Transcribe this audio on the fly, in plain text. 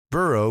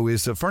Burrow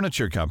is a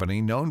furniture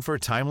company known for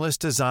timeless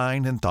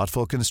design and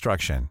thoughtful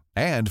construction,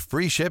 and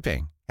free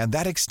shipping, and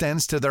that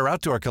extends to their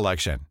outdoor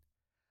collection.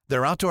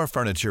 Their outdoor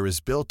furniture is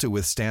built to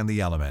withstand the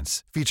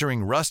elements,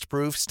 featuring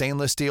rust-proof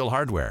stainless steel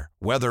hardware,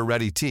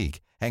 weather-ready teak,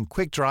 and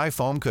quick-dry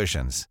foam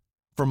cushions.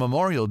 For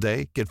Memorial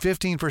Day, get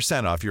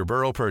 15% off your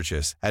Burrow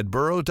purchase at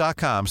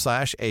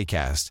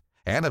burrow.com/ACAST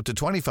and up to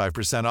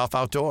 25% off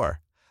outdoor.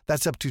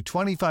 That's up to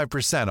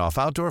 25% off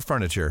outdoor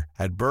furniture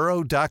at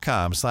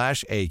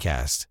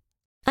burrow.com/ACAST.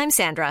 I'm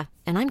Sandra,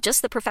 and I'm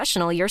just the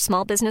professional your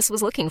small business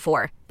was looking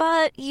for.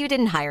 But you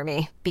didn't hire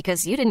me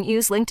because you didn't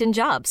use LinkedIn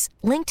Jobs.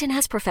 LinkedIn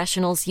has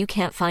professionals you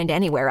can't find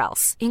anywhere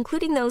else,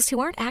 including those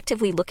who aren't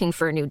actively looking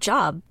for a new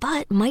job,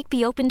 but might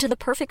be open to the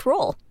perfect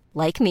role,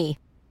 like me.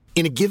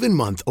 In a given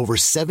month, over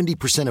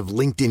 70% of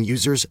LinkedIn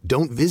users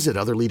don't visit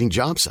other leading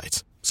job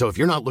sites. So if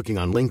you're not looking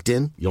on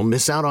LinkedIn, you'll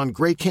miss out on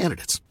great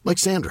candidates like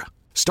Sandra.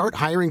 Start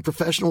hiring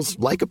professionals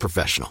like a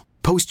professional.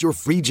 Post your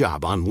free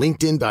job on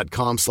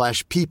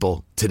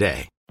linkedin.com/people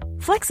today.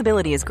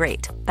 Flexibility is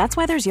great. That's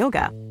why there's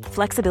yoga.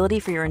 Flexibility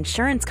for your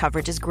insurance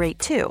coverage is great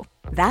too.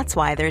 That's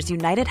why there's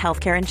United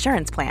Healthcare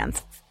Insurance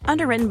Plans.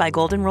 Underwritten by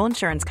Golden Rule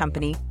Insurance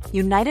Company,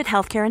 United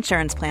Healthcare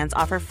Insurance Plans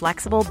offer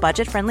flexible,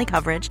 budget-friendly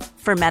coverage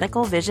for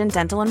medical, vision,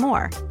 dental, and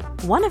more.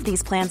 One of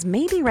these plans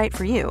may be right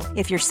for you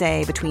if you're,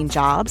 say, between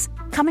jobs,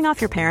 coming off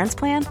your parents'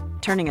 plan,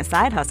 turning a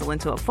side hustle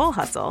into a full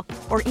hustle,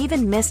 or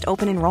even missed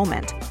open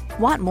enrollment.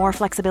 Want more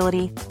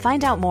flexibility?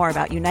 Find out more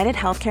about United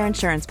Healthcare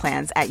Insurance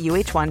Plans at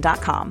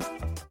uh1.com.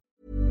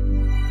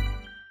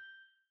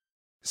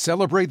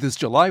 Celebrate this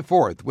July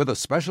 4th with a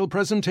special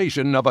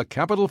presentation of A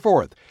Capital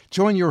Fourth.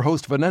 Join your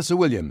host Vanessa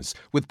Williams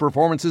with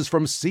performances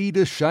from Sea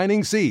to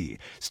Shining Sea,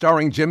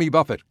 starring Jimmy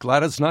Buffett,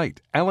 Gladys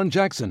Knight, Alan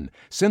Jackson,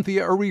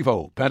 Cynthia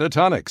Erivo,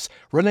 Pentatonics,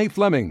 Renee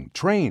Fleming,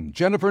 Train,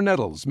 Jennifer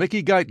Nettles,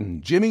 Mickey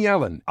Guyton, Jimmy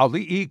Allen,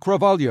 Ali E.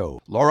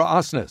 Carvalho, Laura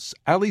Osnes,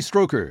 Ali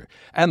Stroker,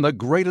 and the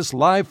greatest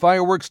live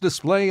fireworks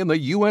display in the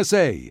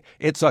USA.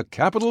 It's A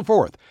Capital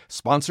Fourth,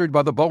 sponsored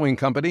by the Boeing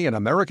Company and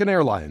American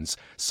Airlines.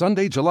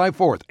 Sunday, July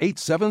 4th,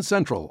 8/7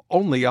 Central.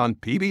 Only on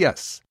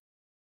PBS.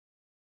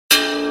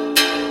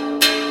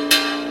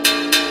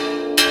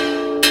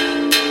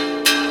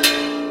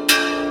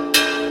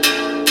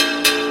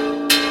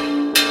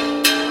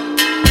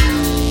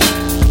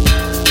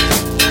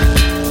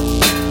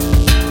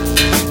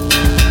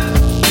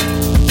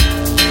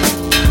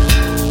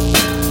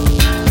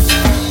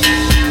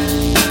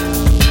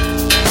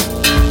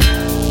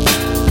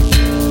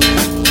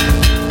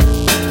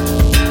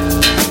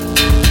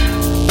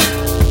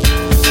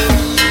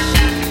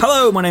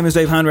 My name is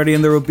Dave Hanready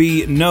and there will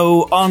be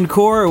no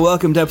encore.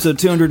 Welcome to episode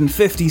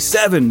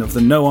 257 of the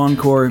No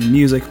Encore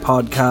Music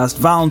Podcast.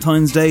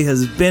 Valentine's Day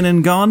has been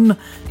and gone.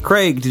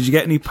 Craig, did you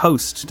get any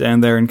post down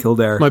there in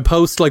Kildare? My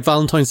post, like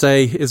Valentine's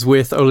Day, is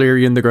with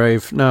O'Leary in the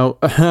grave. No,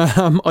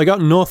 I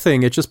got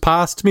nothing. It just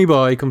passed me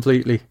by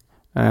completely.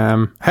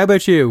 How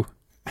about you?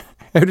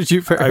 How did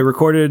you fare? I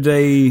recorded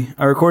a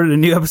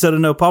new episode of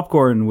No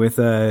Popcorn with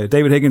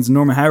David Higgins and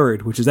Norma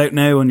Howard, which is out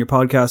now on your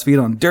podcast feed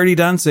on Dirty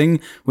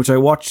Dancing, which I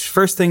watched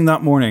first thing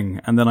that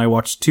morning, and then I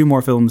watched 2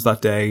 more films that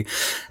day.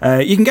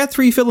 You can get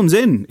 3 films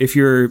in if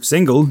you're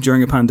single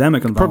during a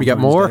pandemic on probably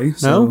Valentine's get more.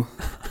 Day, No,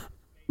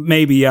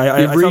 maybe.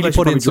 I really felt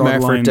put in some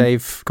effort,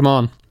 Dave. Come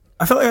on.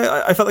 I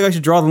felt like I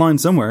should draw the line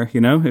somewhere,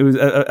 you know? It was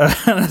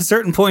at a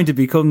certain point it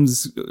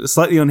becomes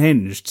slightly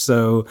unhinged,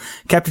 so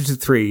kept it to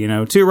 3, you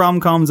know? 2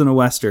 rom-coms and a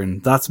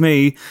western. That's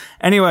me.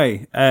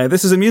 Anyway,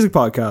 this is a music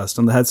podcast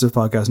on the Headstuff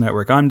Podcast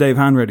Network. I'm Dave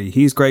Hanready.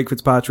 He's Craig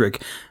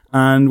Fitzpatrick.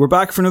 And we're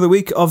back for another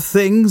week of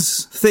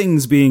things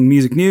being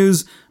music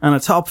news, and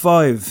a top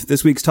 5.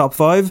 This week's top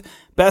 5,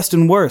 best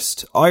and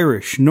worst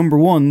Irish number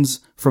 1s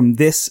from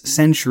this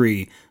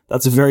century.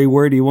 That's a very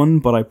wordy one,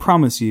 but I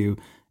promise you,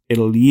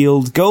 it'll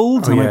yield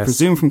gold, and I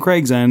presume from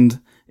Craig's end,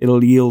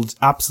 it'll yield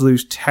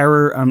absolute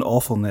terror and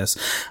awfulness.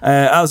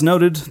 As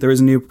noted, there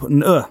is a new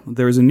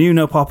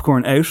No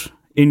Popcorn out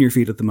in your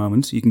feed at the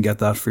moment. You can get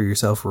that for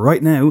yourself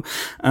right now.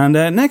 And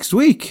next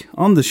week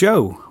on the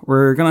show,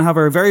 we're going to have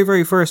our very,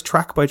 very first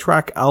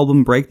track-by-track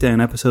album breakdown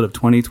episode of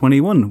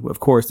 2021. Of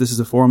course, this is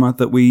a format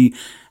that we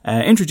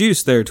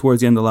introduced there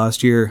towards the end of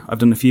last year. I've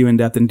done a few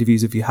in-depth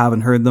interviews if you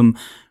haven't heard them,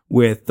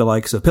 with the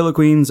likes of Pillow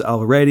Queens,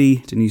 Alva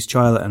Reddy, Denise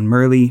Chyla and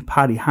Merle,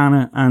 Paddy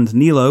Hanna and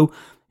Nilo,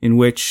 in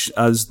which,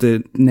 as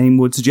the name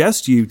would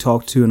suggest, you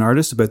talk to an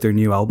artist about their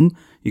new album.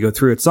 You go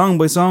through it song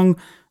by song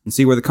and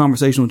see where the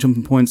conversational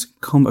jumping points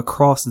come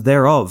across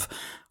thereof.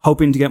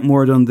 Hoping to get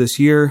more done this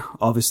year.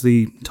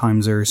 Obviously,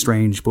 times are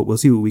strange, but we'll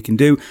see what we can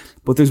do.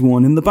 But there's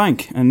one in the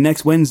bank. And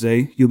next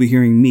Wednesday, you'll be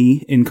hearing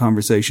me in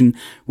conversation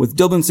with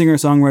Dublin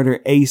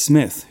singer-songwriter A.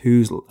 Smith,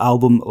 whose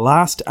album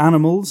Last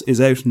Animals is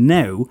out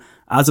now,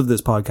 as of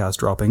this podcast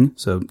dropping,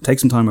 so take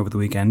some time over the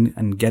weekend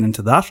and get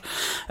into that.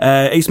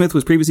 A. Smith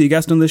was previously a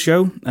guest on this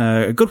show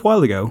a good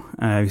while ago.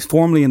 He's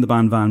formerly in the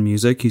band Van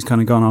Music. He's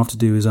kind of gone off to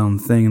do his own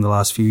thing in the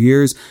last few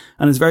years,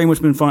 and has very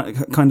much been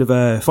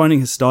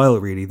finding his style,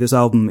 really. This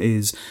album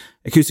is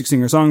acoustic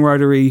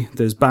singer-songwritery.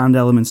 There's band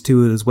elements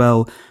to it as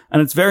well.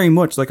 And it's very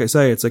much, like I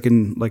say, it's like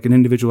an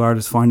individual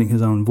artist finding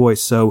his own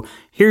voice. So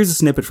here's a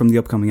snippet from the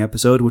upcoming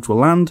episode, which will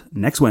land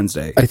next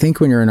Wednesday. I think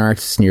when you're an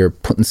artist and you're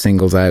putting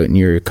singles out and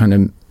you're kind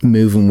of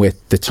moving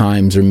with the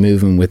times or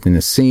moving within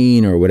a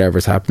scene or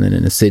whatever's happening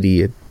in a city,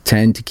 you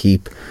tend to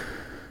keep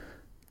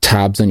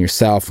tabs on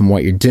yourself and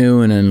what you're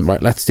doing and,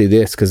 right, let's do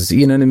this, because,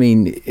 you know what I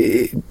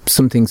mean,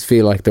 some things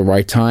feel like the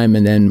right time.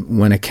 And then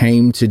when it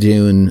came to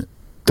doing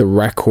the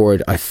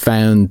record, I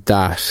found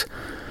that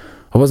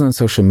I wasn't on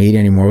social media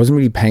anymore. I wasn't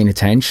really paying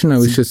attention. I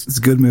was just... It's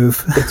a good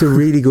move. It's a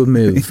really good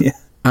move. Yeah.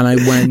 And I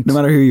went... No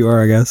matter who you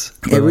are, I guess.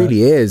 It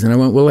really is. And I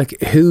went, well, like,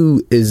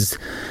 who is...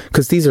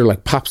 Because these are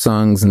like pop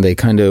songs and they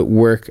kind of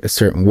work a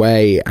certain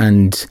way.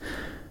 And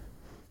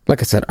like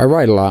I said, I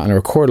write a lot and I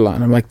record a lot.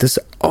 And I'm like, there's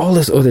all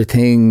these other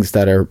things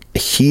that are a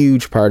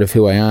huge part of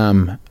who I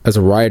am as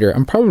a writer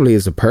and probably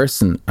as a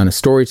person and a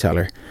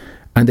storyteller.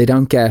 And they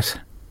don't get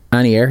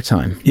any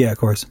airtime. Yeah, of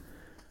course.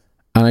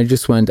 And I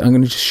just went, I'm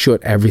going to just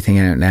shut everything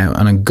out now.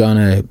 And I'm going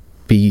to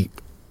be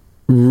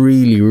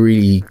really,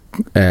 really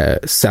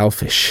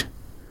selfish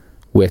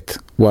with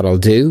what I'll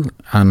do.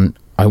 And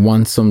I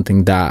want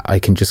something that I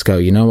can just go,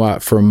 you know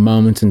what, for a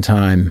moment in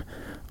time,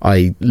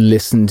 I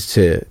listened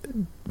to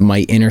my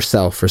inner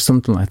self or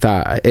something like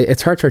that.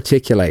 It's hard to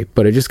articulate,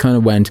 but I just kind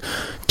of went,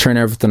 turn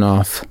everything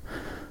off.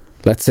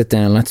 Let's sit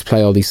down, let's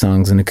play all these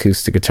songs on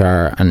acoustic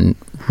guitar and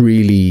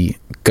really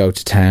go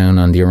to town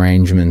on the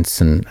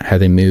arrangements and how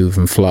they move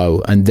and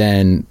flow. And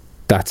then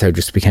that's how it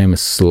just became a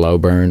slow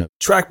burn.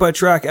 Track by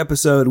track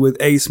episode with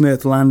A.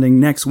 Smith landing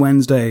next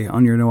Wednesday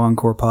on your No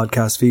Encore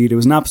podcast feed. It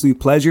was an absolute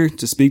pleasure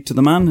to speak to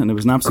the man, and it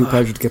was an absolute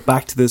pleasure to get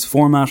back to this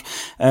format.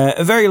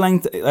 A very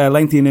lengthy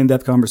and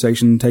in-depth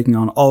conversation, taking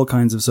on all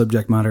kinds of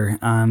subject matter.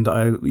 And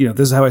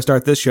this is how I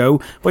start this show,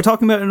 by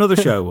talking about another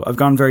show. I've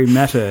gone very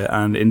meta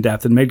and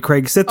in-depth and made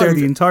Craig sit there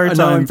the entire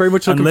time. I'm very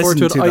much looking forward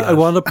to it. I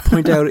want to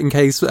point out, in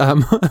case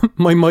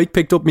my mic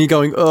picked up me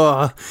going,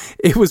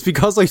 it was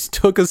because I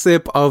took a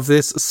sip of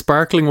this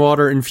sparkling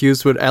water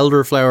infused with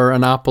elderflower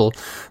and apple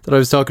that I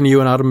was talking to you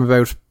and Adam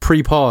about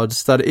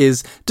pre-pods. That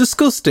is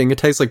disgusting. It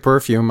tastes like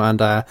perfume, and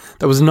that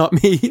was not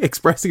me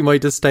expressing my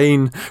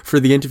disdain for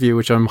the interview,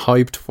 which I'm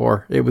hyped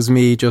for. It was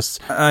me just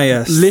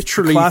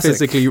literally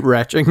physically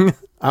retching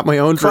at my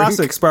own drink.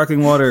 Classic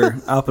sparkling water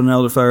apple and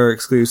elderflower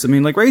exclusive. I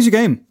mean, like, raise your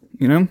game,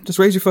 just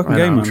raise your fucking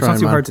game, man. It's not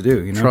too hard to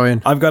do,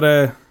 Trying. I've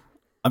got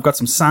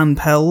some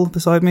Sanpel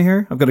beside me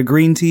here. I've got a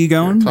green tea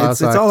going.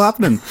 It's all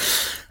happening.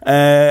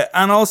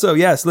 And also,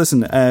 yes,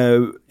 listen,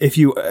 if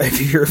you're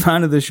a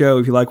fan of the show,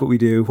 if you like what we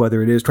do,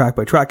 whether it is track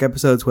by track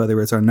episodes,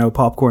 whether it's our No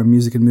Popcorn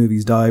Music and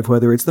Movies dive,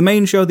 whether it's the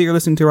main show that you're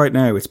listening to right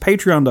now, it's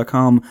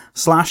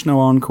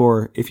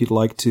patreon.com/nooencore if you'd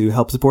like to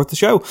help support the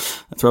show.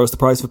 Throw us the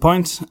price of a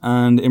pint,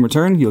 and in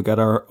return, you'll get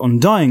our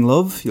undying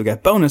love, you'll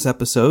get bonus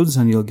episodes,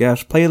 and you'll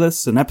get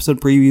playlists and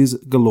episode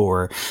previews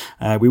galore.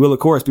 We will, of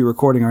course, be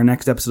recording our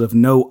next episode of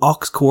No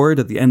Aux Cord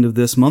at the end of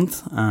this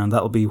month, and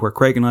that'll be where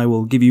Craig and I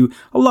will give you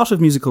a lot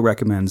of musical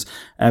recommends.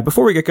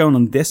 Before we get going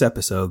on this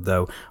episode,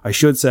 though, I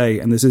should say,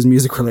 and this is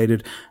music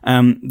related,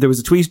 there was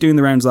a tweet doing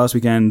the rounds last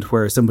weekend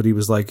where somebody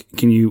was like,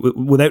 can you,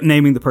 without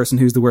naming the person,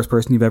 who's the worst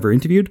person you've ever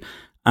interviewed?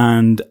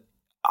 And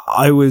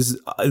I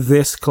was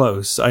this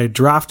close. I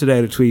drafted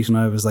out a tweet and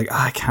I was like,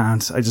 I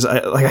can't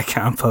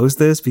post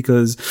this,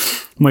 because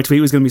my tweet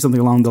was going to be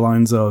something along the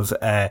lines of,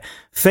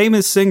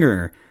 famous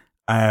singer,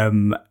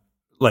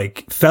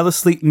 fell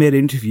asleep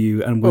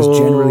mid-interview and was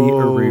generally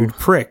a rude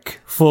prick,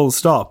 full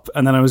stop.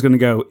 And then I was going to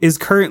go, is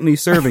currently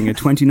serving a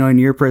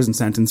 29-year prison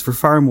sentence for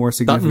far more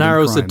significant That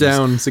narrows crimes. it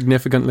down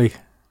significantly.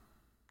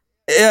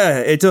 Yeah,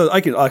 it does.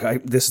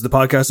 This is the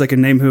podcast. I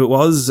can name who it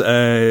was.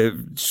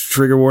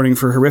 Trigger warning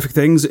for horrific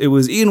things. It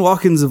was Ian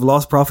Watkins of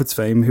Lost Prophets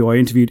fame, who I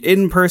interviewed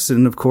in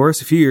person, of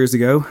course, a few years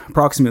ago,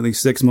 approximately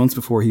 6 months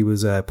before he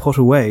was put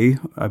away,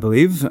 I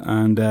believe,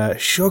 and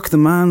shook the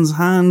man's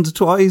hand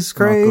twice,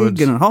 Craig,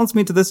 and it haunts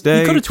me to this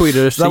day. He could have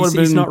tweeted it.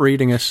 He's not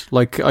reading it.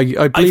 Like,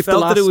 I believe the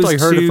last I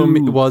heard of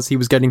him was he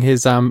was getting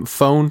his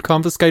phone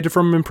confiscated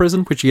from him in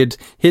prison, which he had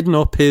hidden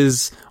up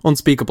his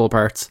unspeakable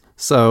parts.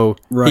 So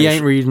he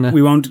ain't reading it.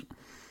 We won't.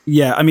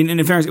 Yeah, I mean,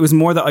 in fairness, it was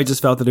more that I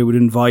just felt that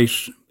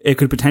it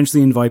could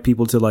potentially invite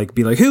people to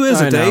be like, who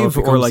is it, Dave?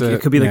 Or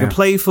it could be a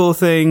playful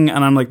thing.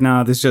 And I'm like,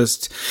 nah, this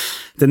just,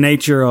 the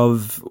nature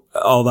of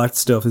all that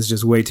stuff is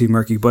just way too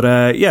murky.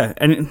 But yeah,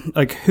 and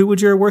who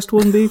would your worst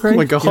one be, Craig? Oh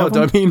my God,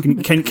 I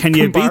mean, can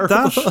you beat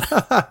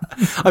that?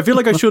 I feel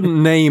like I shouldn't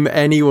name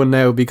anyone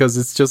now, because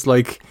it's just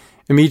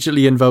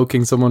immediately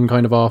invoking someone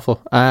kind of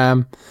awful.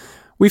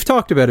 We've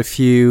talked about a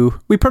few.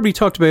 We probably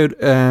talked about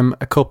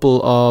a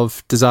couple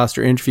of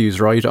disaster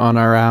interviews, right, on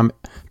our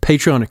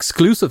Patreon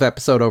exclusive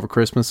episode over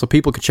Christmas, so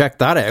people can check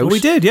that out. Well, we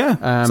did,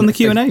 yeah. It's on the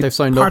Q&A. They've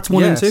signed Parts up.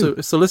 1 and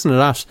 2. So listen to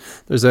that.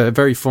 There's a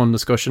very fun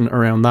discussion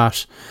around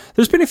that.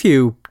 There's been a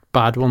few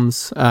bad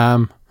ones.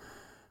 In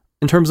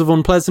terms of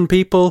unpleasant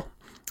people,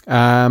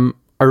 I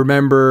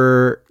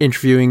remember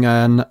interviewing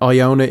an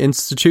Iona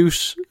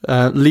Institute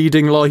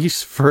leading light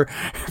for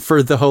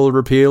the whole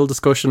repeal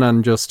discussion,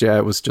 and just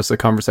it was just a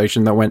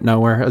conversation that went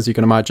nowhere, as you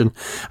can imagine.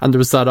 And there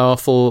was that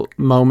awful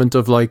moment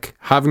of like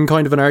having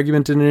kind of an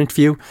argument in an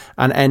interview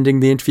and ending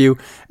the interview,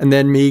 and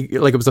then me,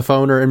 like it was a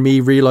phoner, and me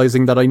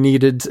realising that I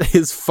needed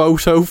his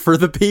photo for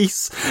the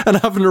piece and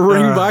having to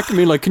ring back and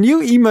be like, can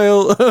you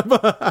email?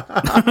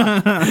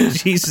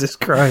 Jesus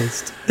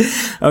Christ.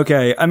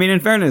 Okay, I mean, in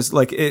fairness,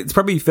 like it's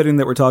probably fitting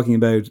that we're talking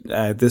about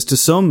this to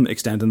some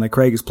extent, and that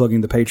Craig is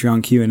plugging the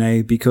Patreon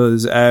Q&A,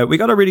 because we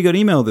got a really good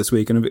email this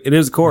week, and it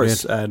is, of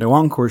course,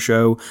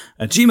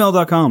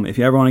 noencoreshow@gmail.com if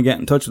you ever want to get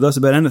in touch with us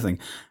about anything.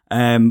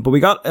 But we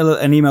got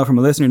an email from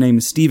a listener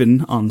named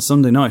Stephen on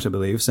Sunday night, I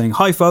believe, saying,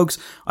 "Hi folks,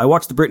 I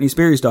watched the Britney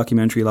Spears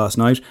documentary last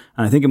night,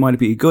 and I think it might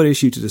be a good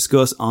issue to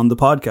discuss on the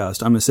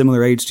podcast. I'm a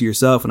similar age to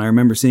yourself, and I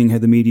remember seeing how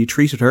the media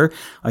treated her.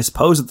 I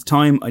suppose at the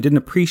time I didn't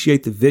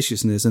appreciate the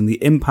viciousness and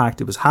the impact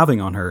it was having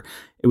on her.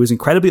 It was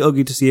incredibly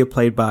ugly to see it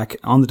played back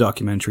on the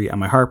documentary, and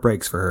my heart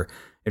breaks for her.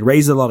 It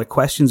raises a lot of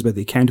questions about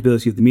the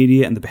accountability of the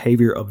media and the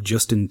behaviour of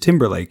Justin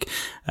Timberlake."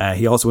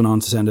 He also went on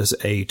to send us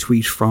a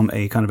tweet from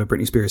a kind of a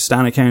Britney Spears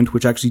stan account,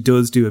 which actually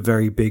does do a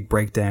very big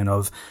breakdown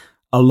of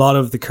a lot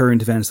of the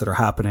current events that are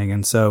happening.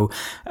 And so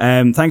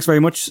thanks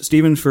very much,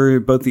 Stephen, for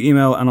both the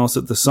email and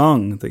also the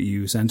song that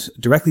you sent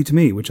directly to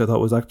me, which I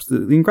thought was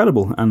absolutely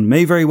incredible and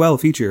may very well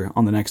feature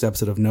on the next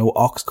episode of No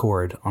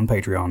Oxcord on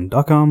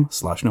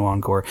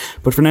patreon.com/noencore.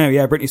 But for now,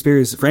 yeah, Britney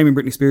Spears, Framing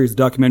Britney Spears, the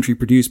documentary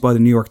produced by the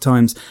New York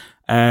Times.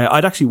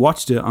 I'd actually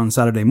watched it on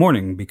Saturday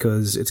morning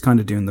because it's kind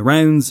of doing the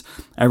rounds.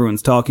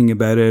 Everyone's talking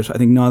about it. I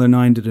think Northern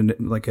 9 did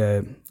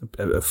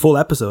a full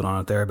episode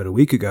on it there about a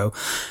week ago.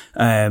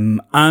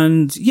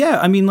 And yeah,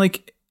 I mean,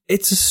 like,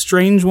 it's a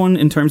strange one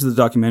in terms of the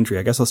documentary.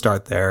 I guess I'll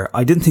start there.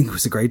 I didn't think it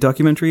was a great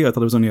documentary. I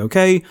thought it was only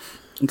okay.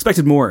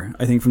 Expected more,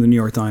 I think, from the New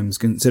York Times,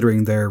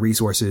 considering their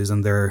resources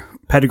and their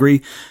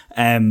pedigree.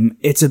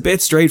 It's a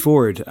bit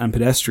straightforward and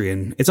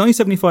pedestrian. It's only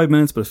 75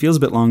 minutes, but it feels a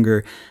bit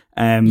longer.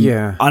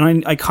 Yeah.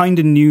 And I kind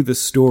of knew the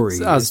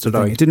story. As did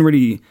I. It didn't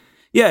really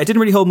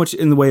hold much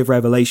in the way of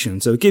revelation.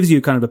 So it gives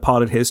you kind of a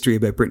potted history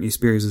about Britney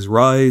Spears'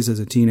 rise as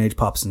a teenage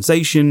pop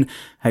sensation,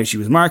 how she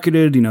was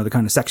marketed, you know, the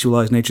kind of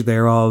sexualized nature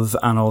thereof,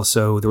 and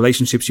also the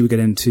relationships she would get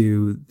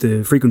into,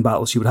 the frequent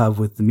battles she would have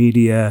with the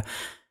media.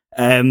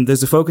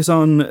 There's a focus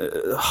on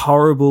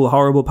horrible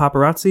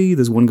paparazzi.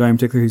 There's one guy in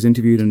particular who's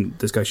interviewed, and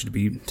this guy should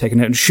be taken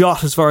out and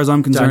shot, as far as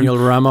I'm concerned. Daniel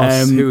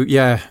Ramos, who,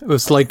 yeah, it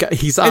was like,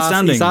 he's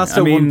asked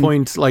at one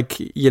point, like,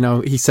 you know,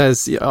 he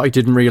says, I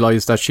didn't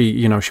realise that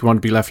she wanted to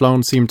be left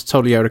alone, seemed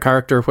totally out of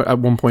character at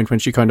one point when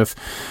she kind of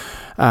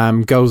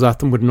goes at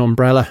them with an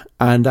umbrella,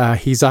 and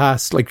he's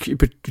asked, like,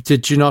 but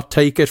did you not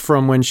take it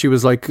from when she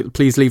was like,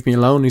 please leave me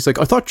alone? And he's like,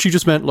 I thought she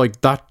just meant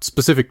like that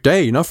specific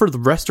day, not for the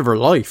rest of her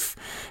life.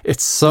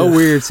 It's so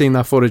weird seeing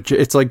that footage.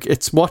 It's like,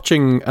 it's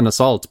watching an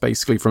assault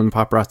basically from the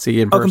paparazzi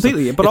in person.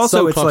 Completely. But it's also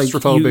so it's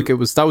claustrophobic.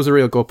 Like that was a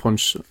real gut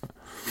punch.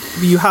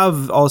 You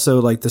have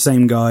also like the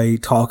same guy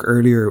talk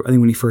earlier, I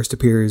think when he first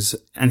appears,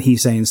 and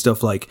he's saying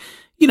stuff like,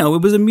 you know,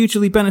 it was a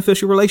mutually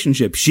beneficial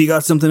relationship. She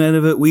got something out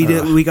of it. We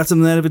got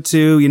something out of it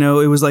too. You know,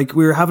 it was like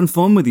we were having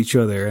fun with each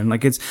other. And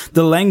like, it's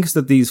the lengths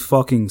that these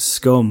fucking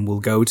scum will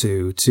go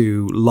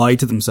to lie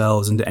to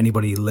themselves and to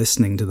anybody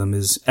listening to them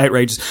is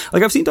outrageous.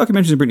 Like, I've seen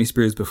documentaries of Britney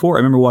Spears before. I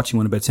remember watching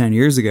one about 10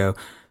 years ago,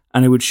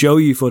 and it would show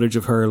you footage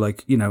of her,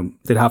 like, you know,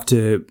 they'd have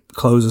to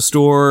close a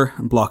store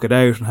and block it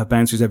out and have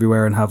bouncers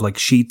everywhere and have like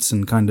sheets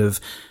and kind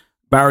of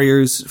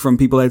barriers from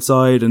people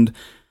outside. And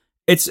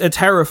it's a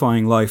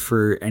terrifying life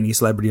for any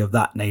celebrity of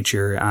that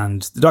nature.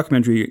 And the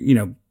documentary, you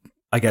know,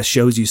 I guess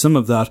shows you some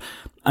of that.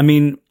 I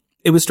mean,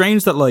 it was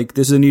strange that, like,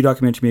 this is a new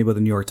documentary made by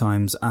the New York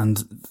Times,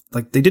 and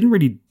like, they didn't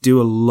really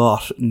do a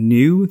lot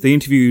new. They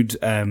interviewed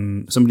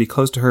somebody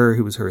close to her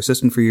who was her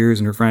assistant for years,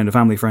 and her friend, a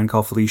family friend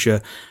called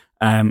Felicia,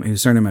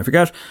 whose surname I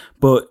forget.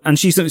 But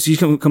she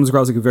comes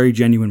across like a very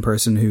genuine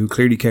person who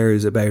clearly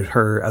cares about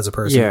her as a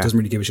person. Yeah. Doesn't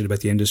really give a shit about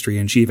the industry,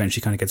 and she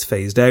eventually kind of gets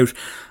phased out.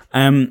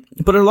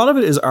 But a lot of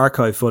it is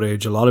archive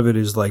footage. A lot of it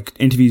is like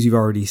interviews you've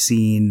already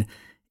seen.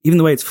 Even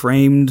the way it's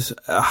framed,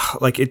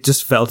 like, it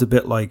just felt a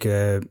bit like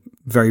a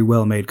very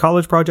well-made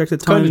college project at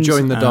times. Kind of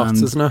join the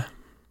dots, isn't it?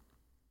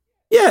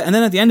 Yeah, and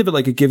then at the end of it,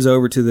 like, it gives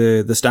over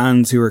to the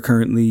stands who are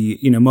currently,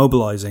 you know,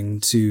 mobilizing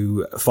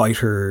to fight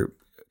her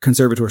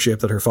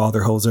conservatorship that her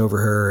father holds over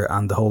her,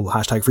 and the whole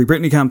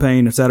 #FreeBritney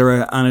campaign,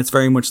 etc. And it's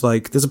very much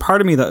like, there's a part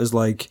of me that is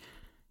like,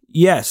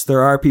 yes,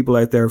 there are people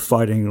out there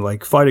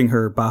fighting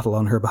her battle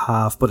on her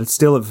behalf, but it's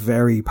still a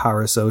very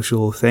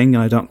parasocial thing,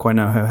 and I don't quite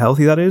know how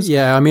healthy that is.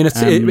 Yeah, I mean,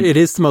 it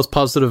is the most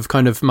positive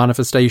kind of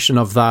manifestation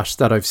of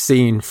that I've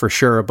seen, for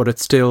sure, but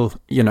it's still,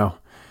 you know,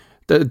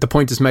 the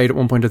point is made at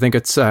one point. I think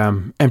it's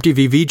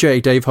MTV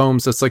VJ Dave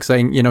Holmes that's like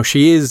saying, you know,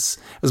 she is,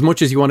 as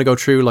much as you want to go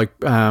through like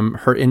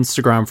her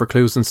Instagram for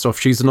clues and stuff,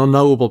 she's an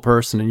unknowable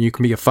person, and you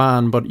can be a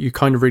fan, but you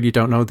kind of really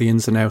don't know the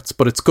ins and outs.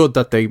 But it's good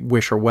that they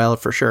wish her well,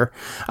 for sure.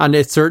 And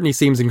it certainly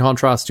seems in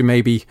contrast to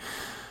maybe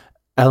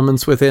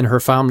elements within her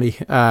family,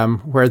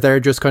 where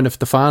they're just kind of,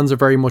 the fans are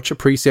very much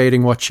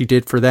appreciating what she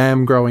did for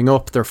them growing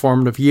up, their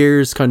formative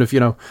years, kind of, you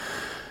know,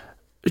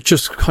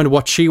 just kind of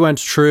what she went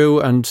through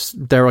and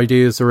their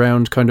ideas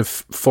around kind of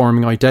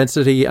forming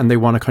identity, and they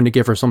want to kind of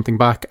give her something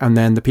back. And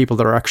then the people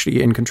that are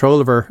actually in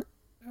control of her,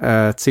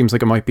 it seems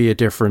like it might be a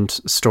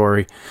different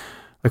story.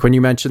 Like when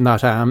you mentioned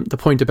that, the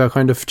point about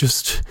kind of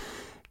just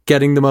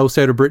getting the most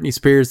out of Britney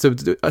Spears,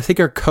 I think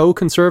her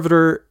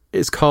co-conservator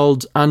is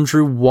called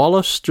Andrew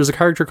Wallet. There's a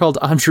character called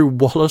Andrew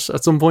Wallet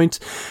at some point,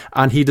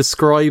 and he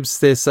describes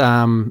this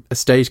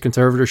estate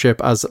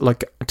conservatorship as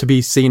like to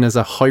be seen as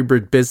a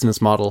hybrid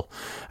business model,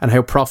 and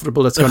how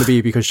profitable it's going to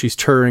be because she's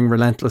touring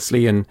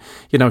relentlessly, and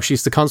you know,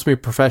 she's the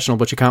consummate professional,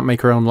 but she can't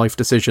make her own life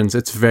decisions.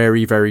 It's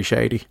very, very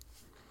shady.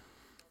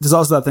 There's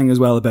also that thing as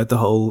well about the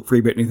whole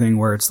Free Britney thing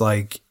where it's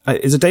like,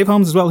 is it Dave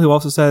Holmes as well who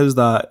also says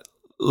that,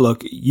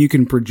 look, you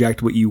can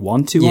project what you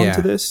want to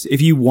onto this. If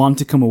you want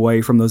to come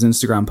away from those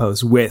Instagram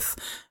posts with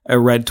a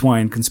red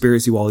twine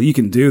conspiracy wall, you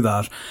can do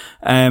that.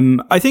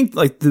 I think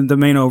like the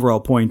main overall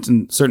point,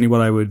 and certainly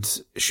what I would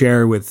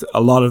share with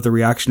a lot of the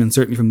reaction, and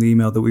certainly from the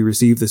email that we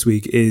received this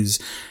week, is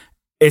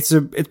it's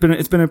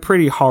been a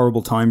pretty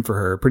horrible time for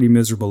her, a pretty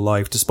miserable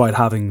life, despite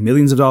having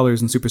millions of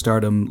dollars in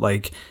superstardom.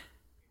 Like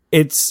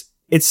it's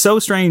so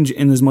strange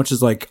in as much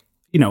as, like,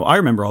 you know, I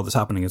remember all this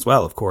happening as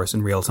well, of course,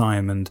 in real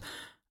time, and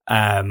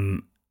I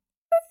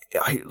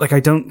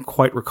don't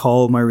quite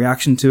recall my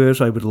reaction to it.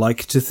 I would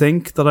like to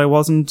think that I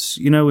wasn't,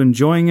 you know,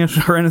 enjoying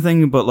it or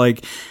anything, but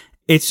like,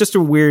 it's just a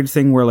weird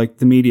thing where like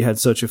the media had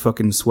such a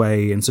fucking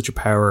sway and such a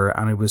power,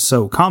 and it was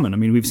so common. I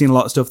mean, we've seen a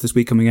lot of stuff this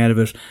week coming out of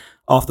it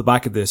off the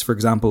back of this. For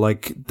example,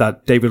 like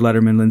that David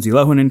Letterman, Lindsay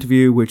Lohan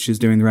interview, which is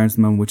doing the rounds at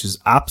the moment, which is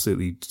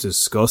absolutely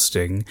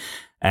disgusting.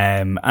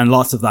 And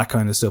lots of that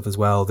kind of stuff as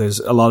well.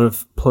 There's a lot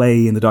of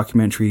play in the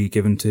documentary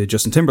given to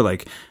Justin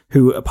Timberlake,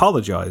 who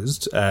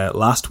apologized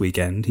last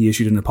weekend. He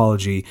issued an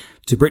apology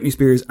to Britney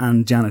Spears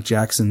and Janet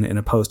Jackson in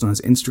a post on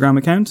his Instagram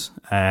account,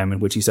 in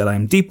which he said, "I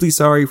am deeply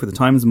sorry for the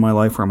times in my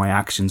life where my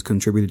actions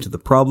contributed to the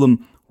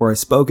problem, where I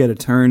spoke out of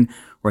turn,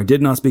 where I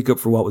did not speak up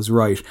for what was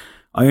right.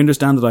 I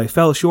understand that I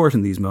fell short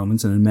in these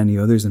moments and in many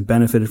others, and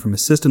benefited from a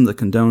system that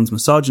condones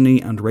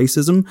misogyny and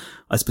racism.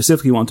 I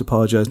specifically want to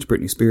apologize to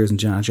Britney Spears and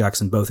Janet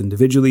Jackson both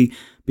individually,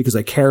 because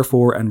I care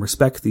for and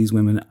respect these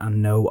women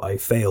and know I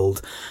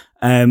failed."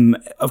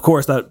 Of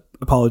course, that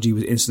apology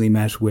was instantly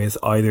met with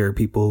either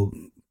people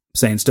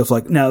saying stuff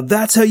like, "Now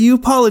that's how you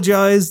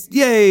apologize,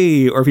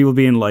 yay," or people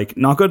being like,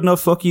 "Not good enough,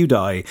 fuck you,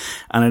 die."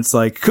 And it's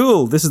like,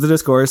 cool, this is the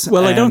discourse.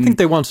 Well, I don't think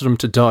they wanted him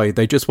to die.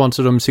 They just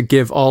wanted him to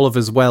give all of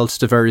his wealth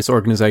to various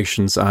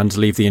organizations and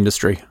leave the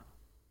industry.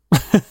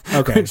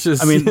 Okay.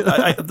 I mean,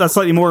 that's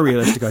slightly more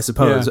realistic, I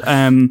suppose.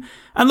 Yeah.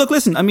 And look,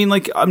 listen, I mean,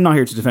 like, I'm not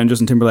here to defend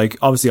Justin Timberlake.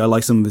 Obviously, I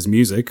like some of his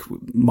music.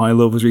 My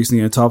Love was recently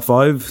in a top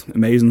 5.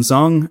 Amazing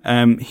song.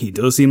 He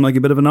does seem like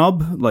a bit of a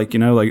knob, like, you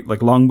know,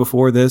 like long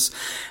before this.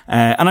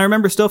 And I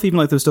remember stuff, even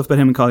like there was stuff about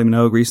him and Kylie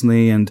Minogue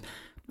recently, and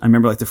I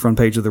remember like the front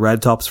page of the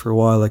Red Tops for a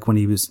while, like when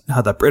he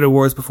had that Brit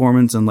Awards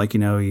performance, and like, you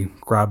know, he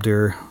grabbed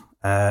her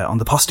on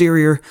the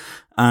posterior.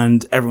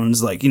 And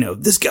everyone's like, you know,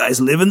 this guy's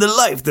living the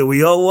life that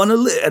we all want to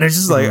live. And it's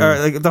just like, all right,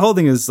 like the whole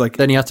thing is like...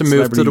 Then he had to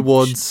move to the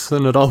woods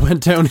and it all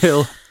went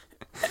downhill.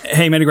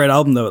 Hey, made a great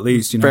album though, at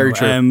least, you know. Very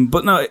true.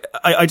 But no,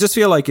 I just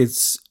feel like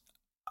it's...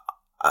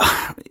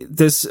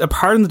 there's a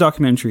part in the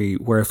documentary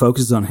where it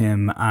focuses on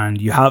him, and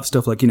you have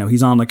stuff like, you know,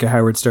 he's on like a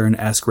Howard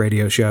Stern-esque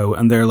radio show,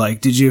 and they're like,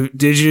 did you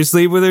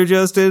sleep with her,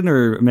 Justin?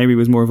 Or maybe it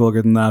was more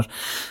vulgar than that.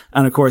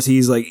 And of course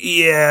he's like,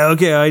 yeah,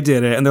 okay, I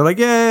did it. And they're like,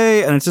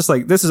 yay. And it's just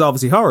like, this is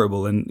obviously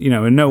horrible. And, you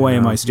know, in no way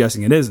am I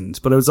suggesting it isn't,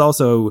 but it was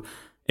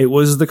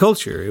the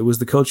culture. It was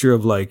the culture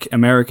of like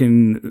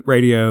American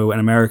radio and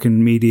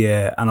American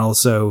media. And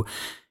also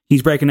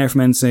he's breaking out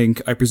from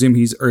NSYNC. I presume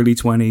he's early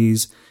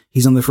 20s.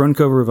 He's on the front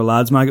cover of a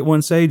lads mag at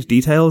one stage,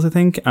 Details, I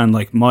think. And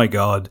like, my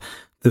God,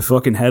 the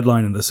fucking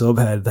headline and the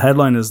subhead. The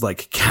headline is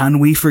like, "Can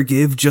we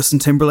forgive Justin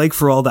Timberlake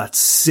for all that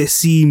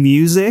sissy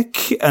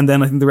music?" And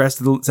then I think the rest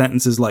of the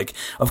sentence is like,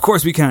 "Of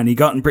course we can. He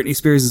got in Britney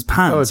Spears'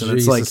 pants." And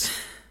it's like,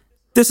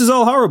 this is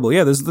all horrible.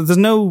 Yeah, there's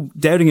no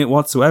doubting it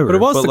whatsoever. But it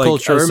was the like,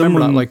 culture. I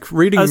remember that. Like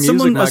reading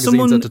music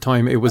magazines at the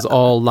time, it was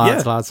all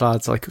lads.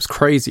 Like, it was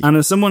crazy. And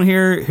as someone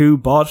here who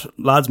bought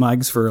lads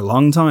mags for a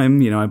long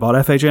time, you know, I bought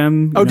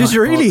FHM. Oh, did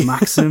you really?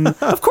 Maxim.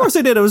 Of course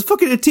I did. I was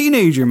fucking a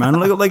teenager, man.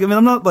 Like I mean,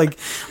 I'm not going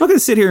to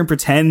sit here and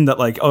pretend that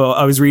like, oh,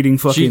 I was reading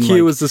fucking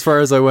GQ was as far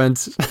as I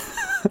went.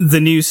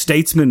 The New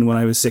Statesman when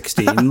I was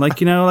 16.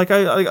 Like, you know, like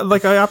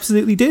I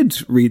absolutely did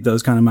read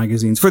those kind of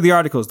magazines for the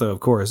articles though,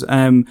 of course.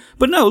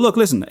 But no, look,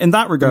 listen, in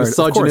that regard,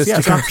 of course,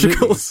 yes,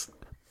 articles.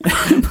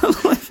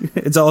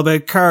 It's all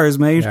about cars,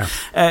 mate. Yeah.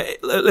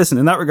 Listen,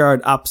 in that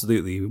regard,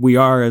 absolutely. We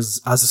are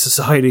as a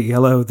society,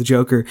 hello, the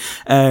Joker,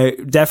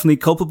 definitely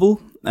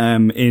culpable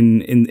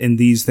in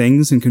these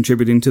things and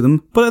contributing to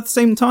them. But at the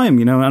same time,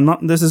 you know,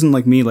 this isn't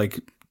like me like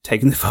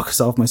taking the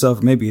focus off myself,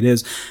 or maybe it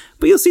is,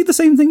 but you'll see the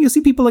same thing. You'll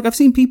see people like, I've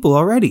seen people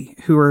already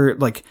who are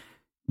like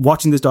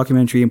watching this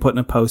documentary and putting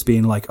a post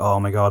being like, "Oh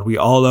my God, we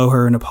all owe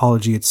her an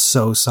apology. It's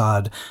so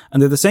sad."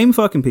 And they're the same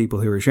fucking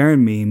people who are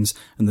sharing memes,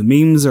 and the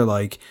memes are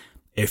like,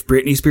 if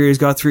Britney Spears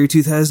got through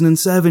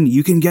 2007,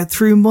 you can get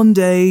through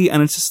Monday.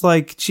 And it's just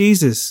like,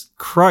 Jesus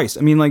Christ.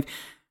 I mean, like,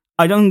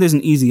 I don't think there's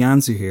an easy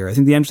answer here. I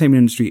think the entertainment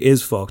industry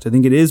is fucked. I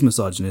think it is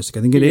misogynistic.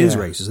 I think it is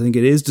racist. I think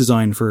it is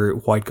designed for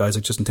white guys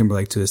like Justin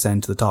Timberlake to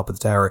ascend to the top of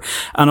the tower.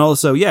 And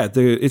also,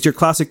 it's your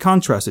classic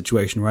contrast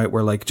situation, right?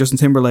 Where like Justin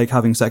Timberlake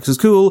having sex is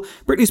cool.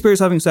 Britney Spears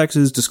having sex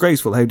is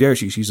disgraceful. How dare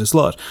she? She's a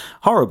slut.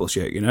 Horrible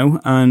shit, you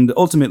know? And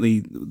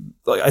ultimately,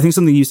 like, I think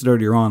something you said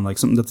earlier on, like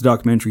something that the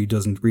documentary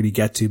doesn't really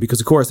get to, because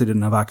of course they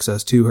didn't have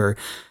access to her.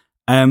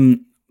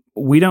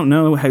 We don't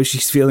know how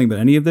she's feeling about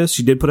any of this.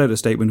 She did put out a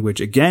statement,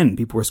 which again,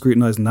 people were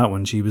scrutinizing that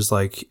one. She was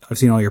like, I've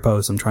seen all your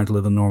posts. I'm trying to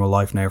live a normal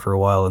life now for a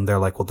while. And they're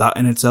like, well, that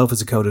in itself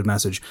is a coded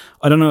message.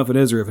 I don't know if it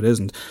is or if it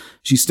isn't.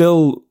 She's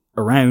still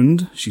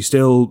around. She's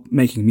still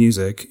making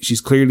music.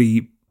 She's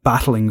clearly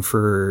battling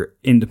for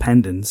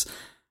independence.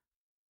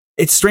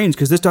 It's strange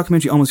because this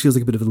documentary almost feels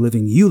like a bit of a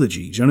living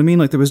eulogy. Do you know what I mean?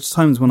 Like there was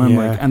times when I'm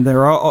like, and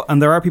there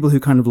are people who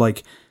kind of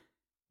like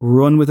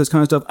run with this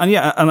kind of stuff. And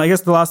and I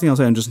guess the last thing I'll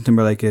say on Justin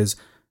Timberlake is,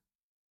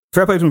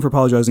 fair play to him for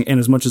apologizing, in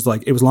as much as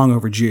like it was long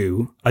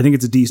overdue. I think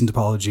it's a decent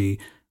apology.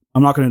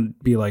 I'm not going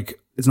to be like,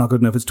 it's not good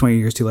enough, it's 20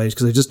 years too late,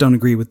 because I just don't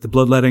agree with the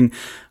bloodletting.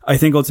 I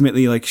think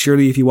ultimately, like,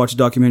 surely if you watch a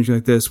documentary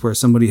like this where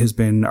somebody has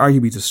been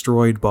arguably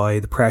destroyed by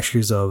the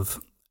pressures of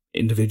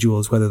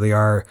individuals, whether they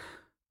are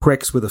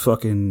pricks with a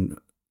fucking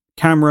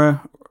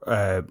camera,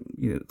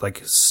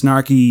 like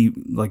snarky,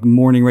 like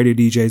morning radio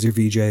DJs or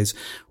VJs,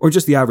 or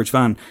just the average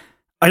fan,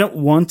 I don't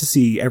want to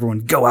see everyone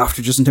go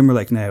after Justin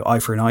Timberlake now, eye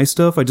for an eye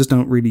stuff. I just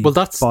don't really buy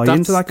into that kind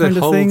of thing. That's the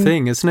whole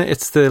thing, isn't it?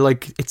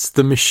 It's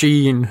the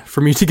machine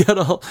for me to get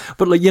all.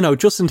 But like, you know,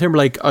 Justin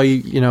Timberlake,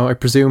 I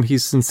presume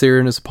he's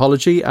sincere in his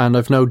apology, and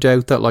I've no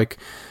doubt that, like,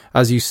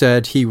 as you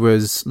said, he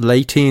was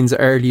late teens,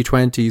 early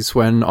 20s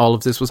when all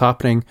of this was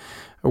happening.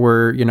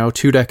 We're,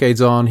 2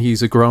 decades on,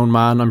 he's a grown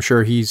man. I'm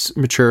sure he's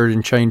matured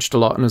and changed a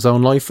lot in his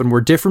own life, and we're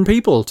different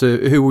people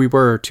to who we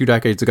were 2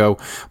 decades ago.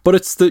 But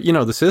it's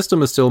the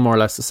system is still more or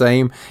less the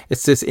same.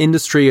 It's this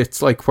industry,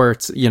 it's like where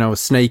it's, a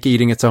snake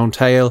eating its own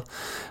tail.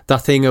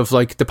 That thing of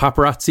like the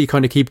paparazzi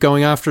kind of keep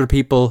going after the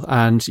people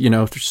and,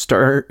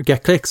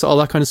 get clicks, all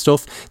that kind of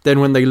stuff. Then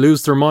when they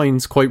lose their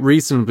minds quite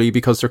reasonably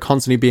because they're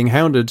constantly being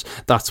hounded,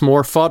 that's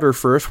more fodder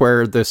for it,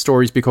 where the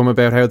stories become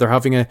about how they're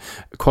having a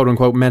quote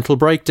unquote mental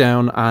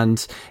breakdown,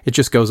 and it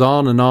just goes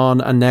on.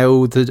 And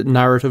now the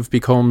narrative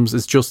becomes,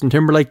 is Justin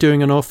Timberlake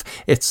doing enough?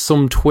 It's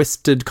some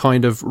twisted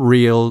kind of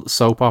real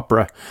soap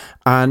opera.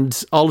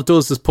 And all it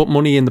does is put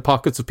money in the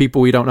pockets of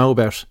people we don't know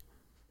about.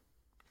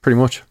 Pretty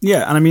much.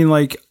 Yeah, and I mean,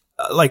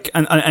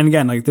 and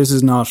again, like, this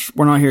is not,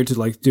 we're not here to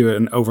like do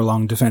an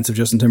overlong defense of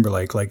Justin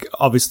Timberlake. Like,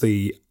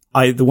 obviously,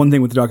 the one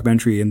thing with the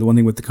documentary and the one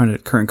thing with the kind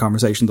of current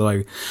conversation that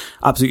I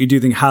absolutely do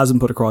think hasn't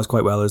put across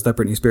quite well is that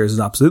Britney Spears is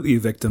absolutely a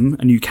victim,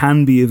 and you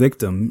can be a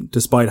victim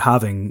despite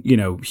having,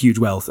 huge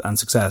wealth and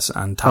success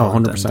and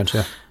talent. 100%,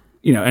 yeah.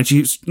 And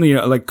she,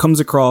 like,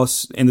 comes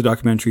across in the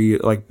documentary,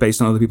 like,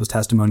 based on other people's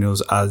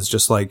testimonials, as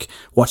just like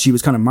what she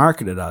was kind of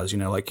marketed as,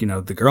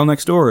 the girl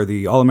next door,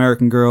 the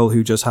all-American girl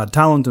who just had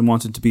talent and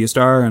wanted to be a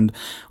star. And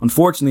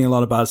unfortunately, a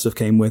lot of bad stuff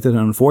came with it. And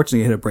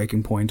unfortunately, it hit a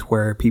breaking point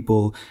where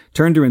people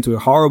turned her into a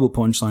horrible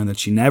punchline that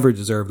she never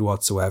deserved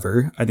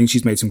whatsoever. I think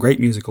she's made some great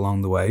music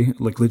along the way,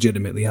 like,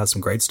 legitimately has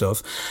some great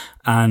stuff.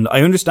 And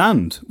I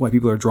understand why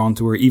people are drawn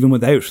to her, even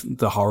without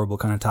the horrible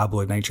kind of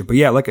tabloid nature. But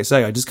yeah, like I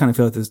say, I just kind of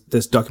feel like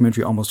this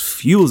documentary almost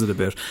fuels it a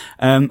bit.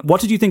 What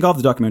did you think of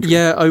the documentary?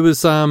 Yeah, I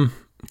was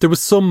there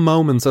was some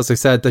moments, as I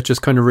said, that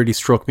just kind of really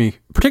struck me,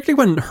 particularly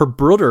when her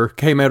brother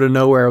came out of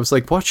nowhere. I was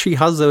like, what, she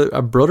has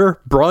a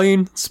brother,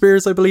 Brian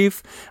Spears, I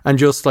believe, and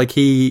just like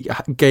he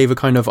gave a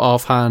kind of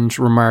offhand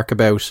remark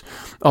about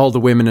all the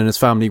women in his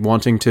family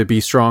wanting to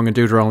be strong and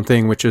do their own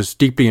thing, which is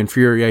deeply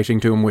infuriating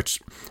to him, which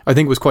I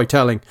think was quite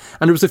telling.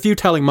 And there was a few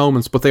telling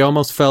moments, but they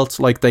almost felt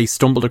like they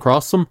stumbled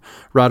across them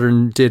rather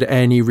than did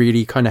any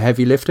really kind of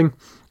heavy lifting.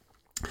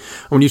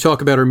 When you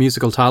talk about her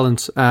musical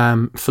talent,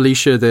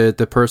 Felicia,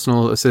 the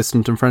personal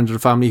assistant and friend of the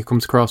family, who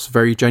comes across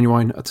very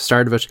genuine at the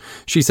start of it,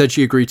 she said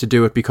she agreed to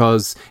do it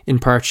because in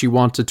part she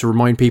wanted to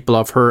remind people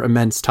of her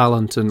immense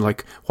talent and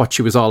like what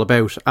she was all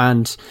about.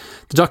 And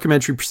the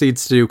documentary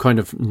proceeds to do kind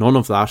of none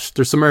of that.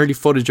 There's some early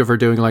footage of her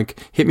doing like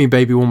Hit Me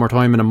Baby One More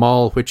Time in a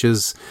mall, which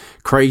is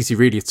crazy,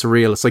 really. It's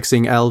surreal. It's like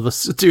seeing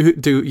Elvis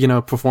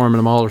do perform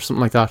in a mall or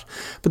something like that.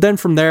 But then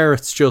from there,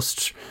 it's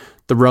just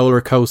the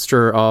roller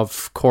coaster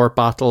of court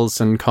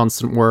battles and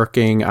constant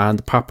working and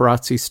the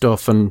paparazzi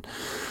stuff. And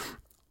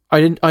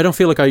I don't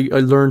feel like I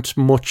learned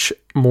much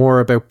more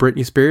about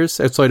Britney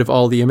Spears outside of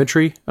all the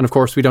imagery. And of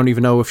course, we don't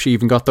even know if she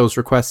even got those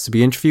requests to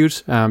be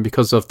interviewed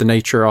because of the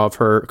nature of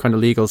her kind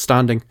of legal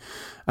standing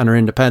and her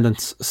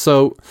independence.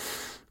 So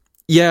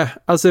yeah,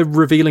 as a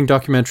revealing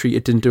documentary,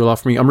 it didn't do a lot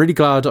for me. I'm really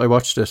glad I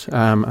watched it.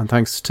 And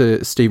thanks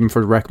to Stephen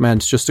for the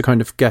recommend, just to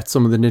kind of get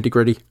some of the nitty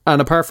gritty. And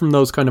apart from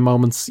those kind of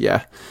moments,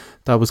 yeah,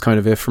 that was kind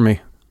of it for me.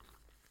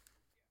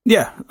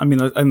 Yeah, I mean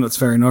that's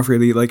fair enough,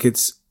 really. Like, it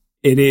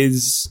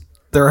is,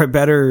 there are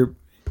better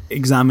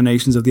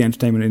examinations of the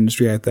entertainment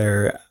industry out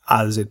there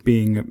as it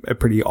being a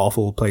pretty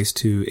awful place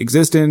to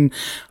exist in.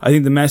 I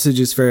think the message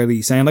is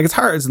fairly saying, like, its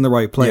heart is in the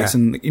right place.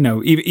 Yeah. And, you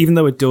know, even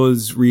though it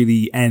does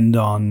really end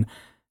on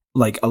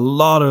like a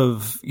lot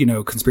of, you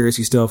know,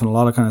 conspiracy stuff and a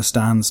lot of kind of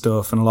Stan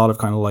stuff and a lot of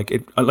kind of like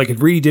it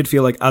really did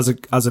feel like as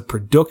a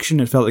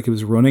production, it felt like it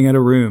was running out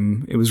of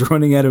room. It was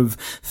running out of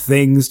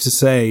things to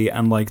say,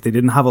 and like they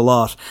didn't have a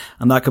lot,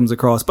 and that comes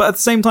across. But at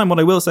the same time, what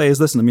I will say is,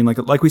 listen, I mean,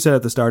 like we said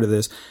at the start of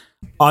this,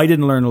 I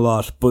didn't learn a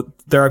lot, but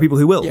there are people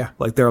who will. Yeah.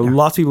 Like there are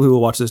lots of people who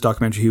will watch this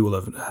documentary who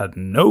will have had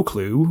no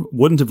clue,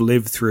 wouldn't have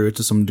lived through it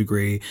to some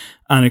degree,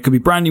 and it could be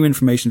brand new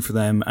information for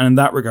them. And in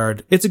that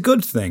regard, it's a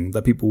good thing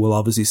that people will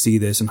obviously see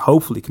this and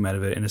hopefully come out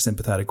of it in a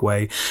sympathetic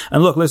way.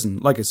 And look, listen,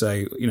 like I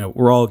say, you know,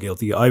 we're all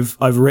guilty. I've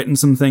written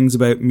some things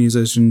about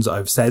musicians.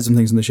 I've said some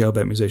things in the show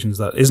about musicians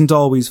that isn't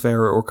always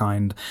fair or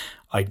kind.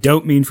 I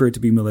don't mean for it to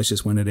be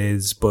malicious when it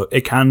is, but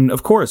it can,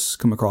 of course,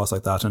 come across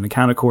like that, and it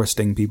can, of course,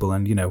 sting people.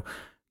 And, you know,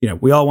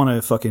 we all want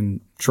to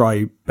fucking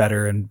try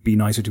better and be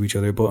nicer to each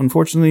other, but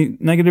unfortunately,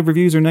 negative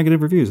reviews are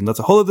negative reviews, and that's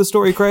a whole other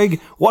story.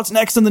 Craig, what's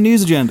next on the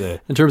news agenda?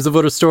 In terms of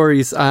other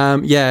stories, in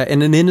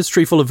an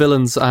industry full of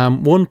villains,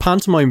 one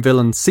pantomime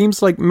villain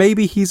seems like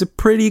maybe he's a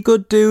pretty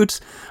good dude.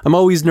 I'm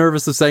always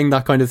nervous of saying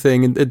that kind of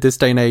thing in this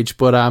day and age,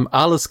 but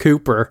Alice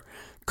Cooper,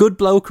 good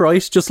bloke,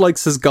 right? Just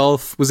likes his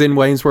golf, was in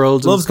Wayne's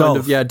World. Loves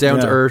golf. Kind of, down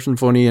to earth and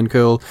funny and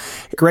cool.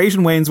 Great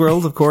in Wayne's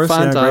World, of course.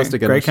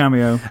 Fantastic. Great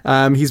cameo.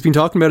 He's been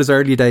talking about his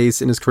early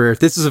days in his career.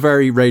 This is a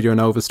very Radio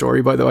Nova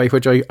story, by the way,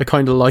 which I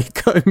kind of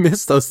like. I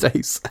miss those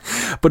days.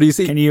 But you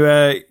see... Can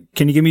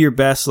you give me your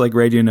best, like,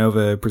 Radio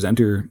Nova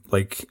presenter,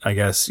 like, I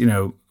guess, you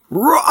know,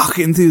 rock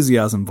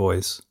enthusiasm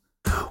voice?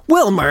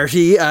 Well,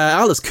 Marty,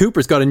 Alice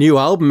Cooper's got a new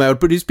album out,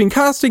 but he's been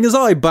casting his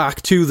eye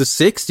back to the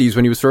 60s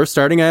when he was first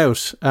starting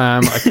out.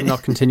 I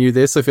cannot continue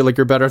this. I feel like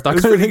you're better at that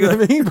kind of thing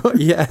than me. But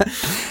yeah,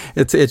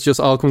 it's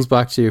just all comes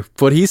back to you.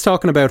 But he's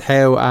talking about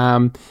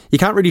how you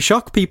can't really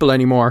shock people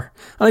anymore.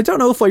 And I don't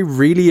know if I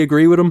really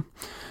agree with him.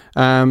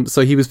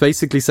 So he was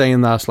basically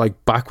saying that,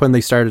 like, back when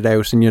they started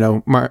out, and, you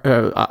know,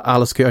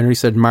 Alice Cooper, I know he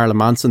said Marilyn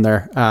Manson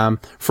there,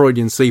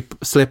 Freudian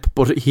slip,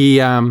 but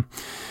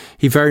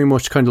he very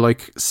much kind of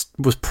like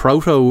was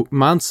proto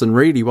Manson,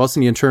 really,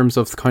 wasn't he, in terms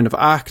of the kind of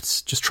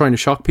acts, just trying to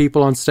shock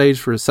people on stage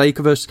for the sake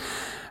of it.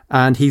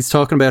 And he's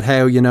talking about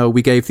how, you know,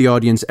 we gave the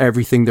audience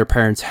everything their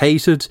parents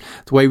hated.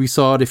 The way we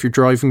saw it, if you're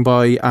driving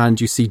by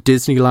and you see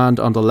Disneyland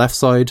on the left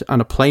side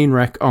and a plane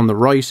wreck on the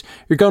right,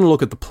 you're going to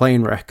look at the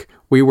plane wreck.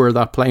 We were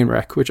that plane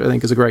wreck, which I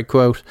think is a great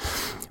quote.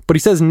 But he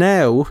says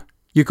now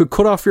you could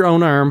cut off your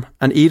own arm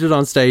and eat it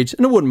on stage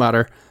and it wouldn't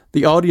matter.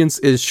 The audience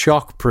is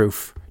shock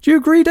proof. Do you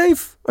agree,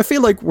 Dave? I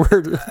feel like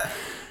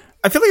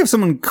if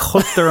someone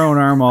cut their own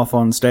arm off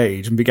on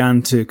stage and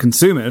began to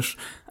consume it,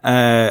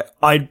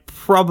 I'd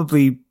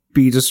probably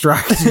be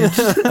distracted.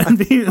 and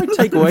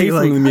take away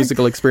from the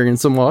musical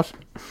experience somewhat.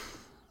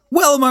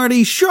 Well,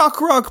 Marty,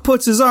 Shock Rock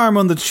puts his arm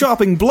on the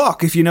chopping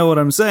block, if you know what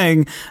I'm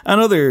saying, and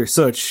other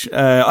such.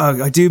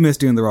 I do miss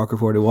doing the Rock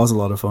Report. It was a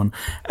lot of fun.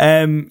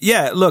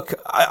 Look,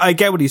 I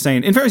get what he's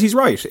saying. In fairness, he's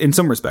right in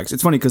some respects.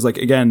 It's funny because, like,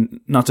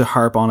 again, not to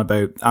harp on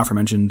about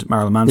aforementioned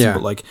Marilyn Manson,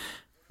 but, like,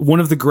 one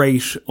of the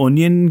great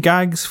Onion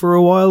gags for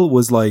a while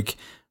was, like,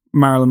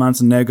 Marilyn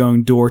Manson now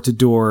going door to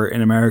door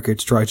in America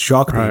to try to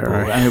shock people.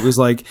 Right. And it was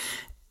like,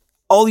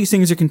 all these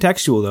things are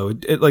contextual,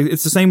 though.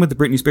 It's the same with the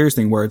Britney Spears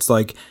thing, where it's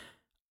like,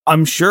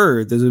 I'm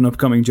sure there's an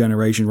upcoming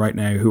generation right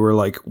now who are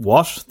like,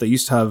 what? They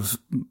used to have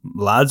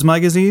lads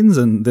magazines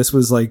and this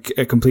was like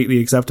a completely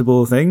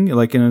acceptable thing.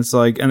 Like, and it's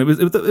like, and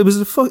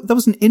that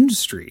was an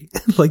industry.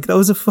 Like, that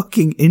was a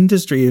fucking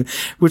industry,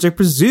 which I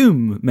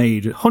presume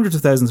made hundreds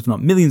of thousands, if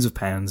not millions of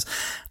pounds.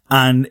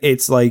 And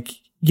it's like,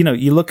 you know,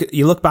 you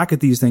look back at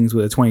these things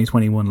with a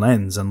 2021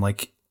 lens, and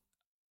like,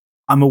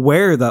 I'm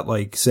aware that,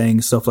 like,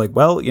 saying stuff like,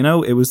 well, you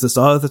know, it was the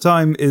style at the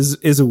time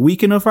is a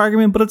weak enough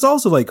argument, but it's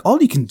also like,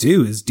 all you can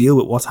do is deal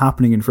with what's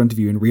happening in front of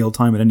you in real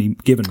time at any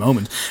given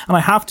moment. And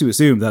I have to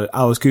assume that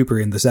Alice Cooper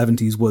in the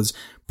 70s was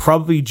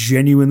probably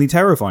genuinely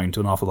terrifying to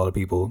an awful lot of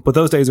people, but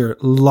those days are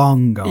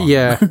long gone.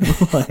 Yeah,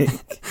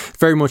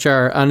 very much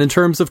are. And in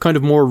terms of kind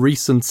of more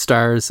recent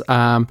stars,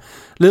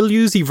 Lil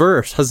Uzi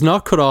Vert has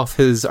not cut off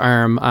his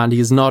arm and he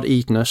has not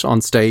eaten it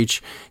on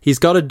stage. He's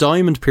got a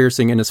diamond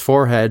piercing in his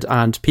forehead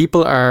and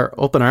people are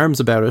up in arms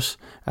about it,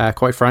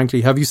 quite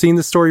frankly. Have you seen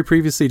the story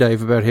previously,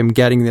 Dave, about him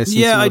getting this?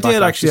 Yeah, I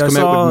did actually. I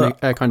saw out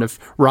with a kind of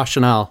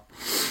rationale.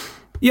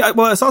 Yeah,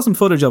 well, I saw some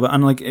footage of it,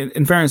 and like,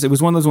 in fairness, it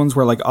was one of those ones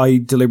where like I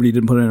deliberately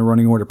didn't put it in a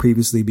running order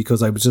previously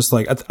because I was just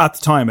like, at the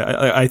time,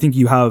 I think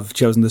you have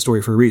chosen this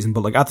story for a reason,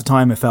 but like at the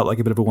time, it felt like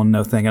a bit of a one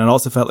note thing, and it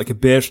also felt like a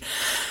bit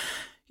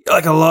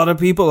like a lot of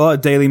people,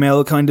 Daily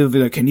Mail kind of,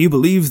 you know, can you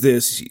believe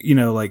this? You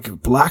know,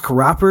 like, black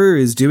rapper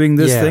is doing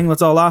this thing.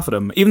 Let's all laugh at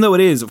him, even though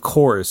it is, of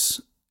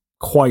course,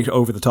 quite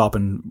over the top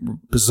and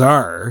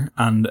bizarre,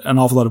 and an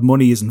awful lot of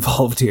money is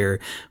involved here.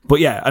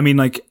 But yeah, I mean,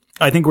 like,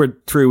 I think we're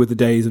through with the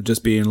days of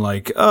just being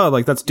like, oh,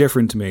 like, that's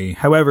different to me.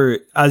 However,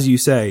 as you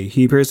say,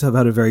 he appears to have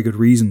had a very good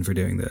reason for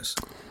doing this.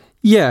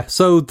 Yeah,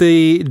 so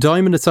the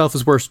diamond itself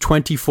is worth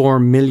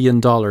 $24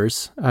 million.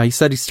 He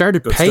said he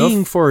started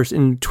paying for it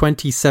in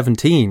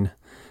 2017.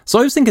 So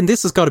I was thinking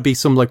this has got to be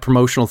some like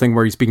promotional thing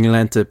where he's being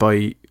lent it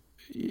by,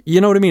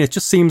 you know what I mean? It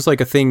just seems like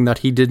a thing that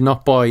he did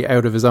not buy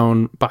out of his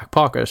own back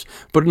pocket.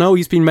 But no,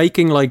 he's been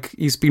meeting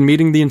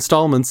the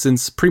installments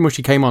since pretty much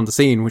he came on the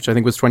scene, which I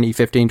think was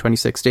 2015,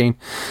 2016.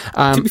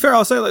 To be fair,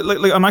 I'll say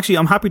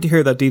I'm happy to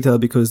hear that detail,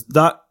 because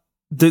that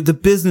the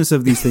business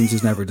of these things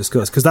is never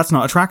discussed, because that's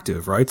not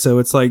attractive, right? So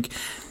it's like,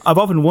 I've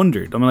often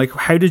wondered, I'm like,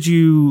 how did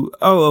you,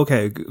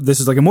 okay, this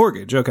is like a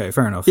mortgage. Okay,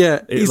 fair enough. Yeah.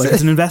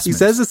 It's an investment. He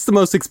says it's the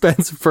most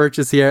expensive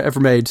purchase he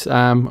ever made,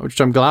 which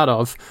I'm glad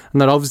of.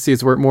 And that obviously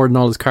is worth more than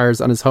all his cars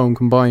and his home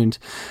combined.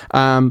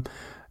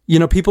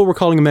 People were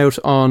calling him out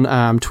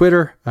on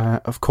Twitter,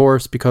 of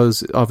course,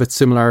 because of its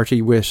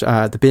similarity with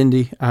the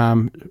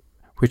Bindi,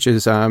 which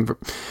is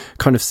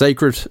kind of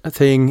sacred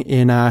thing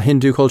in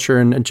Hindu culture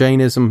and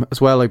Jainism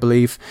as well, I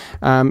believe.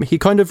 He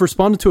kind of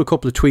responded to a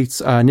couple of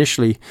tweets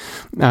initially.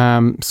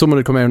 Someone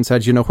had come out and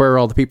said, where are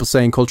all the people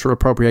saying cultural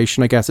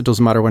appropriation? I guess it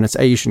doesn't matter when it's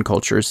Asian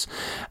cultures.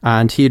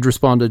 And he had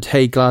responded,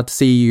 hey, glad to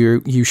see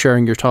you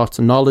sharing your thoughts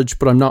and knowledge,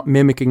 but I'm not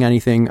mimicking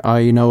anything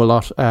I know a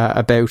lot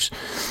about.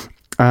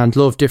 And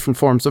love different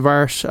forms of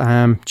art.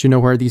 Do you know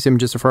where these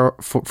images are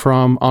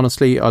from?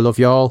 Honestly, I love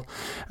y'all.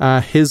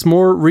 His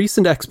more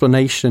recent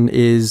explanation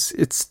is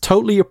it's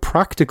totally a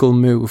practical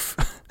move,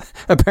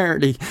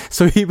 apparently.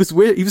 So he was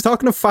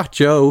talking to Fat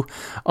Joe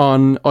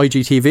on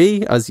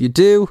IGTV, as you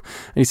do,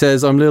 and he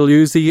says, I'm Lil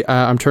Uzi,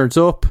 I'm turned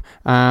up,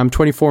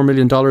 $24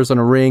 million on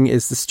a ring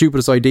is the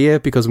stupidest idea,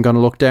 because I'm going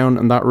to look down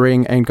and that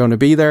ring ain't going to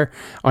be there.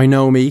 I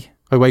know me.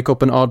 I wake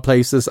up in odd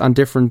places and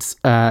different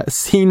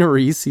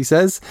sceneries, he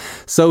says.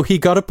 So he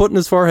got it put in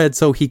his forehead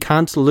so he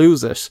can't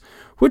lose it,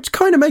 which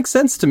kind of makes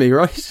sense to me,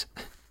 right?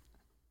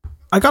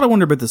 I gotta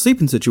wonder about the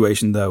sleeping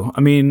situation, though.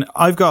 I mean,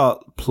 I've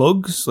got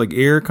plugs, like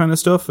ear kind of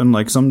stuff, and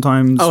like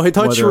sometimes... Oh, I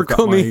thought you were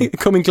coming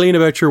clean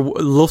about your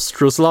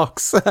lustrous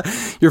locks.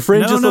 Your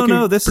fringe is looking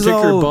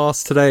particular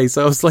boss today,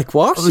 so I was like,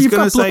 what? I was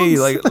going to say,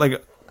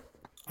 like...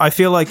 I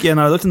feel like,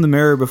 I looked in the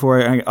mirror before.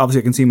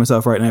 Obviously, I can see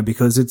myself right now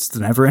because it's the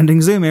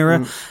never-ending Zoom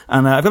era,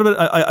 and I've got a bit.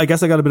 I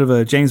guess I got a bit of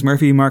a James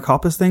Murphy, Mark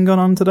Hoppus thing going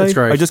on today. That's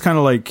great. I just kind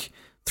of like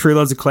threw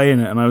loads of clay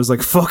in it, and I was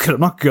like, "Fuck it, I'm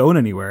not going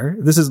anywhere."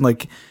 This isn't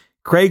like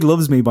Craig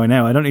loves me by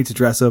now. I don't need to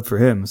dress up for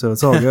him, so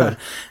it's all good.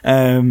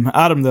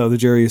 Adam, though, the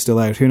jury is still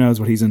out. Who knows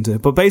what he's into?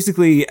 But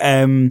basically,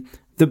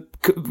 the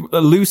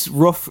loose,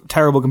 rough,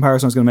 terrible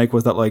comparison I was going to make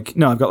was that, like,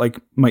 no, I've got like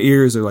my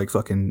ears are like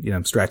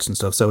fucking stretched and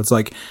stuff, so it's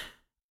like.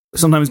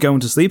 Sometimes going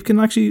to sleep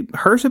can actually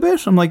hurt a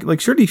bit. I'm like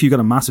surely if you've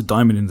got a massive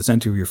diamond in the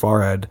center of your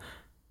forehead,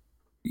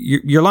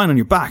 you're lying on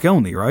your back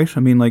only, right? I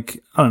mean,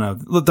 like, I don't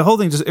know. The whole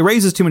thing it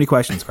raises too many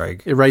questions,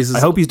 Craig. I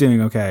hope he's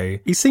doing okay.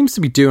 He seems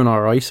to be doing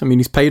all right. I mean,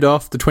 he's paid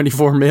off the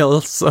 24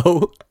 mil,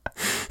 so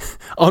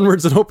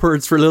onwards and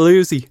upwards for Lil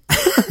Uzi.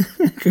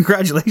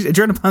 Congratulations.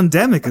 During a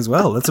pandemic as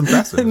well. That's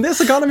impressive. In this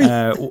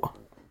economy.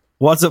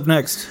 What's up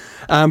next?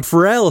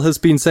 Pharrell has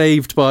been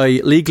saved by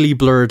legally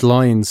blurred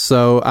lines.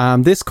 So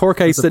this court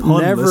case that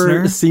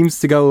never seems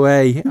to go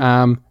away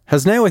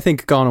has now, I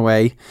think, gone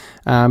away.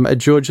 A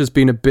judge has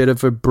been a bit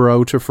of a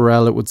bro to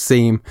Pharrell, it would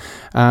seem.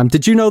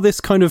 Did you know this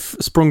kind of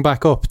sprung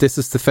back up? This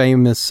is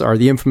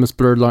the infamous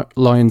Blurred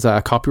Lines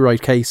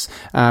copyright case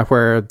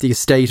where the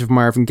estate of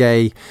Marvin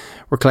Gaye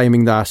were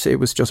claiming that it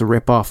was just a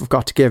rip-off of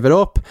Got to Give It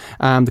Up.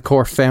 The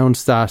court found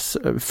that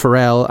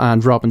Pharrell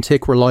and Robin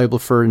Thicke were liable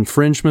for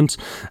infringement,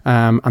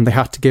 and they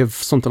had to give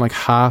something like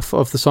half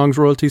of the song's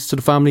royalties to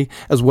the family,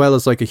 as well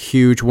as like a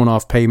huge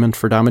one-off payment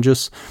for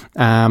damages.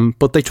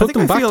 But they took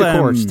them back to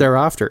court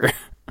thereafter.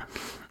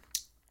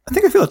 I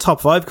think I feel a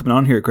top 5 coming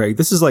on here, Craig.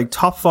 This is like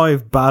top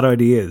 5 bad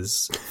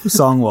ideas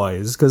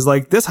song-wise, because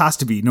like this has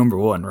to be number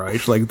 1,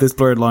 right? Like this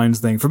Blurred Lines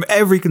thing, from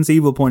every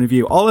conceivable point of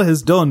view, all it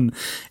has done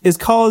is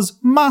cause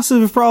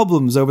massive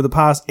problems over the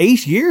past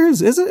 8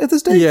 years. Is it at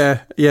this stage?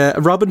 Yeah.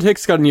 Robin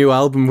Thicke's got a new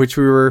album, which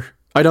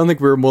I don't think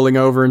we were mulling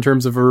over in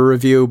terms of a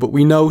review, but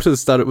we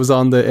noticed that it was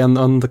on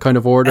the kind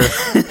of order.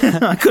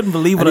 I couldn't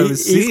believe what I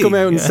was seeing. He's come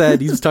out and said,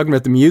 he was talking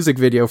about the music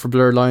video for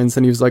Blurred Lines,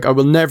 and he was like, I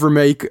will never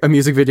make a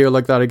music video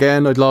like that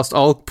again. I'd lost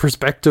all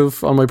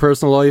perspective on my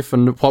personal life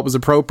and what was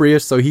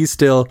appropriate. So he's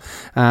still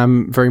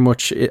very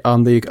much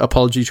on the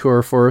apology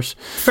tour for it.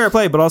 Fair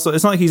play, but also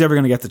it's not like he's ever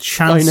going to get the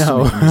chance. I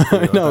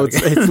know.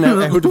 It's now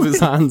out of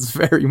his hands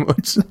very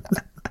much.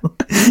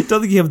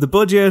 Don't think you have the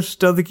budget,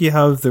 don't think you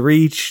have the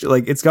reach.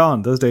 Like, it's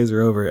gone. Those days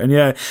are over. And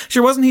yeah,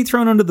 sure, wasn't he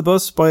thrown under the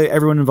bus by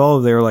everyone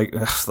involved? They were like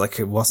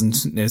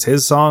it's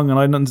his song and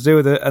I had nothing to do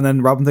with it. And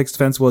then Robin Thicke's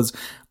defense was,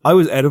 I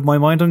was out of my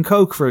mind on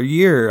coke for a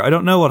year. I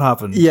don't know what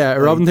happened. Yeah,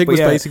 Robin Thicke was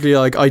basically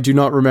like, I do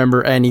not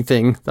remember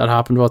anything that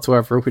happened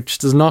whatsoever, which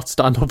does not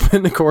stand up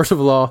in the court of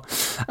law.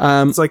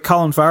 It's like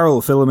Colin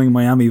Farrell filming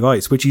Miami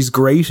Vice, which he's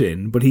great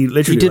in, but he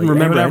literally didn't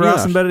remember any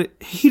of about it.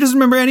 He doesn't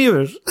remember any of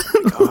it.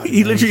 God,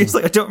 he literally is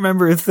like, I don't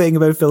remember a thing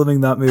about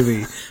filming that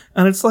movie.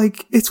 And it's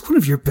like, it's one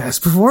of your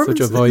best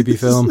performances. Such a vibey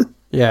film.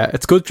 Yeah,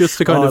 it's good just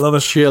to kind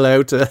of chill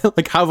out,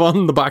 like have on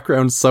in the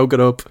background, soak it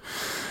up.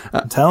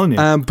 I'm telling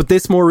you. But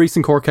this more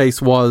recent court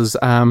case was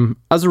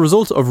as a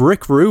result of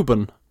Rick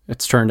Rubin,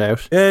 it's turned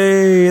out.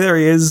 Hey, there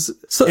he is.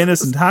 So,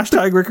 innocent.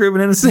 Hashtag Rick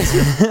Rubin innocent.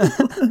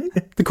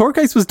 The court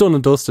case was done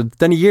and dusted.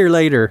 Then a year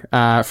later,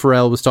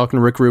 Pharrell was talking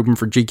to Rick Rubin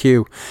for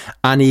GQ,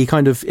 and he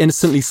kind of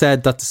innocently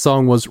said that the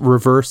song was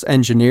reverse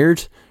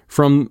engineered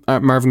from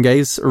Marvin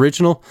Gaye's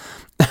original.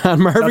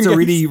 And That's a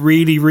really,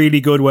 really, really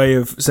good way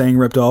of saying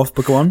ripped off,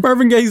 but go on.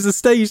 Marvin Gaye's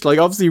estate, like,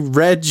 obviously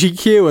read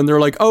GQ, and they're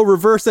like, oh,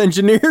 reverse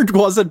engineered,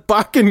 was it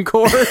back in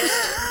court?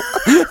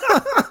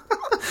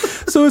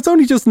 So it's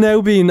only just now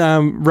been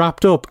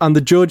wrapped up, and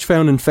the judge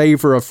found in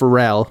favour of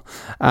Pharrell.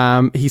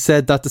 He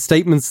said that the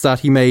statements that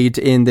he made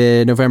in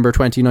the November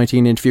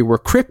 2019 interview were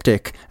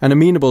cryptic and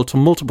amenable to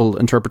multiple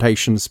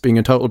interpretations, being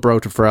a total bro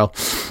to Pharrell.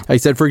 He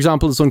said, for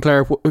example, it's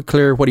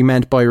unclear what he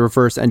meant by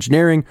reverse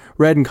engineering.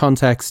 Read in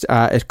context,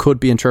 it could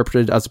be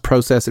interpreted as a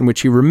process in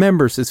which he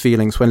remembers his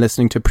feelings when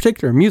listening to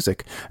particular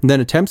music and then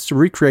attempts to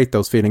recreate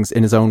those feelings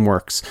in his own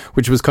works,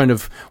 which was kind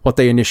of what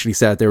they initially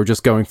said. They were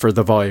just going for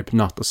the vibe,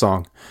 not the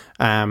song.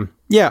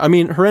 Yeah, I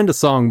mean, horrendous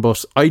song,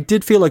 but I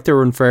did feel like they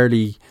were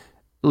unfairly,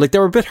 like they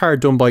were a bit hard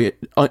done by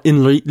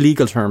in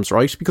legal terms,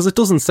 right? Because it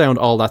doesn't sound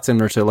all that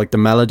similar to like the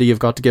melody you've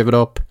got to give it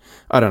up.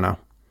 I don't know.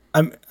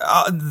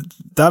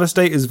 That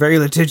estate is very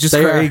litigious,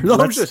 Craig.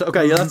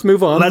 Okay, yeah, let's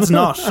move on. Let's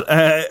not.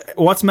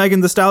 What's Megan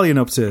Thee Stallion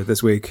up to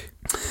this week?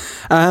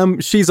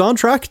 She's on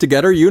track to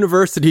get her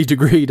university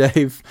degree,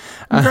 Dave.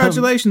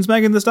 Congratulations,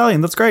 Megan Thee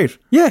Stallion. That's great.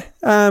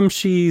 Yeah,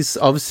 she's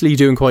obviously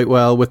doing quite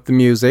well with the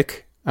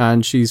music,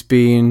 and she's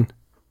been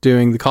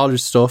doing the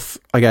college stuff,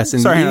 I guess.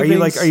 Are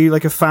you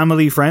like a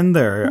family friend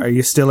there? Are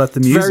you still at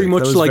the music? Very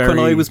much like when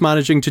I was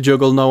managing to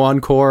juggle No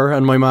Encore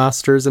and my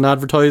masters in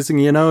advertising.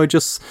 You know,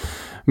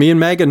 me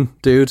and Megan,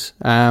 dude.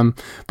 But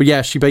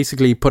yeah, she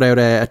basically put out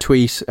a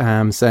tweet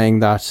saying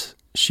that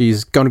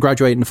she's going to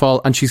graduate in the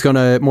fall, and she's going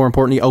to, more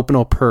importantly, open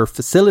up her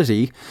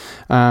facility.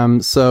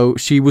 So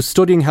she was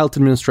studying health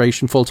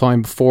administration full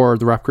time before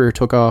the rap career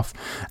took off,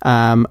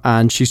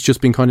 and she's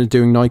just been kind of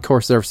doing night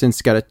courses ever since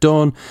to get it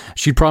done.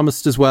 She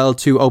promised as well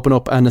to open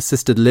up an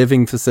assisted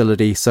living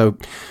facility. So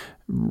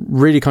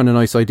really kind of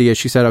nice idea.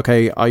 She said,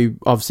 okay, I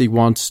obviously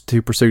want to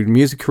pursue a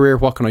music career.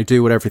 What can I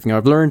do with everything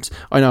I've learned?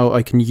 I know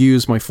I can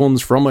use my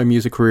funds from my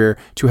music career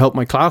to help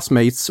my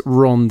classmates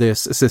run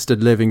this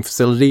assisted living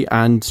facility,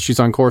 and she's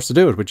on course to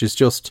do it, which is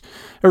just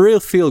a real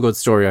feel-good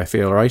story, I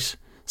feel, right?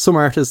 Some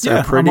artists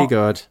are pretty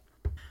good.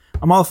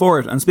 I'm all for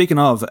it. And speaking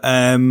of,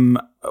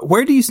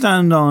 where do you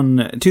stand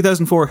on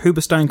 2004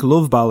 Hoobastank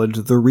love ballad,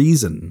 The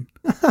Reason?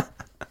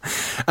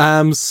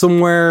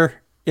 Somewhere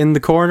in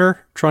the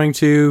corner, trying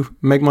to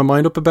make my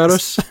mind up about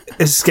it.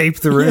 Escape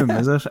the room,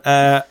 is it?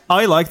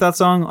 I like that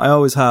song. I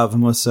always have, I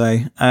must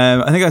say.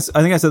 I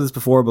think I said this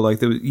before, but like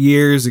there was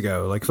years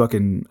ago, like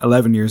fucking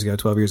 11 years ago,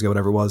 12 years ago,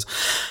 whatever it was.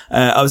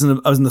 I was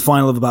in the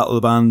final of a battle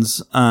of the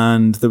bands,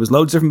 and there was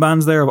loads of different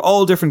bands there of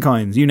all different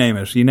kinds. You name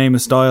it. You name a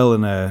style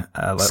and a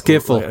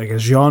skiffle, like a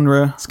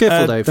genre.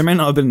 Skiffle, Dave. There may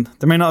not have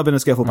been a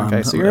skiffle band.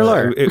 Okay, so you're a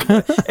liar.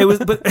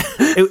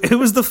 It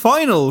was the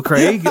final,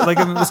 Craig. Like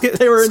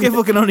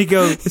skiffle can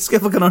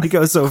only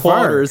go so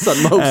far. Quarters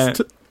at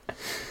most.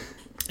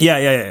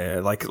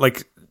 Yeah.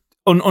 Like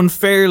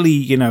unfairly,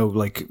 you know,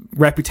 like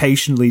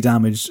reputationally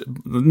damaged.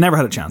 Never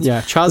had a chance.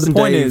 Yeah, Chaz and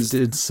Dave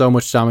did so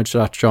much damage to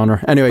that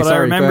genre. Anyway, but sorry.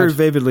 I remember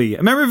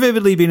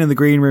vividly being in the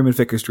green room in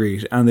Ficker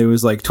Street, and there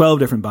was like 12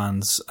 different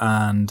bands,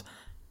 and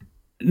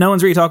no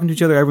one's really talking to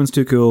each other. Everyone's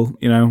too cool,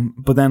 you know.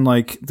 But then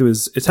like there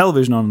was a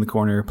television on in the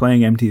corner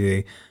playing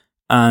MTV.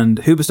 And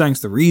Hoobastank's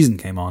The Reason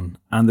came on,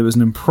 and there was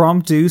an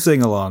impromptu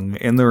sing-along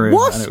in the room,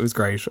 and it was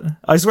great.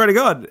 I swear to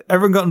God,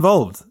 everyone got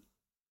involved.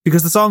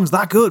 Because the song's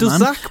that good, man. Does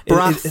Zach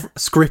Braff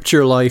script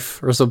your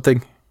life or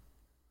something?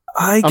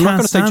 I'm not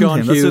going to say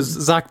John Hughes.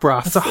 Zach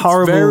Braff. That's a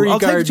horrible... I'll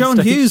take John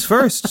Hughes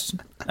first.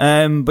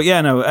 But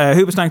yeah, no,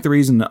 Hoobastank The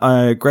Reason,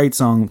 great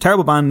song.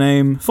 Terrible band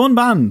name. Fun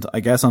band,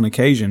 I guess, on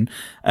occasion.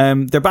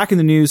 They're back in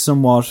the news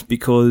somewhat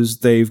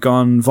because they've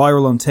gone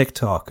viral on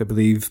TikTok. I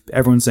believe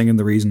everyone's singing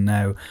The Reason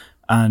now.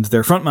 And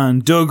their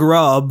frontman, Doug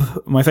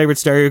Robb, my favourite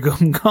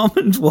Stereogum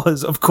comment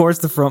was, of course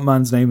the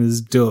frontman's name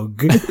is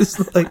Doug.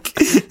 It's like,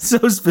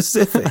 so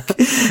specific.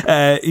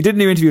 He did a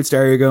new interview with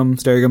Stereogum.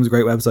 Stereogum's a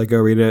great website, go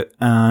read it.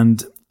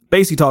 And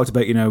basically talked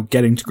about, you know,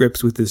 getting to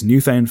grips with this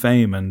newfound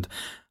fame and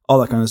all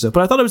that kind of stuff.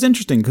 But I thought it was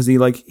interesting because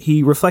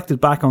he reflected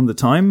back on the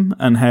time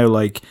and how,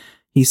 like,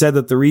 he said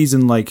that the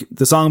reason, like,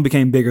 the song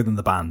became bigger than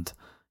the band.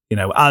 You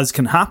know, as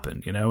can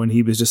happen, you know, and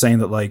he was just saying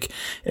that, like,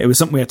 it was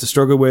something we had to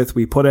struggle with.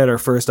 We put out our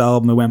first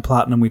album, it went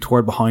platinum, we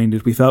toured behind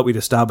it. We felt we'd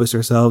established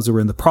ourselves, we were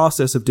in the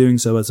process of doing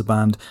so as a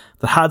band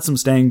that had some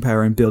staying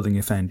power and building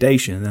a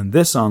foundation. And then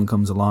this song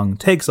comes along,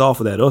 takes off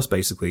without us,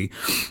 basically.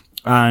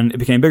 And it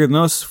became bigger than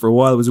us. For a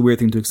while, it was a weird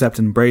thing to accept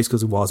and embrace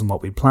because it wasn't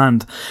what we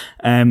planned.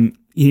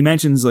 he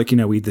mentions, like, you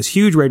know, we had this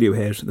huge radio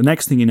hit. The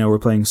next thing you know, we're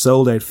playing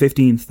sold out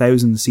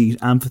 15,000 seat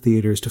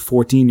amphitheaters to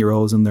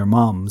 14-year-olds and their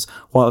moms.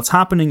 While it's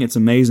happening, it's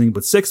amazing,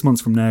 but 6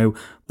 months from now,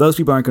 those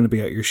people aren't going to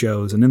be at your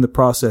shows. And in the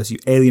process, you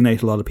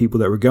alienate a lot of people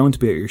that were going to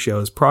be at your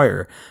shows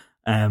prior.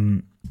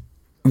 And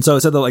so I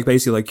said that, like,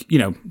 basically, like, you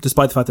know,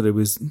 despite the fact that it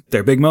was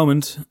their big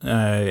moment,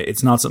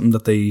 it's not something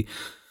that they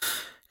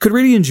could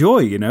really enjoy,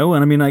 you know?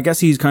 And I mean, I guess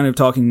he's kind of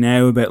talking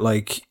now about,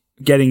 like,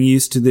 getting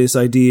used to this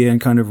idea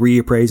and kind of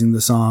reappraising the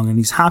song, and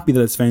he's happy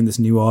that it's found this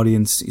new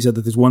audience. He said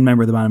that there's one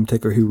member of the band in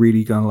particular who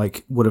really kind of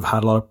like would have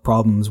had a lot of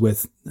problems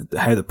with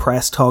how the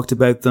press talked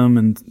about them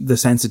and the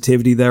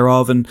sensitivity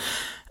thereof. And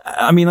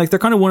I mean, like, they're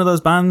kind of one of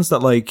those bands that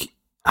like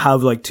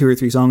have like 2 or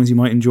 3 songs you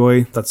might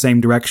enjoy. That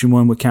Same Direction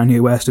one with Kanye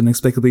West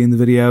inexplicably in the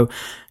video.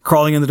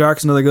 Crawling in the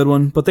Dark's another good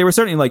one. But they were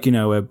certainly like, you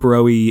know, a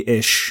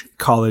bro-y-ish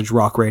college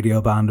rock radio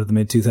band of the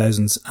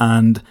mid-2000s.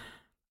 And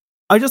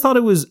I just thought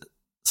it was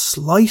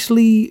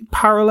slightly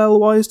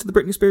parallel-wise to the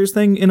Britney Spears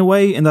thing in a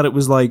way, in that it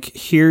was like,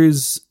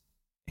 here's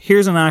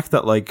an act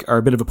that like are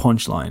a bit of a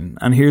punchline,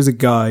 and here's a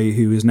guy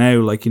who is now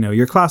like, you know,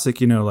 your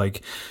classic, you know,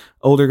 like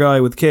older guy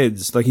with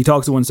kids. Like, he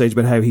talks at one stage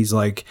about how he's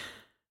like,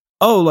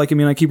 oh, like, I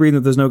mean, I keep reading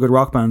that there's no good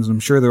rock bands, and I'm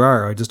sure there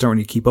are, I just don't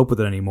really keep up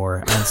with it anymore.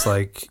 And it's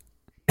like,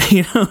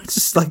 you know, it's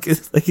just like,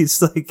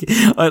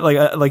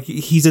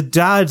 he's a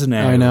dad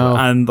now. I know.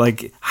 And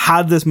like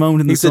had this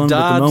moment in the sun,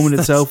 but the moment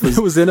itself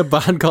was in a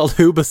band called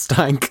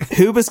Hoobastank.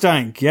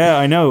 Hoobastank, yeah,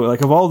 I know.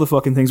 Like, of all the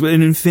fucking things, with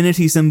an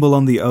infinity symbol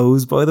on the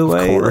O's, by the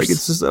way. Like,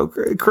 it's just so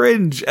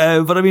cringe.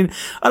 But I mean,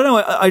 I don't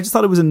know. I just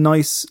thought it was a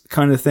nice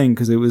kind of thing,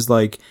 because it was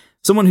like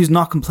someone who's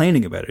not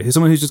complaining about it.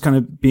 Someone who's just kind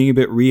of being a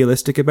bit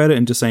realistic about it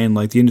and just saying,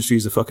 like, the industry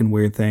is a fucking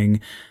weird thing.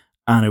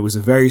 And it was a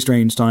very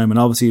strange time, and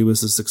obviously it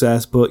was a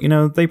success, but, you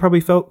know, they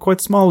probably felt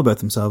quite small about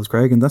themselves,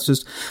 Craig, and that's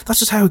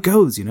just how it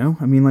goes, you know?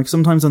 I mean, like,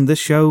 sometimes on this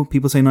show,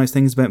 people say nice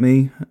things about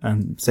me,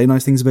 and say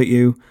nice things about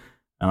you,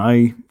 and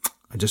I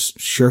just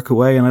shirk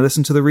away, and I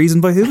listen to The Reason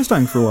by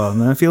Hoobastank for a while,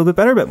 and then I feel a bit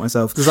better about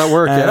myself. Does that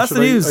work? Yeah, that's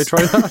the news. I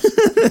try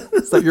that.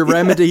 Is that your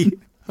remedy?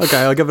 Okay,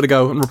 I'll give it a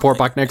go and report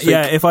back next week.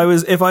 Yeah, if I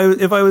was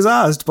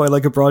asked by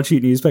like a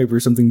broadsheet newspaper,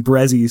 something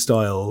Brezzy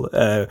style,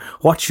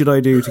 what should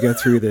I do to get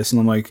through this? And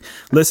I'm like,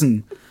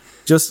 listen,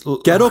 just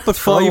get up at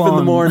 5 in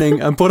the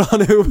morning and put on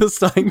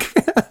Hoobastank.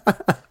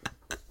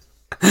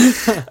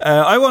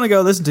 I want to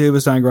go listen to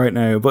Hoobastank right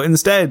now, but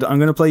instead I'm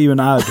going to play you an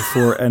ad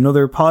for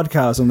another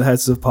podcast on the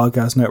Heads Up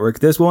Podcast Network.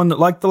 This one,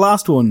 like the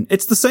last one,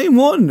 it's the same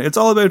one. It's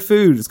all about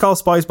food. It's called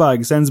Spice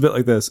Bag. It sounds a bit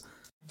like this.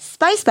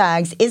 Spice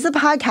Bags is a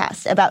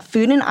podcast about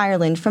food in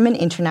Ireland from an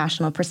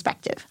international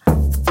perspective.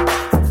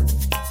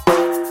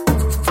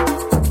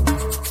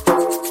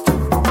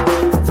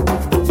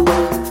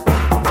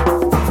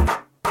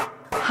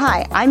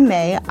 Hi, I'm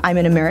May. I'm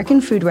an American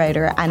food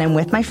writer, and I'm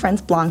with my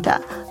friends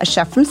Blanca, a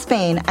chef from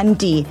Spain, and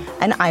Dee,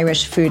 an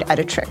Irish food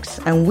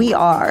editrix. And we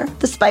are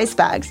the Spice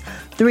Bags,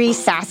 3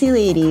 sassy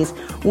ladies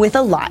with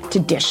a lot to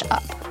dish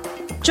up.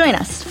 Join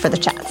us for the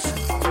chats.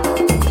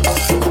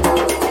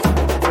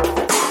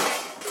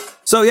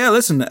 So yeah,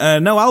 listen,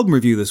 no album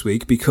review this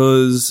week,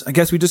 because I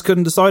guess we just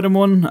couldn't decide on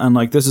one, and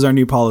like, this is our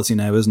new policy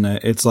now, isn't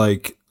it? It's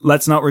like,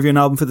 let's not review an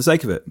album for the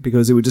sake of it,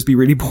 because it would just be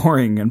really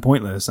boring and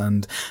pointless.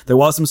 And there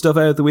was some stuff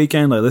out at the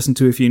weekend. I listened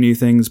to a few new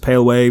things.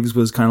 Pale Waves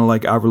was kind of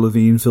like Avril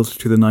Lavigne filtered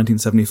through the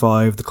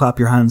 1975. The Clap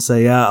Your Hands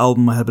Say Yeah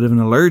album, I had a bit of an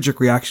allergic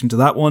reaction to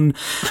that one.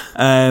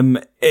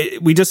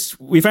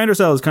 We found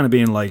ourselves kind of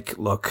being like,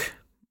 look,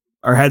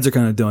 our heads are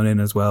kind of done in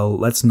as well.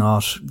 Let's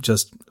not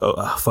just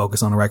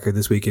focus on a record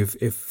this week.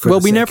 Well,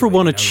 we never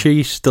want to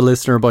cheat the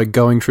listener by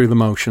going through the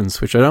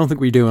motions, which I don't think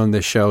we do on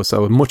this show.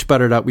 So much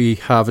better that we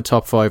have a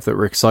top 5 that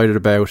we're excited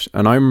about.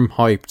 And I'm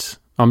hyped.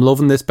 I'm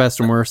loving this best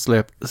and worst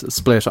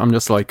split. I'm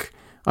just like,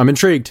 I'm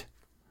intrigued.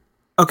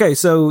 Okay,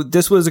 so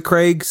this was a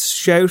Craig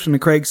shout and a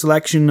Craig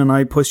selection, and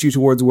I pushed you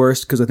towards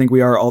worst because I think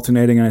we are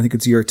alternating and I think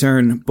it's your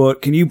turn.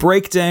 But can you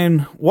break down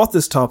what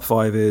this top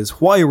 5 is,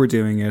 why we're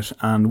doing it,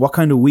 and what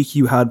kind of week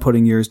you had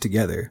putting yours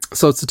together?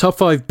 So it's the top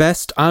 5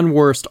 best and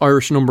worst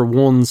Irish number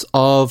ones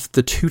of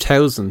the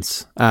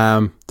 2000s.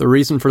 The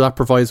reason for that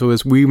proviso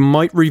is we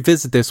might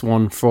revisit this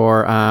one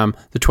for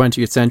the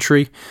 20th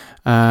century.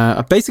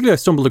 Basically, I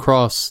stumbled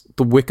across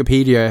the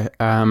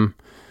Wikipedia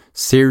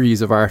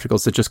series of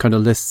articles that just kind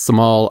of lists them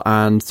all,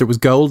 and there was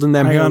gold in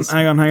them. Hang on.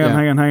 I'm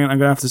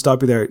gonna have to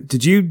stop you there.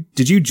 Did you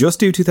just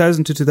do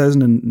 2000 to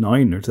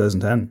 2009 or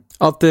 2010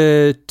 of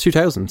the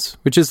 2000s,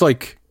 which is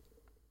like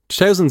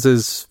 2000s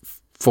is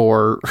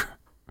for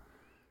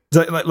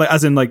like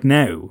as in like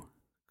now,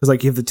 because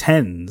like you have the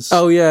 10s.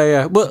 Oh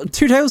yeah. Well,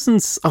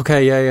 2000s.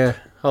 Okay, yeah.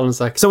 Hold on a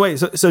sec. So wait,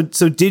 so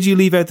did you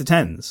leave out the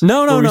 10s?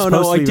 No.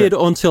 I did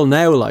until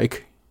now,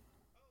 like.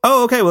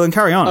 Oh, okay, well then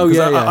carry on. Oh,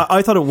 yeah.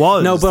 I thought it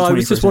was. No, but I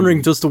was just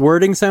wondering, does the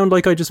wording sound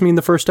like I just mean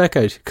the first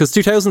decade? Because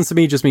 2000s to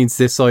me just means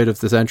this side of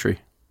the century.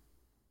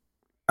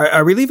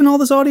 Are we leaving all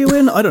this audio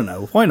in? I don't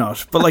know. Why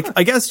not? But like,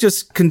 I guess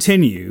just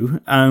continue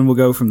and we'll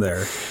go from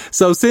there.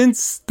 So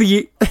since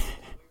the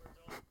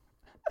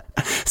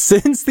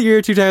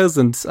year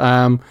 2000,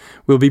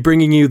 we'll be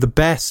bringing you the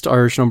best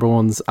Irish number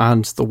ones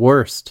and the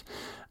worst.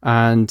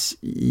 And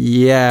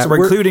yeah, so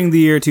we're including the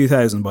year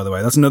 2000, by the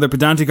way. That's another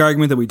pedantic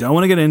argument that we don't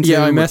want to get into.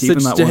 Yeah, I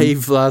messaged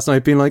Dave last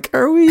night being like,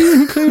 are we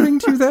including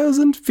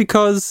 2000?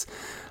 Because,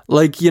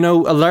 like, you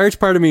know, a large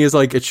part of me is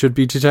like, it should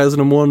be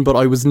 2001, but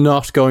I was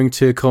not going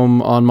to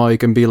come on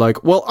mic and be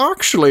like, well,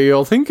 actually,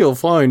 I think you'll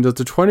find that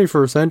the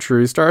 21st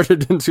century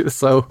started into...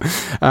 So,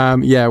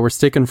 yeah, we're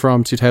sticking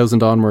from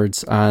 2000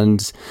 onwards.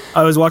 And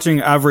I was watching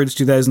average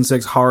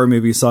 2006 horror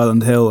movie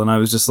Silent Hill, and I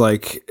was just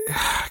like,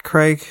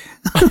 Craig,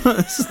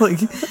 it's like...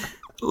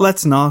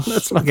 Let's not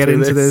get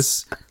into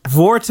this.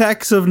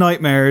 Vortex of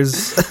nightmares.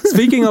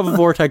 Speaking of a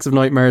vortex of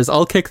nightmares,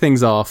 I'll kick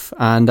things off.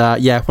 And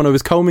yeah, when I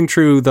was combing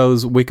through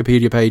those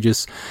Wikipedia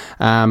pages,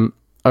 I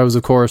was,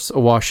 of course,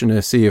 awash in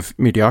a sea of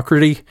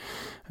mediocrity.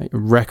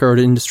 Record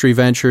industry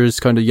ventures,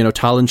 kind of, you know,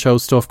 talent show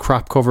stuff,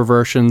 crap cover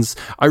versions.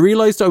 I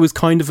realised I was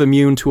kind of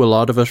immune to a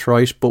lot of it,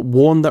 right? But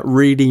one that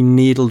really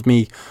needled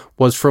me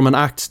was from an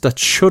act that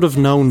should have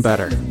known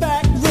better.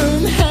 Back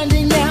room,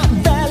 handing out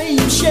value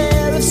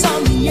share of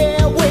some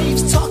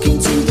airwaves, talking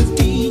to the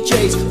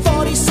DJs,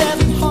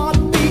 47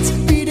 heartbeats,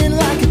 beating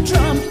like a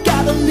drum.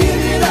 Gotta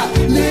live it up,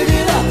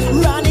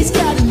 Ronnie's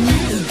got a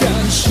new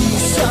gun,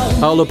 she's so...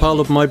 Hold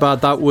up, my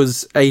bad. That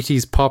was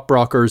 80s pop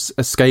rockers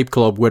Escape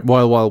Club with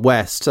Wild Wild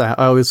West. I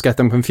always get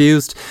them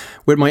confused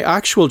with my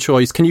actual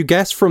choice. Can you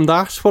guess from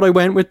that what I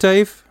went with,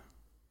 Dave?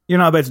 You're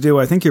not about to do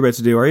what I think you're about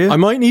to do, are you? I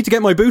might need to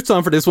get my boots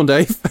on for this one,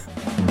 Dave.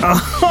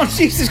 Oh,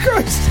 Jesus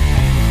Christ.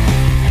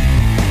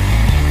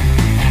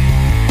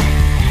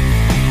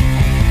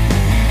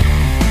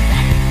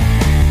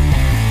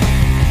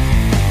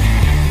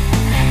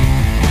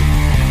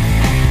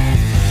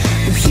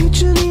 The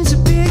future needs a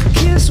big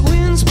kiss,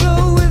 winds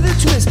blow with a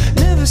twist.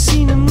 Never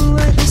seen a moon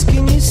like this,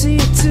 can you see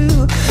it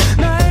too?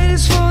 Night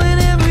is falling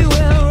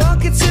everywhere,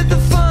 rockets hit the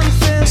fun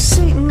fair.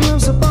 Satan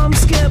loves a bomb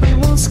scare, but he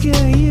won't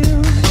scare you.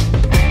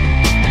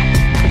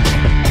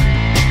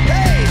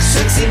 Hey,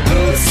 sexy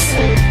boots,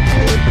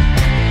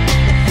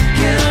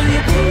 get on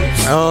your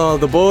boots. Oh,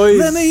 the boys.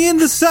 Let me in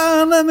the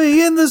sun, let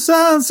me in the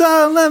sun,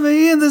 sun, let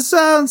me in the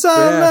sun,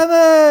 sun, let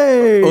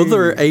me.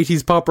 Other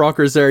 80s pop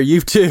rockers there,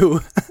 you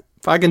too.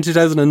 Back in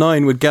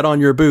 2009 would Get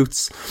On Your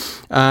Boots.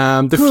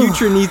 The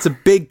future needs a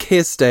big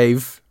kiss,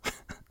 Dave.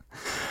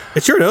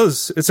 It sure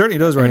does. It certainly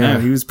does right now.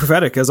 He was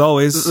prophetic, as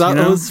always. That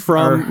was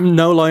from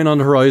No Line on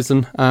the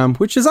Horizon,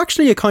 which is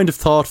actually a kind of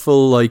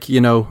thoughtful, like,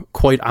 you know,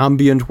 quite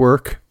ambient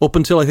work. Up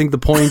until I think the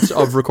point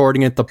of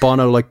recording it, that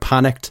Bono like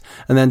panicked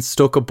and then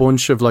stuck a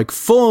bunch of like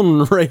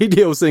fun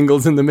radio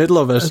singles in the middle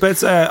of it.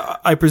 But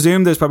I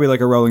presume there's probably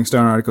like a Rolling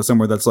Stone article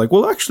somewhere that's like,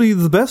 well, actually,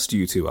 the best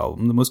U2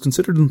 album, the most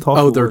considered and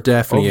thoughtful. Oh, there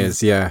definitely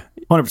is, yeah.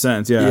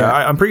 100%, yeah.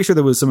 I'm pretty sure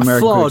there was some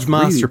American flawed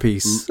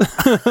masterpiece.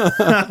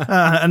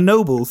 A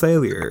noble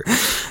failure.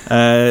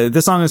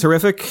 This song is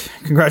horrific.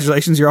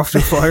 Congratulations, you're off to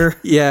the fire.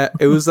 Yeah,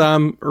 it was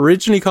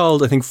originally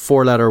called, I think,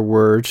 4-Letter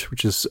Word,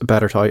 which is a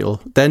better title.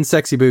 Then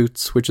Sexy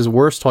Boots, which is a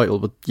worse title,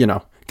 but, you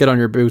know, Get On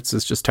Your Boots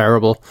is just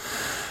terrible.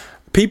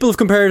 People have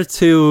compared it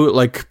to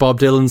like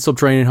Bob Dylan's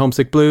Subterranean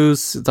Homesick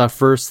Blues, that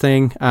first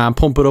thing,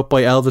 Pump It Up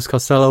by Elvis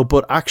Costello,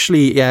 but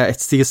actually, yeah,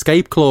 it's the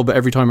Escape Club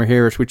every time I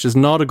hear it, which is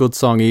not a good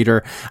song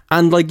either.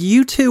 And like,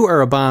 U2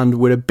 are a band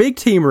with a big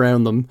team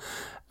around them,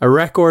 a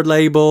record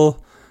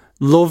label,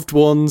 loved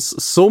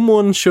ones.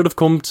 Someone should have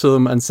come to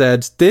them and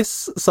said,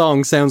 this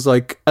song sounds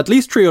like at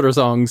least 3 other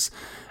songs,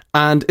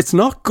 and it's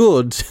not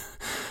good.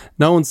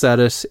 No one said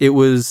it. It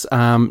was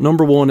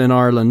number 1 in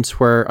Ireland,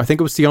 where I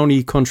think it was the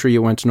only country it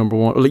went to number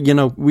 1. You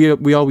know,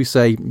 we always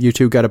say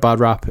U2 get a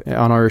bad rap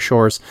on Irish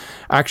shores.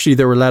 Actually,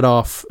 they were let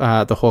off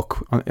the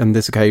hook on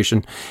this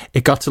occasion.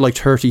 It got to like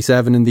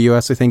 37 in the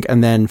US, I think,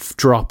 and then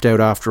dropped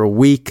out after a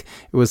week.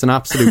 It was an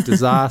absolute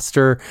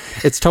disaster.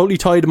 It's totally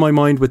tied in my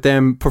mind with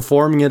them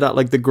performing it at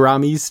like the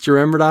Grammys. Do you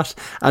remember that?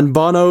 And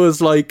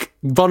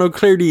Bono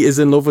clearly is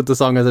in love with the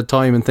song at the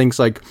time and thinks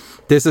like,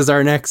 this is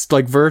our next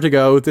like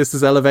Vertigo, this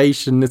is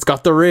Elevation, it's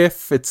got the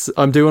riff,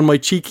 I'm doing my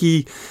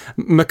cheeky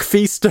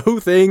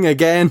McPhisto thing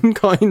again,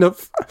 kind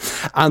of,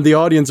 and the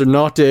audience are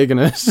not digging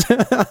it.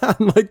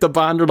 And like the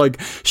band are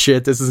like,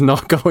 shit, this is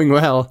not going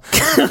well.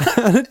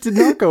 And it did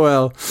not go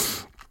well.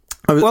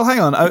 Well, hang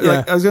on.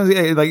 I was going to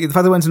say, like, the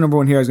fact that went to number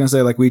 1 here, I was going to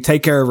say, like, we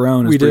take care of our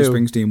own, as Bruce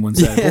Springsteen once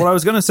said. Yeah. But what I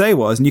was going to say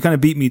was, and you kind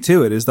of beat me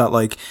to it, is that,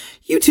 like,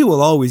 U2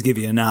 will always give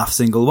you a naff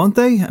single, won't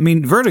they? I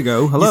mean,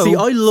 Vertigo, hello. You see,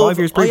 I 5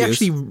 years previous. I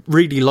actually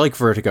really like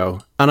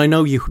Vertigo, and I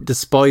know you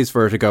despise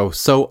Vertigo,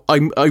 so I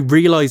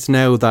realise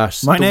now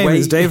that... My name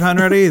is Dave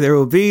Hanratty,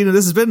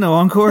 this has been no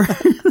encore.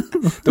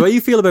 The way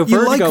you feel about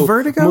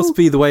Vertigo must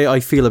be the way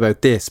I feel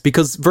about this,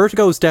 because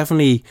Vertigo is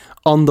definitely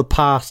on the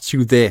path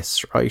to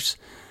this, right?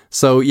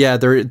 So yeah,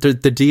 the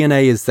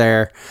DNA is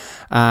there.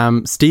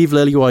 Steve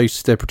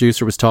Lillywhite, the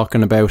producer, was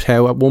talking about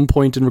how at one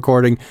point in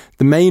recording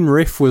the main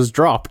riff was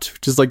dropped,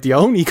 which is like the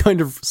only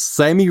kind of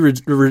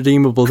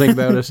semi-redeemable thing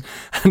about it.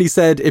 And he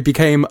said it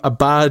became a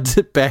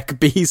bad Beck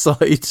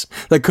B-side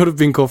that could have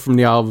been cut from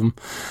the album.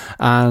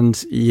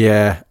 And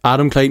yeah,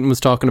 Adam Clayton was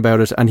talking about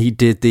it, and he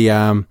did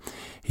the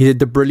he did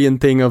the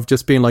brilliant thing of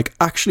just being like,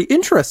 actually,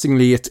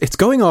 interestingly, it's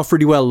going off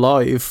really well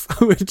live,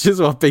 which is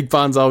what big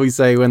bands always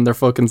say when their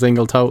fucking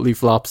single totally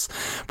flops.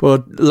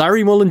 But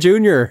Larry Mullen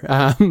Jr.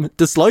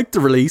 Disliked the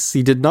release.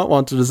 He did not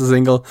want it as a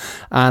single,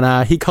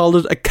 and he called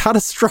it a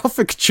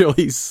catastrophic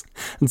choice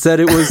and said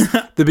it was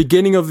the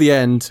beginning of the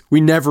end.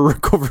 We never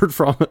recovered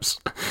from it.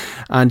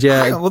 And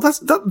yeah, well,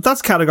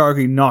 that's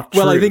categorically not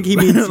true. Well, I think he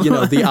means,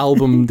 the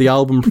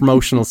album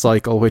promotional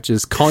cycle, which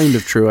is kind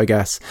of true, I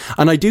guess.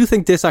 And I do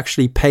think this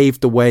actually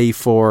paved the way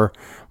for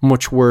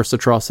much worse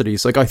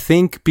atrocities. Like, I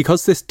think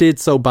because this did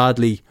so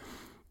badly,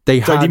 they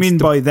had. So do you mean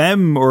by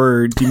them,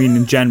 or do you mean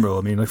in general?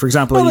 I mean, like, for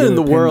example, in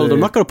the world. I'm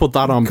not going to put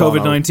that on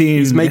COVID-19.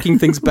 He's making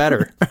things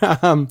better.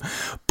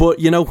 But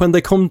when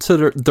they come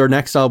to their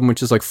next album,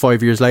 which is like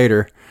 5 years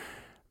later,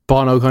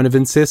 Bono kind of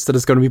insists that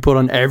it's going to be put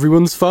on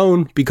everyone's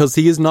phone because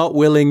he is not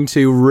willing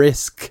to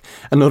risk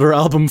another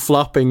album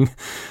flopping.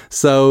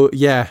 So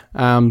yeah,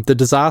 the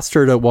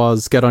disaster that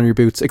was Get On Your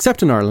Boots,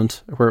 except in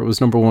Ireland, where it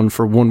was number one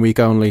for 1 week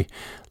only,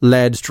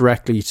 led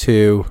directly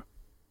to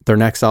their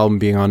next album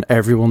being on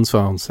everyone's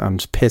phones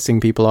and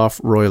pissing people off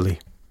royally.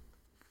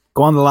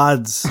 Go on, the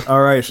lads.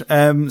 All right.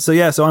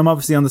 So I'm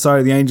obviously on the side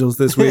of the Angels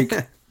this week.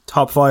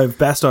 Top 5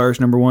 best Irish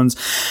number ones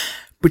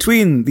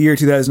between the year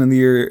 2000 and the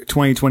year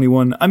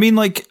 2021. I mean,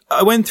 like,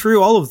 I went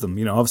through all of them,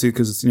 obviously,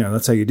 because,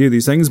 that's how you do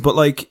these things. But,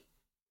 like,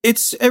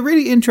 it's a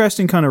really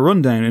interesting kind of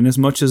rundown in as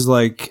much as,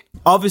 like,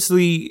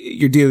 obviously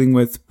you're dealing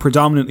with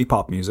predominantly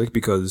pop music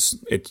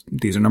because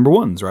these are number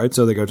ones, right?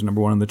 So they go to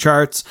number one on the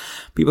charts.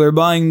 People are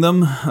buying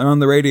them. They're on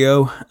the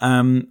radio.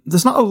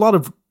 There's not a lot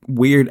of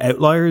weird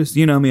outliers.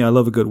 You know me, I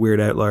love a good weird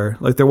outlier.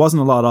 Like, there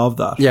wasn't a lot of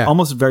that. Yeah.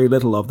 Almost very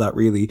little of that,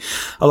 really.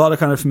 A lot of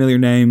kind of familiar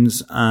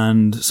names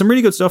and some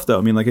really good stuff, though.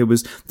 I mean, like,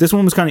 this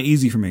one was kind of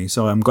easy for me,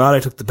 so I'm glad I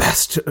took the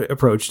best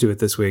approach to it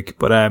this week.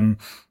 But I'll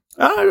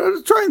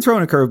try and throw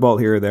in a curveball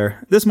here or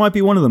there. This might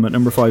be one of them at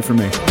number 5 for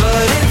me.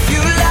 But if you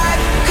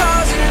like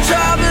causing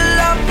trouble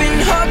up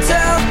in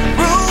hotel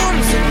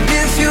rooms, and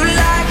if you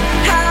like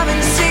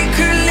having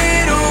secret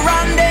little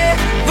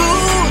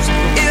rendezvous,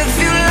 if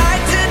you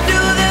like to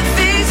do the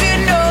things you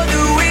know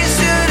that we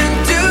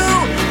shouldn't do,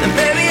 then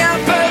baby,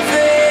 I'm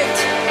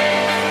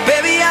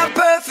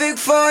perfect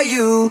for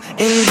you.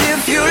 And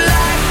if you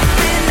like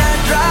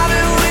midnight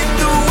driving with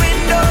the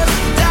windows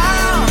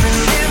down,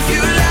 and if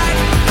you like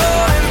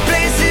going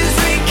places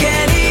we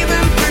can't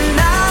even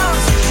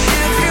pronounce,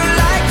 if you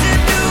like to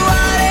do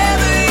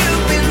whatever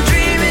you've been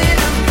dreaming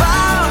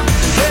about,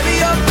 baby,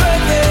 you're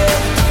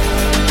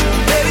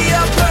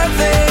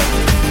perfect,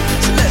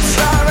 so let's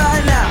start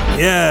right now.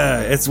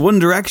 Yeah, it's One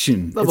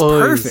Direction. It's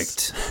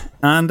perfect.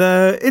 And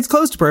it's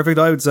close to perfect,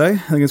 I would say. I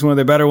think it's one of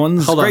their better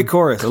ones. Hold Great on.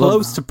 chorus.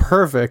 Close to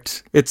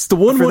perfect. It's the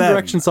One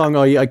Direction song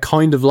I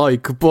kind of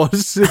like,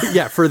 but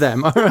yeah, for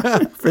them.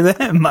 For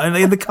them. I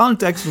mean, in the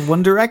context of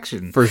One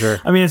Direction. For sure.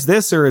 I mean, it's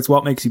this or it's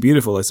What Makes You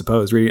Beautiful, I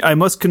suppose, really. I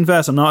must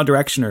confess, I'm not a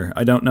Directioner.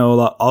 I don't know a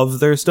lot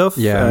of their stuff.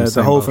 Yeah,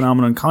 the whole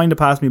phenomenon kind of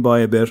passed me by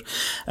a bit.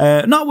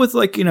 Not with,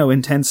 like,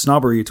 intense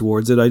snobbery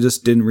towards it. I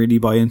just didn't really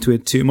buy into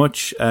it too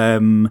much.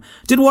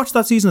 Did watch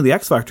that season of The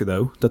X Factor,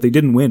 though, that they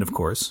didn't win, of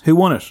course. Who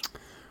won it?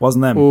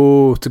 Wasn't them.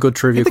 Oh, it's a good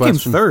trivia question.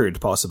 They came third,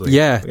 possibly.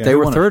 Yeah, they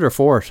were third or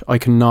fourth. I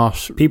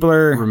cannot People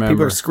are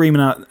remember.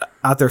 screaming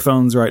at their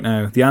phones right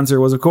now. The answer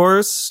was, of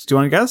course. Do you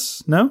want to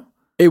guess? No?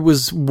 It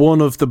was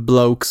one of the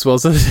blokes,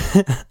 was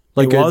it?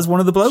 Like, it was one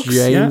of the blokes?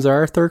 James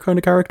Arthur kind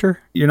of character?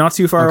 You're not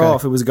too far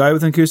off. It was a guy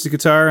with an acoustic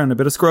guitar and a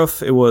bit of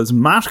scruff. It was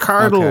Matt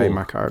Cardle. Okay,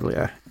 Matt Cardle,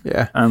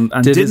 yeah. And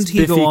didn't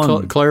he go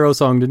on? Clyro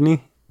song, didn't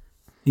he?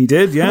 He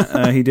did,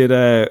 yeah. He did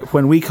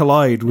When We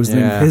Collide was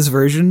his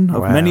version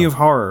of Many of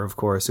Horror, of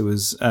course. It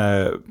was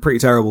pretty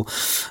terrible.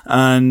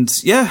 And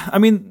yeah, I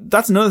mean,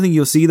 that's another thing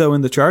you'll see, though,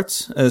 in the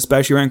charts,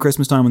 especially around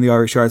Christmas time in the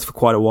Irish charts for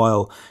quite a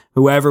while.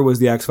 Whoever was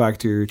the X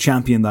Factor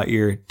champion that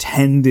year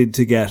tended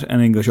to get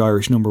an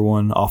English-Irish number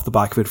one off the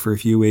back of it for a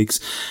few weeks.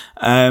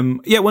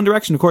 One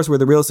Direction, of course, were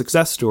the real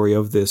success story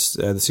of this,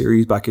 the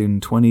series back in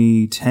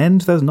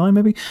 2009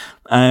 maybe.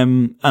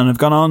 And have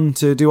gone on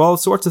to do all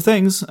sorts of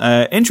things.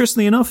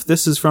 Interestingly enough,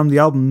 this is from the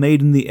album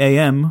Made in the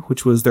AM,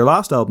 which was their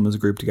last album as a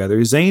group together.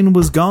 Zayn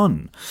was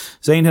gone.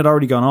 Zayn had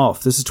already gone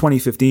off. This is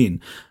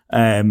 2015.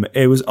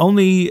 It was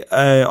only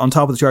on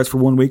top of the charts for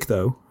 1 week,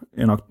 though,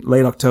 in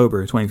late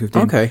October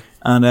 2015. Okay.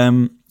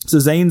 And so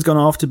Zayn's gone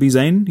off to be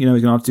Zayn.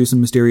 He's gone off to do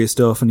some mysterious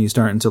stuff, and he's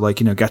starting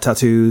to get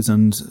tattoos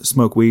and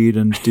smoke weed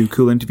and do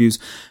cool interviews.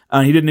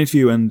 And he did an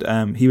interview,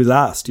 and he was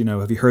asked,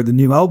 have you heard the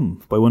new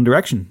album by One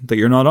Direction that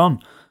you're not on?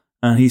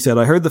 And he said,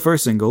 I heard the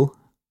first single,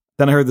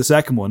 then I heard the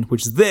second one,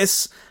 which is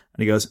this.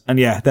 And he goes, and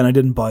yeah, then I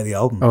didn't buy the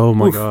album. Oh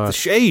my God. The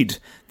shade.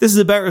 This is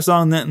a better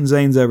song than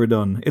Zayn's ever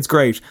done. It's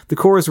great. The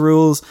chorus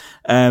rules.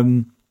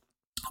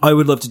 I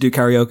would love to do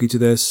karaoke to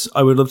this.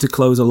 I would love to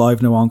close a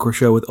live no encore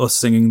show with us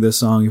singing this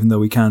song, even though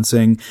we can't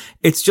sing.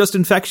 It's just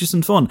infectious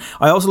and fun.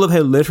 I also love how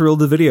literal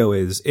the video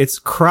is. It's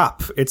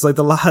crap. It's like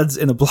the lads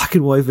in a black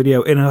and white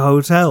video in a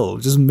hotel,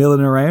 just milling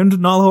around.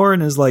 Niall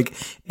Horan is like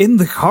in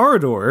the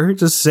corridor,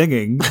 just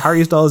singing.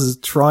 Harry Styles is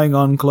trying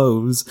on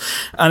clothes.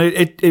 And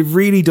it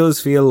really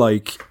does feel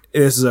like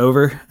this is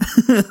over.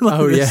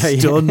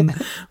 It's done.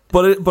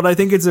 But I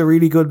think it's a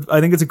really good.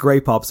 I think it's a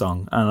great pop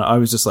song, and I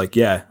was just like,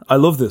 yeah, I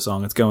love this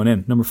song. It's going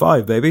in number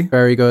 5, baby.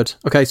 Very good.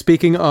 Okay,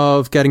 speaking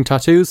of getting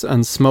tattoos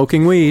and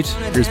smoking weed,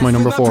 here's my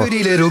number 4.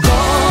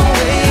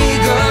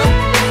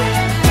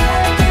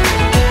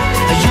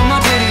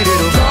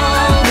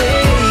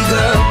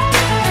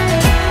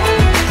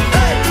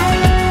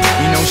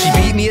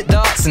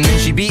 And then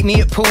she beat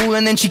me at pool,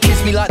 and then she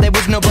kissed me like there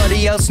was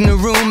nobody else in the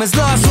room. As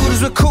last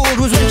orders were called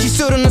was when she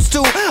stood on the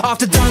stool,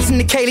 after dancing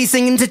to Kaylee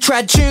singing to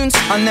trad tunes.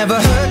 I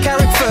never heard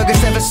Carrick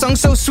Fergus ever sung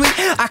so sweet.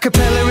 A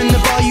cappella in the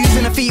bar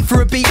using her feet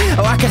for a beat.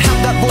 Oh, I could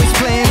have that voice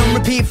playing on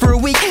repeat for a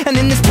week. And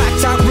in this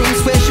packed out room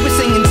where she was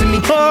singing to me.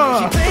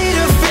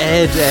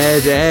 Ed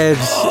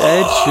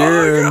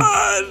Sheeran.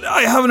 God,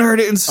 I haven't heard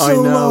it in so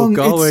long. I know, long.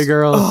 Galway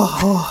Girl.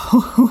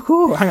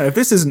 Hang on, if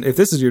this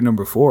is your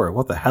number 4,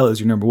 what the hell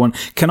is your number 1?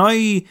 Can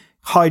I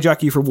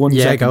hijack you for 1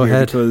 second? Go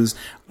ahead. Because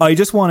I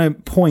just want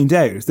to point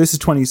out, this is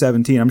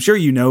 2017. I'm sure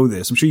you know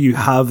this. I'm sure you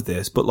have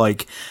this, but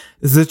like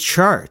the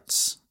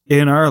charts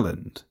in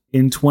Ireland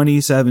in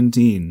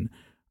 2017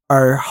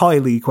 are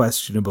highly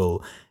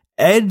questionable.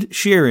 Ed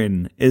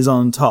Sheeran is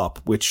on top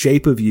with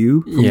Shape of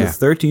You from the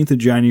 13th of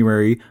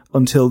January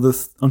until the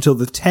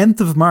 10th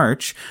of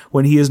March,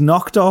 when he is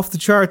knocked off the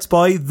charts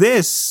by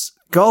this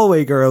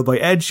Galway Girl by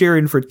Ed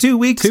Sheeran for 2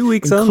 weeks. 2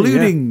 weeks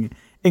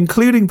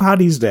including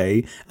Paddy's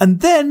Day,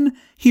 and then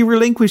he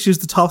relinquishes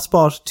the top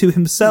spot to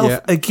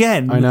himself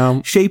again. I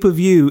know. Shape of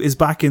You is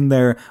back in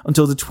there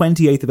until the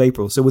 28th of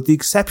April. So with the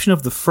exception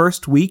of the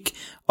first week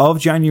of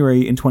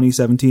January in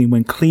 2017,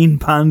 when Clean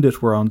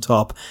Bandit were on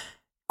top,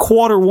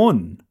 quarter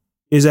 1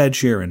 is Ed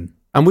Sheeran.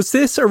 And was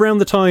this around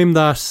the time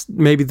that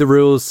maybe the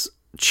rules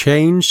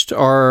changed,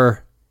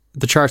 or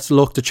the charts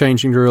looked at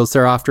changing the rules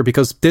thereafter?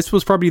 Because this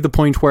was probably the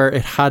point where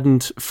it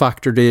hadn't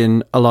factored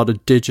in a lot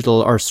of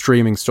digital or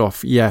streaming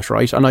stuff yet,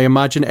 right? And I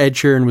imagine Ed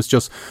Sheeran was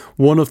just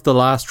one of the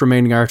last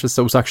remaining artists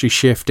that was actually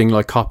shifting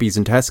like copies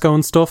in Tesco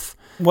and stuff.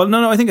 Well,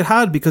 no, I think it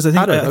had, because I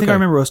think I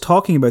remember us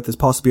talking about this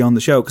possibly on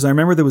the show, because I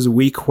remember there was a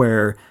week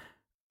where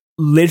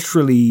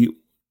literally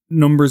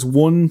numbers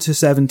 1 to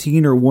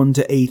 17 or 1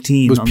 to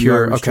 18 was on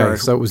pure. The Irish okay, chart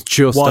so it was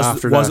just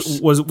after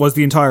that. Was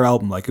the entire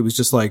album. Like, it was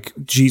just like,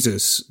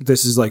 Jesus,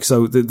 this is like,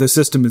 so the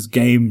system is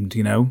gamed,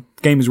 you know?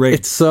 Game is rigged.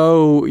 It's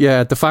so,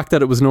 the fact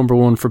that it was number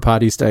 1 for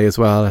Paddy's Day as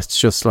well, it's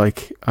just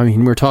like, I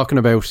mean, we're talking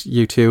about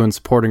U2 and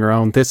supporting our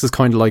own. This is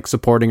kind of like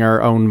supporting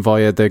our own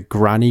via the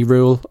granny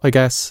rule, I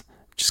guess.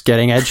 Just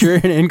getting Ed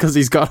Sheeran in because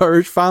he's got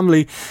Irish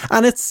family.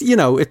 And it's, you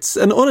know, it's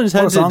an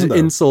unintended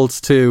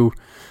insult to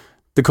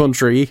the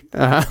country,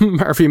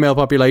 our female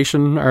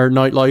population, our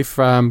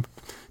nightlife,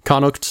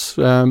 Connacht,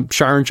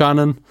 Sharon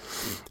Shannon,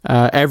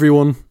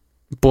 everyone.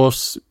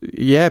 But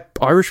yeah,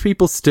 Irish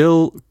people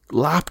still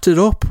lapped it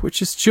up,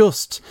 which is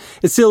just,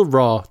 it's still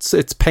raw.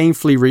 It's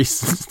painfully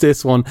recent,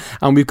 this one.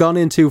 And we've gone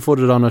in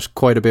 2-footed on it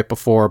quite a bit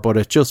before, but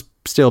it just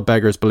still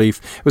beggars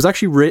belief. It was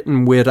actually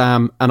written with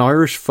an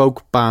Irish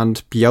folk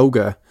band,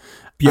 Bioga.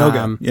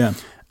 Yeah.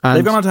 And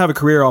they've gone on to have a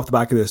career off the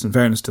back of this, in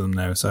fairness to them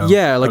now. So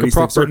yeah, like a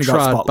proper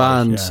trad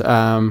band,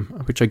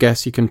 which I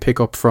guess you can pick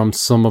up from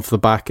some of the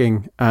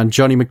backing. And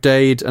Johnny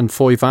McDade and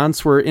Foy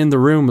Vance were in the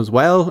room as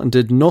well and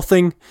did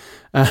nothing.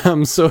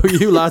 So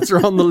you lads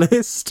are on the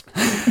list.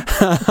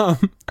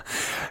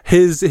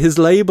 His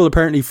label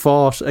apparently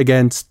fought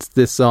against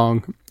this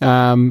song.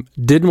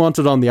 Didn't want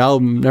it on the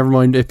album, never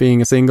mind it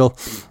being a single.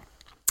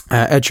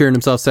 Ed Sheeran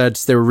himself said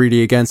they were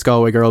really against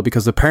Galway Girl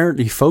because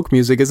apparently folk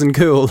music isn't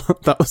cool.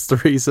 That was the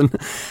reason.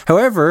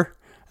 However,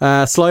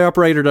 sly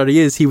operator that he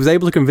is, he was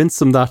able to convince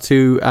them that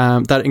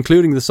that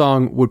including the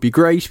song would be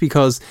great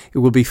because it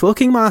will be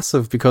fucking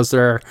massive, because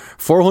there are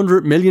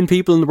 400 million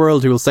people in the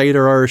world who will say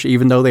they're Irish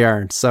even though they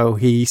aren't. So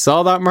he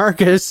saw that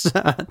market.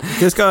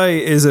 This guy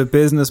is a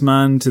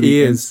businessman to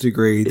the nth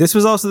degree. This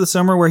was also the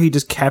summer where he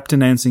just kept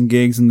announcing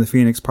gigs in the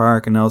Phoenix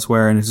Park and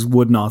elsewhere, and it just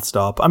would not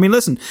stop. I mean,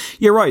 listen,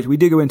 you're right, we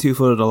did go in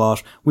 2-footed a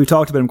lot. We've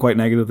talked about him quite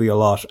negatively a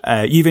lot.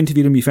 You've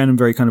interviewed him, you found him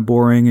very kind of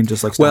boring and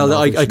just like, well,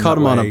 I caught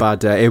him on a bad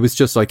day. It was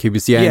just like he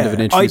was the end of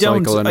an interview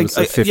cycle, and it was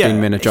a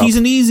 15-minute job. He's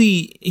an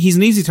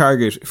easy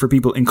target for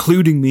people,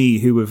 including me,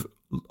 who have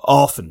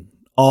often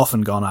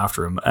gone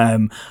after him.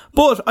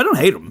 But I don't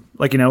hate him.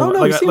 Like, you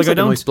know, he seems like a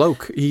nice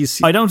bloke.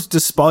 I don't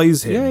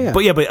despise him.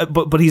 Yeah.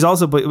 But he's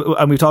also,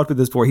 and we've talked about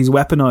this before, he's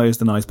weaponized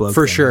the nice bloke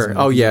for sure.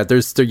 Oh yeah,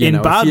 there's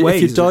in bad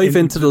ways. If you dive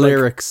into the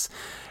lyrics.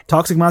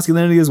 Toxic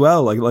masculinity as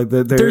well.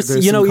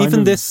 There's you know,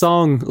 even this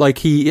song,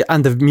 like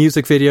and the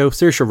music video,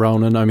 Saoirse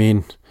Ronan, I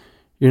mean,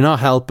 you're not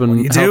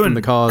helping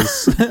the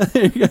cause.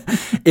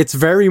 It's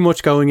very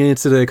much going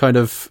into the kind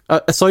of,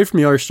 aside from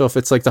the Irish stuff,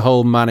 it's like the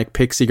whole manic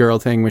pixie girl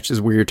thing, which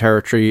is weird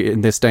territory in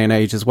this day and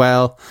age as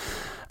well.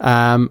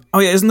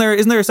 Isn't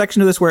there a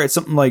section of this where it's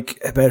something like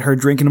about her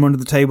drinking him under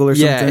the table or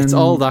something? Yeah, it's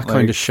all that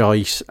kind of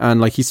shite. And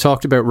like he's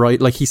talked about,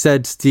 right, like he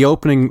said the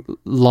opening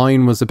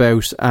line was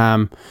about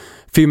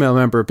female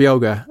member of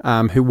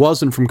Bioga, who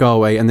wasn't from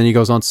Galway, and then he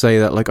goes on to say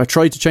that, like, I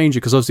tried to change it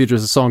because obviously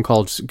there's a song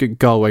called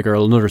Galway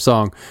Girl, another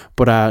song,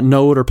 but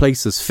no other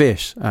places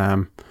fit,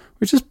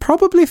 which is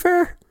probably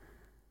fair.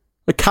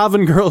 Like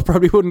Cavan Girl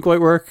probably wouldn't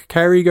quite work.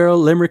 Kerry Girl,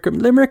 Limerick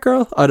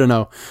Girl, I don't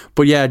know.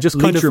 But yeah, just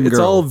kind Leitrim of, it's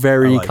Girl, all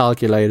very like.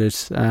 calculated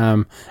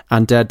and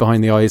dead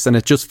behind the eyes, and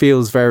it just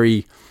feels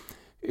very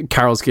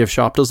Carol's Gift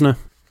Shop, doesn't it?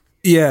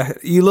 Yeah,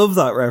 you love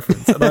that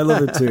reference, and I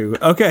love it too.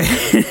 Okay,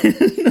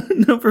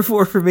 number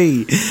 4 for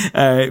me.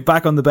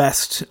 Back on the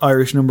best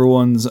Irish number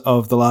ones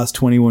of the last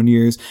 21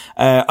 years.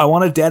 I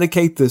want to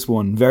dedicate this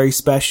one very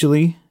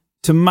specially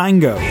to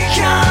Mango.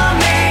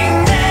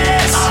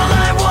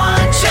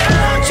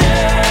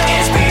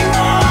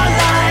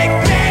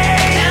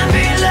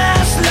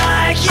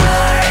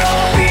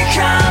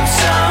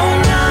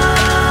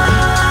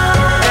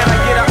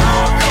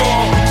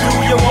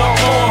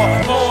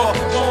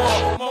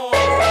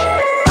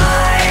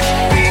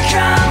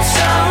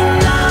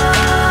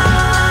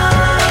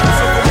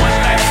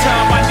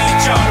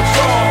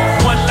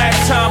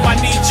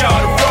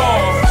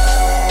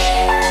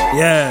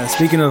 Yeah,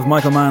 speaking of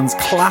Michael Mann's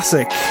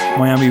classic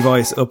Miami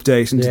Vice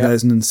update in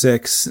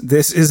 2006,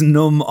 this is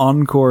Numb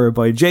Encore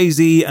by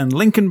Jay-Z and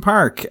Linkin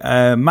Park.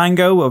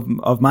 Mango,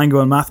 of Mango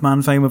and Math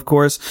Man fame, of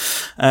course,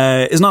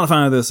 is not a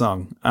fan of this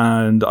song.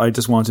 And I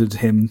just wanted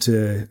him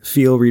to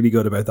feel really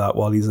good about that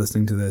while he's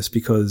listening to this,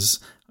 because,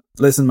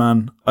 listen,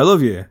 man, I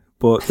love you,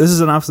 but this is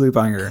an absolute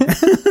banger.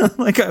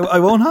 Like, I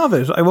won't have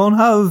it. I won't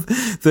have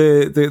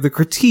the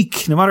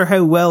critique, no matter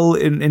how well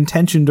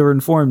intentioned or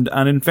informed.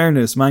 And in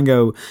fairness,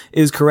 Mango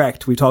is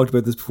correct. We talked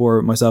about this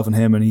before, myself and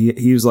him, and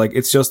he was like,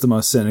 it's just the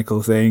most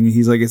cynical thing.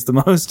 He's like, it's the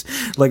most,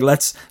 like,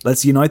 let's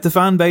unite the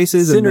fan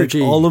bases and make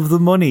all of the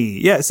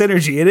money. Yeah,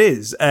 synergy, it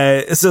is.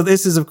 So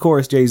this is, of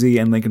course, Jay-Z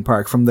and Linkin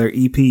Park from their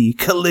EP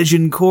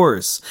Collision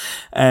Course.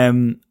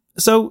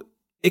 So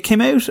it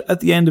came out at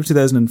the end of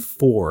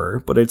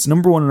 2004, but it's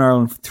number 1 in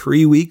Ireland for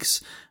 3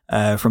 weeks.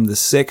 From the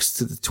 6th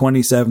to the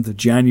 27th of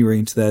January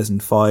in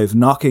 2005,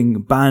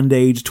 knocking Band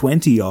Aid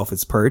 20 off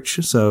its perch.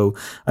 So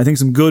I think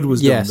some good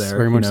was done there. Yes,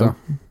 very much so.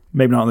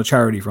 Maybe not on the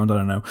charity front, I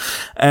don't know.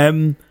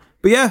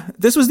 But yeah,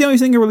 this was the only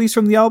single released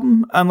from the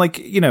album. And like,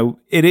 you know,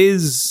 it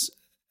is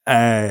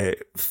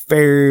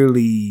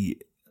fairly,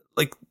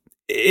 like,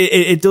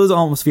 it does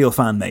almost feel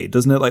fan made,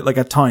 doesn't it? Like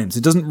at times,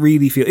 it doesn't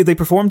really feel, they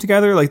perform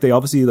together, like they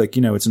obviously, like,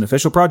 you know, it's an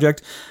official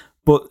project.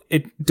 But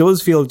it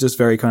does feel just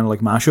very kind of like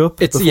mashup.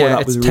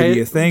 That was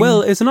really a thing.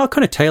 Well, is it not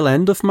kind of tail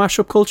end of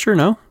mashup culture,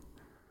 no?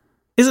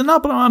 Is it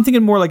not? But I'm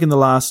thinking more like in the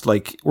last,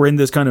 like, we're in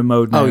this kind of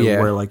mode now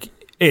where like,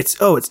 it's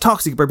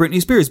Toxic by Britney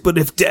Spears, but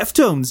if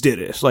Deftones did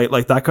it,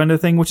 like that kind of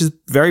thing, which is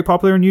very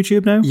popular on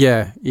YouTube now.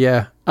 Yeah.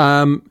 You're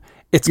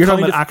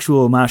talking about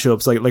actual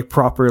mashups, like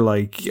proper,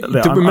 like.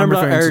 Remember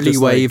that early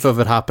wave of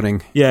it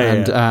happening?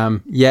 Yeah.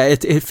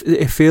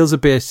 It feels a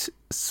bit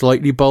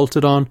slightly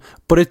bolted on,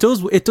 but it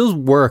does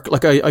work.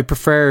 Like I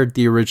prefer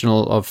the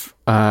original of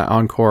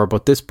Encore,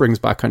 but this brings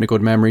back kind of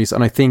good memories,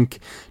 and I think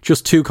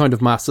just two kind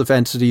of massive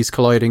entities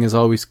colliding is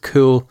always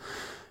cool.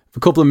 A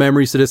couple of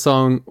memories to this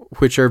song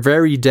which are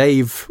very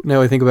Dave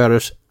now I think about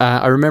it.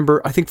 I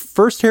remember, I think,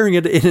 first hearing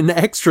it in an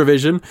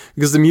Extravision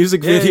because the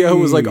music video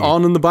was like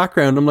on in the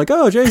background. I'm like,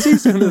 oh,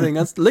 Jay-Z's doing the thing.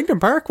 That's Linkin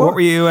Park. What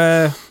were you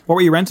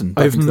renting?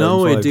 I have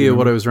no idea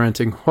what I was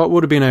renting. What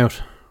would have been out?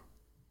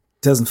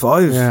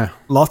 2005. Yeah.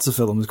 Lots of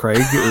films,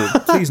 Craig.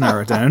 Please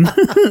narrow it down.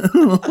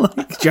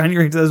 Like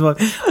January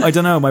 2005. I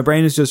don't know. My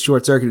brain is just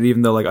short-circuited,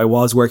 even though like I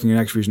was working in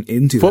Extravision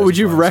in 2005. What would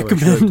you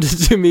recommend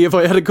to me if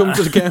I had to come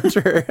to the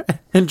counter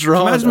and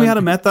draw? Imagine we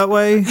had met that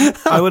way.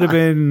 I would have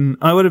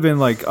been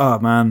like, oh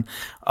man,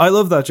 I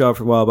loved that job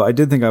for a while, but I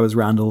did think I was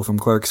Randall from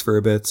Clerks for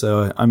a bit.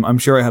 So I'm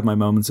sure I had my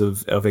moments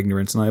of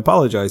ignorance, and I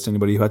apologize to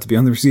anybody who had to be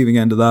on the receiving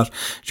end of that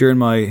during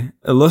my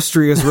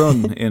illustrious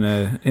run in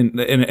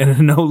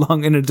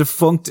a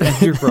defunct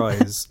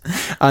enterprise.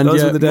 And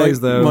those were the days,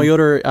 though. My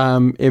other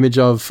image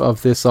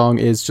of this song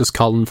is just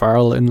Colin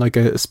Farrell in like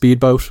a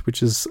speedboat,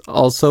 which is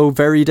also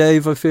very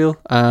Dave, I feel,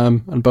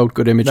 and both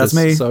good images.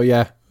 That's me. So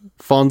yeah,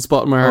 fond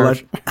spot in my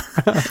heart.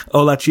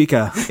 Hola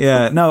chica.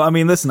 Yeah, no, I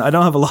mean, listen, I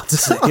don't have a lot to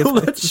say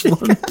about this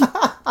one.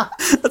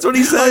 That's what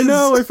he says. I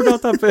know, I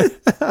forgot that bit.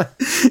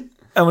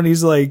 And when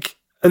he's like,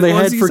 and they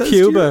head for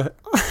Cuba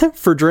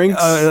for drinks.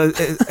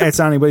 It's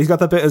Annie, but he's got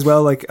that bit as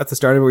well, like at the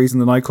start of where he's in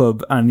the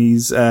nightclub, and he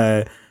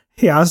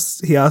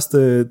asked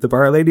the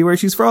bar lady where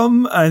she's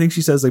from. I think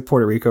she says like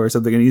Puerto Rico or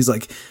something, and he's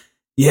like,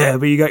 yeah,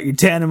 but you got your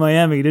tan in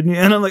Miami, didn't you?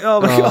 And I'm like,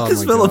 oh my god,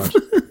 this film.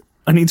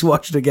 I need to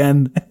watch it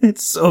again.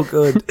 It's so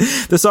good.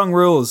 The song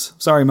rules.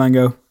 Sorry,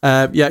 Mango.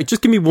 Yeah,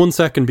 just give me 1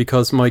 second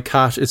because my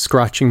cat is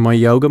scratching my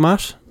yoga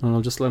mat, and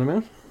I'll just let him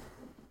out.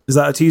 Is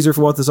that a teaser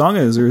for what the song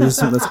is, or is this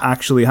something that's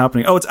actually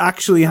happening? Oh, it's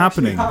actually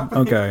happening.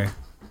 Okay.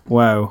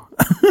 Wow.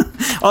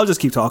 I'll just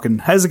keep talking.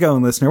 How's it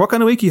going, listener? What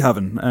kind of week are you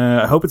having?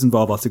 I hope it's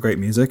involved lots of great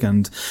music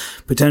and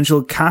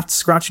potential cats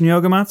scratching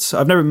yoga mats.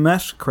 I've never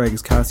met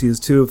Craig's cats. He has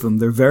two of them.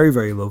 They're very,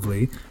 very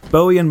lovely.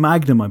 Bowie and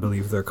Magnum, I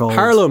believe they're called.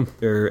 Harlem.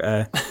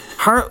 They're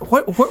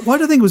why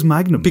do I think it was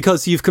Magnum?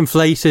 Because you've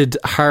conflated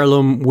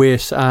Harlem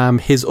with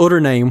his other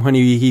name when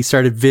he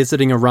started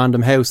visiting a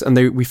random house, and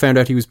we found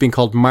out he was being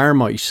called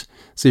Marmite.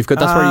 So you've got,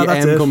 that's where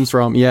your M comes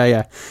from.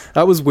 Yeah.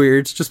 That was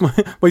weird. Just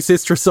my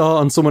sister saw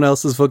on someone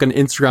else's fucking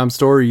Instagram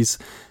stories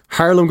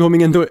Harlem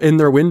coming in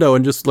their window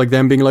and just like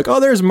them being like, oh,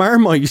 there's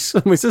Marmite.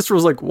 And my sister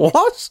was like,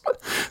 what?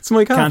 It's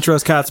my cat. Can't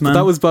trust cats, man. But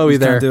that was Bowie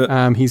there.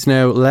 He's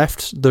now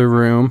left the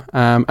room.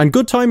 And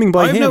good timing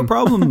by him. I have no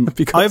problem.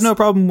 I have no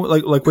problem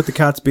like with the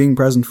cats being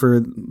present for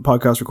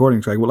podcast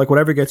recordings. Like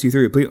whatever gets you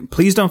through.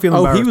 Please don't feel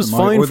embarrassed. He was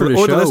fine for the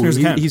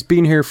show. He's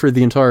been here for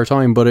the entire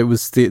time, but it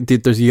was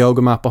there's a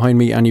yoga mat behind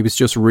me, and he was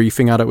just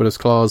reefing at it with his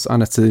claws,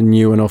 and it's a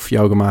new enough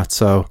yoga mat,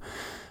 so.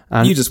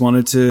 And you just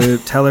wanted to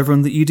tell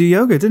everyone that you do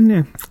yoga, didn't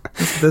you?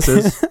 That's what this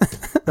is.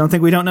 Don't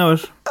think we don't know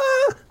it.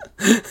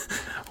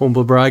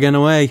 Humble brag in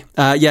a way.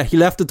 Yeah, he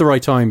left at the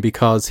right time,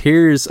 because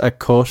here's a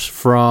cut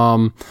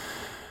from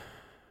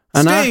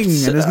an Sting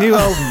act, and his new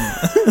album.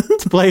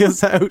 To play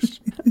us out.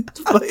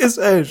 To play us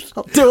out.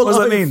 I'll do it what does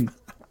that mean?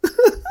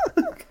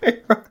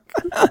 Okay,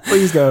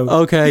 please go.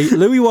 Okay,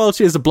 Louis Walsh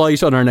is a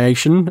blight on our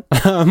nation.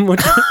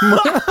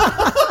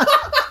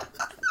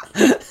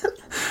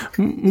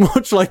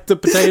 Much like the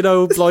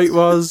potato blight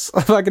was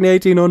back in the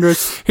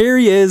 1800s. Here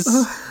he is.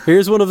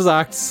 Here's one of his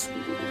acts.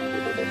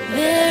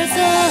 There's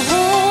a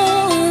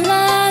whole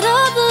lot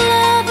of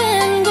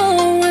loving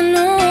going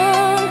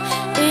on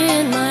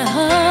in my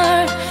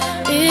heart.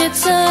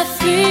 It's a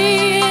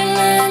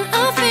feeling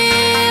I'm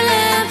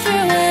feeling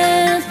through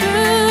and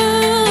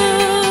through.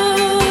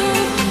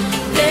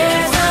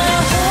 There's a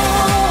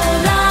whole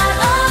lot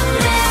of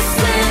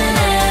missing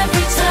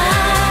every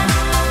time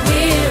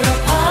we're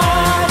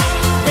apart.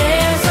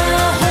 There's a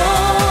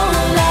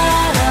whole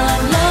lot of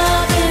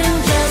loving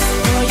just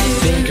for you.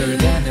 Bigger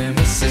than the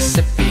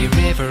Mississippi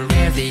River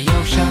and the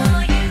ocean,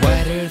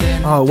 wider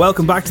than... Oh,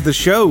 welcome back to the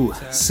show.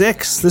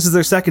 6. This is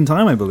their second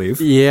time, I believe.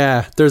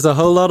 Yeah, there's a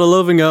whole lot of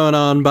loving going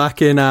on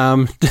back in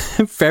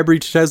February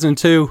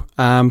 2002.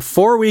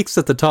 4 weeks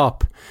at the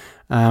top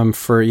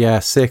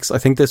for 6. I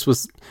think this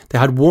was... They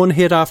had one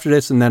hit after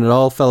this, and then it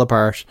all fell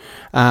apart.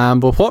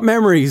 But what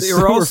memories They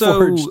were also...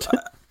 forged?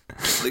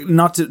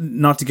 Not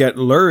to get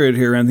lurid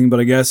here or anything, but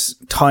I guess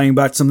tying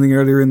back to something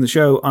earlier in the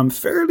show, I'm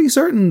fairly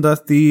certain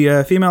that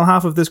the female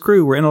half of this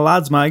crew were in a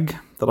lads mag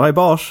that I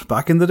bought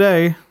back in the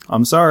day.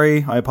 I'm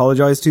sorry. I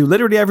apologise to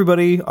literally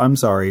everybody. I'm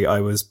sorry.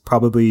 I was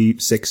probably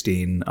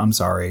 16. I'm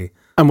sorry.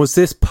 And was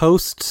this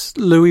post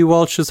Louis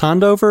Walsh's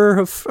handover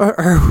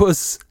or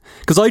was...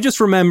 Because I just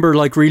remember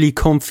like really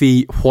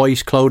comfy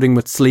white clothing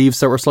with sleeves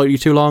that were slightly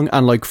too long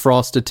and like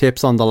frosted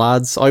tips on the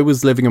lads. I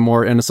was living a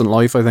more innocent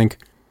life, I think.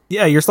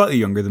 Yeah, you're slightly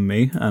younger than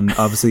me, and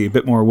obviously a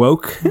bit more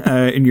woke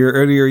in your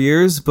earlier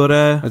years, but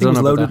I think it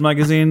was Loaded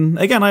magazine.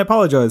 Again, I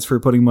apologise for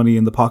putting money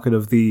in the pocket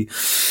of the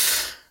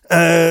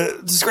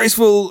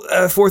disgraceful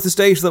Fourth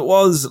Estate that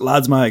was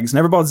Lads Mags.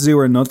 Never bought Zoo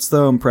or Nuts,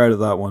 though. I'm proud of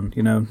that one.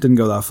 You know, didn't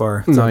go that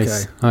far. It's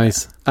nice, okay.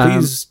 Nice.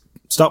 Please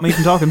stop me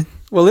from talking.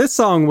 Well, this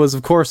song was,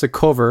 of course, a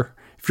cover.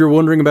 If you're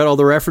wondering about all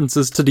the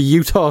references to the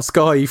Utah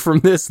Sky from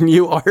this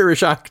new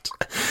Irish act.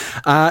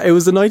 It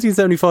was a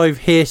 1975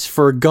 hit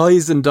for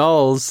Guys and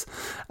Dolls.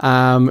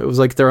 It was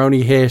like their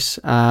only hit.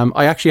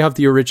 I actually have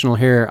the original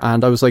here,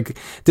 and I was like,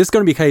 this is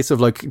going to be a case of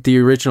like the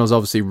original is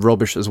obviously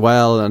rubbish as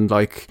well, and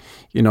like,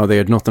 you know, they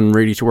had nothing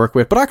really to work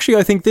with. But actually,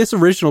 I think this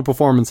original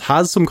performance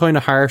has some kind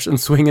of heart and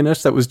swing in it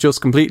that was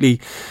just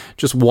completely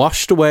just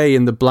washed away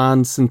in the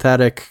bland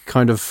synthetic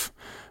kind of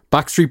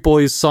Backstreet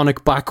Boys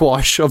sonic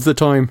backwash of the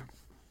time.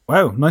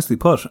 Wow, nicely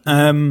put.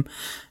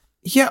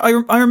 Yeah,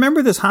 I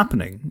remember this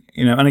happening,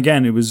 you know, and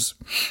again, it was,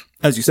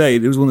 as you say,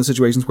 it was one of the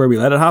situations where we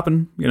let it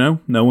happen, you know,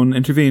 no one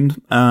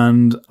intervened,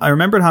 and I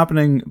remember it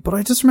happening, but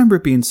I just remember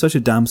it being such a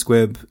damn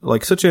squib,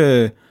 like such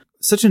a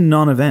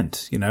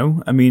non-event, you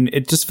know? I mean,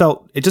 it just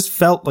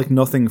felt like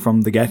nothing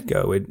from the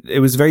get-go. It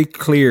was very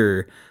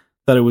clear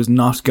that it was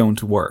not going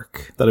to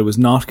work, that it was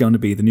not going to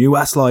be the new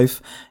Westlife.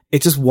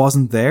 It just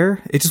wasn't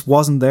there.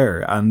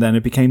 And then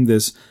it became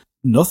this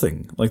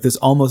nothing, like this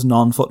almost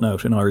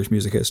non-footnote in Irish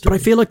music history. But I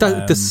feel like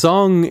that the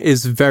song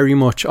is very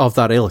much of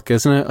that ilk,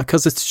 isn't it?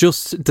 Because it's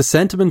just, the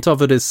sentiment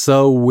of it is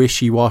so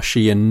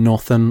wishy-washy and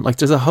nothing. Like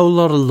there's a whole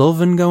lot of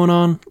loving going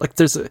on. Like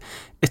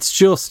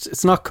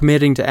it's not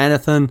committing to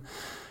anything.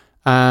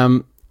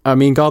 I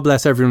mean, God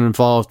bless everyone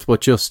involved, but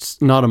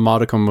just not a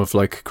modicum of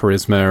like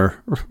charisma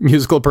or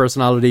musical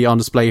personality on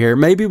display here.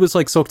 Maybe it was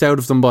like sucked out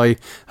of them by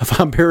a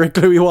vampiric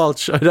Louis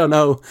Walsh. I don't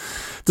know.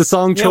 The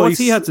song choice. What's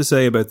he had to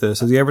say about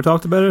this? Has he ever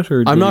talked about it?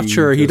 Or I'm not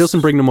sure. He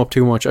doesn't bring them up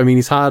too much. I mean,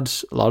 he's had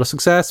a lot of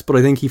success, but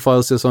I think he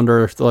files this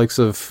under the likes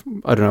of,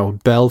 I don't know,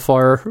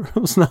 Bellfire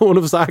was not one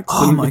of his acts.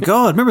 Oh my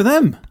God, remember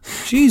them?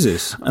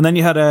 Jesus. And then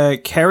you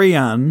had Carrie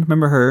Ann.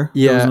 Remember her?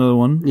 Yeah. That was another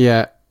one.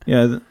 Yeah.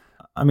 Yeah.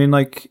 I mean,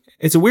 like,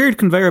 it's a weird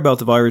conveyor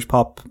belt of Irish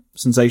pop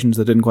sensations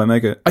that didn't quite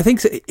make it. I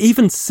think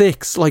even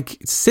six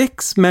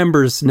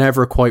members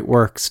never quite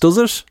works, does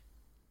it?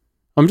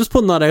 I'm just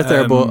putting that out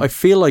there, but I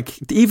feel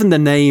like even the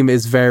name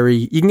is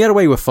very... You can get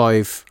away with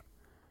 5.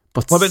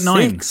 But what about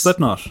 9?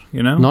 Slipknot,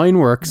 you know? 9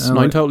 works.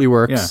 9 totally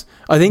works. Yeah.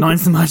 I think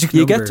 9's the magic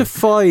you number. get to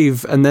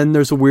 5 and then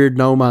there's a weird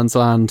no man's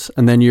land,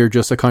 and then you're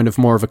just a kind of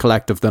more of a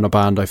collective than a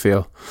band, I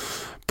feel.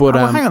 But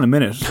hang on a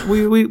minute.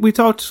 We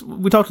talked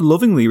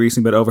lovingly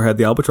recently about Overhead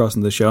the Albatross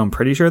in the show. I'm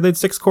pretty sure they had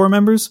 6 core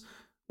members.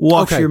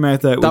 wash your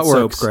mouth out with works.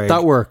 soap, Craig.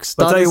 That works.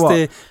 But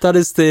That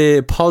is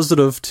the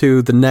positive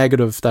to the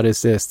negative that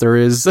is this.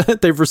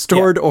 They've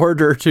restored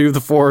order to the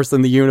force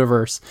and the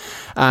universe.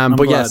 But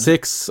glad. yeah,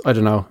 6, I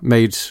don't know,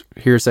 made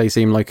Hearsay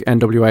seem like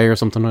NWA or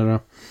something, I don't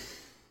know.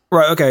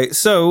 Right, okay,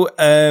 so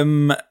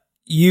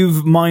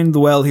you've mined the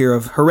well here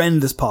of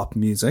horrendous pop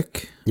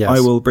music. Yes.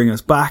 I will bring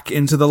us back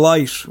into the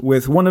light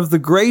with one of the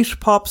great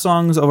pop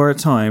songs of our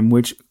time,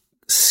 which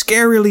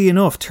scarily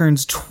enough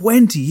turns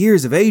 20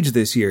 years of age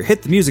this year.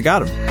 Hit the music,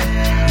 Adam.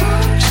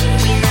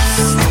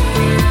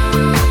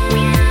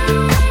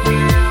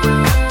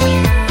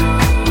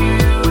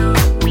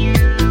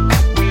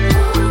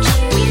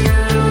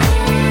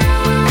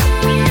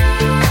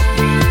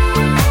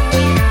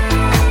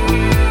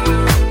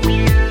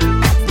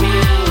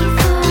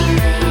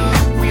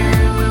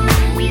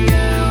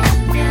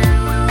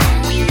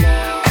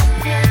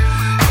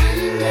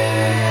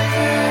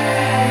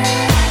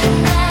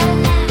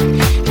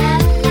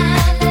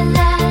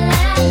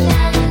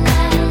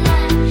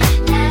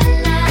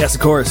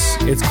 Of course,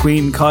 it's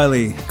Queen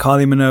Kylie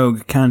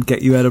Minogue, Can't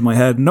Get You Out of My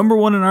Head. Number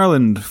 1 in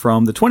Ireland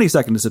from the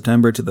 22nd of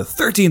September to the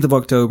 13th of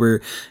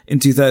October in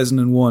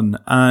 2001.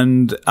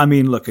 And I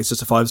mean, look, it's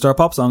just a 5-star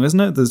pop song,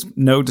 isn't it? There's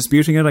no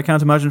disputing it, I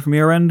can't imagine, from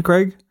your end,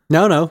 Craig.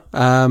 No.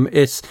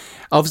 It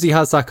obviously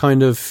has that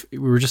kind of, we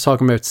were just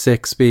talking about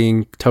 6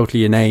 being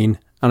totally inane.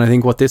 And I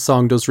think what this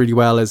song does really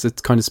well is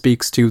it kind of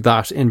speaks to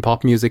that in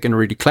pop music in a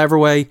really clever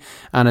way.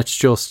 And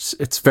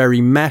it's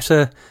very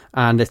meta,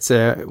 and it's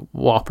a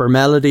whopper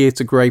melody. It's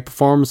a great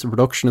performance. The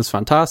production is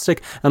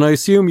fantastic. And I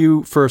assume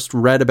you first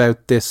read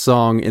about this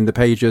song in the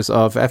pages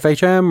of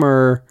FHM,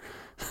 or...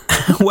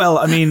 Well,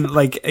 I mean,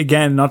 like,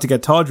 again, not to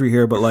get tawdry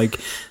here, but like,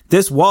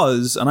 this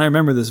was, and I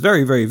remember this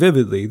very, very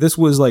vividly, this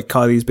was like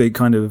Kylie's big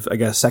kind of, I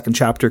guess, second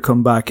chapter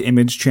comeback,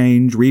 image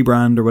change,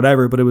 rebrand or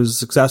whatever, but it was a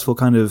successful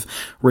kind of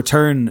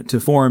return to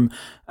form.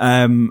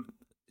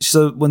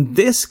 So when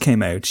this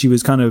came out, she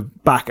was kind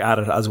of back at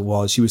it as it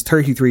was. She was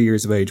 33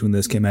 years of age when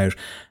this came out,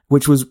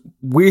 which was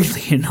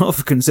weirdly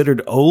enough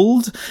considered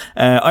old.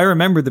 I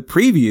remember the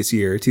previous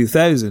year,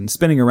 2000,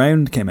 Spinning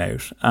Around came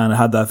out and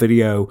had that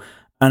video.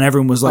 And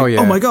everyone was like,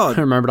 oh my God, I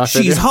remember that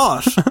she's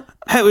hot.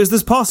 How is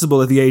this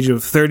possible at the age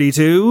of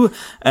 32?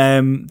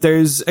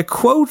 There's a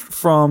quote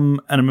from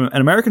an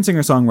American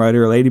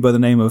singer-songwriter, a lady by the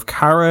name of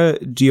Cara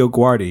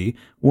DioGuardi,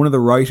 one of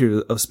the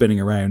writers of Spinning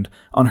Around,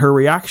 on her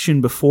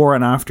reaction before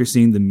and after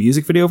seeing the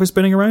music video for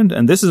Spinning Around.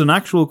 And this is an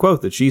actual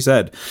quote that she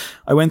said.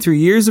 I went through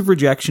years of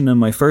rejection and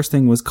my first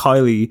thing was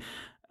Kylie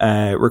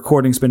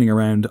recording Spinning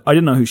Around. I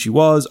didn't know who she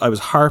was. I was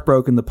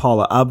heartbroken that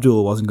Paula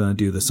Abdul wasn't going to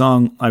do the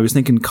song. I was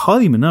thinking,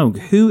 Kylie Minogue,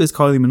 who is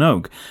Kylie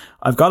Minogue?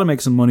 I've got to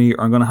make some money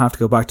or I'm going to have to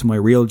go back to my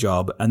real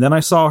job. And then I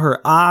saw her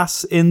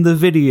ass in the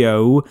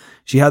video.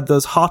 She had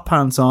those hot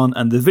pants on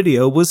and the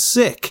video was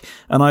sick.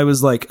 And I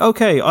was like,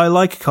 okay, I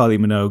like Kylie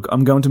Minogue.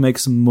 I'm going to make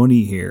some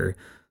money here.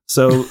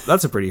 So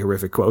that's a pretty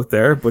horrific quote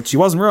there, but she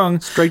wasn't wrong.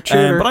 Straight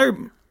shooter.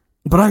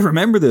 But I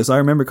remember this. I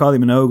remember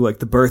Kylie Minogue, like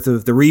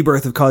the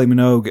rebirth of Kylie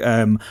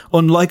Minogue,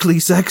 unlikely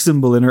sex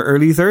symbol in her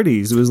early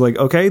 30s. It was like,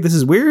 okay, this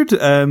is weird.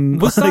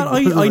 Was that,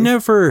 I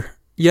never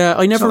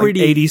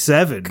really...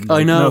 87.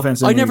 I know. No offense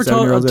to I never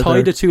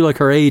tied it to like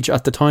her age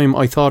at the time.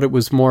 I thought it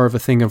was more of a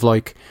thing of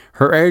like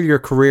her earlier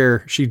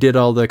career. She did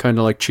all the kind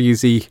of like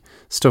cheesy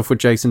stuff with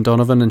Jason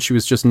Donovan and she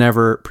was just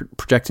never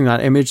projecting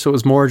that image. So it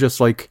was more just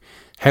like,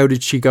 how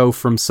did she go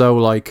from so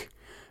like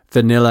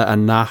vanilla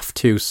and naff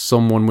to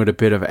someone with a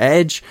bit of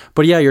edge?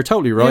 But yeah, you're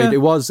totally right. Yeah.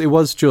 It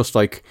was just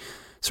like,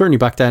 certainly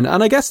back then,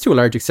 and I guess to a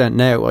large extent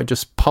now,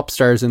 just pop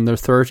stars in their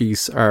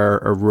 30s are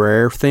a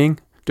rare thing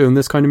doing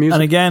this kind of music.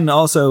 And again,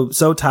 also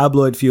so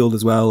tabloid fueled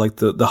as well. Like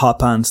the hot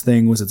pants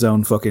thing was its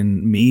own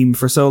fucking meme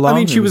for so long. I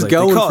mean, she was like,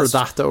 going for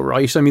that though,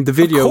 right? I mean, the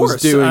video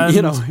was doing,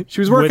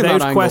 she was working without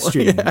that angle.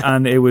 question,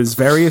 and it was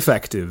very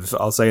effective.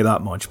 I'll say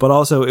that much. But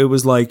also, it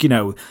was like,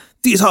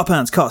 these hot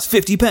pants cost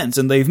 50 pence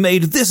and they've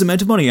made this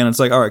amount of money. And it's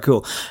like, all right,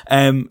 cool.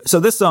 So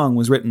this song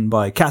was written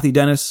by Kathy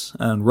Dennis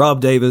and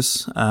Rob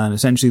Davis, and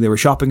essentially they were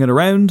shopping it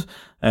around.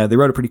 They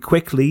wrote it pretty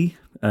quickly.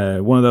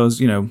 One of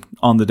those,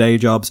 on the day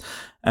jobs.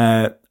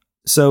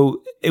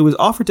 So it was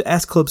offered to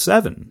S Club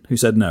 7, who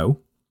said no.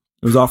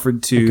 It was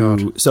offered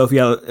to Sophie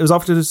Ellis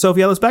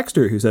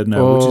Bextor, who said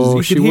no. Oh,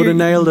 which is, she would have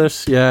nailed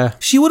it. Yeah,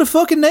 she would have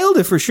fucking nailed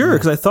it for sure.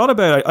 Because I thought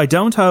about it. I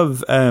don't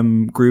have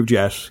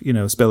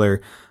Groovejet,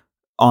 Spiller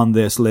on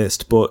this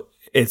list, but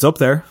it's up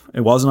there.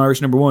 It was an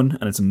Irish number 1,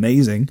 and it's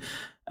amazing.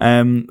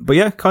 But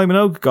yeah, Kylie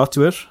Minogue got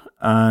to it,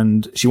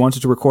 and she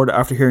wanted to record it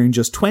after hearing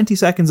just 20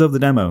 seconds of the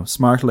demo.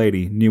 Smart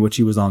lady, knew what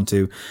she was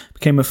onto.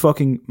 Became a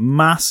fucking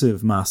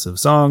massive, massive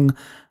song,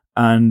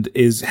 and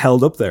is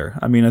held up there.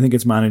 I mean, I think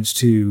it's managed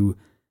to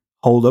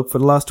hold up for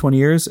the last 20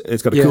 years.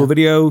 It's got a cool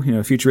video,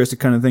 futuristic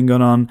kind of thing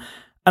going on.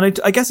 And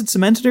I guess it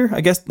cemented her. I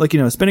guess, like, you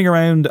know, Spinning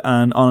Around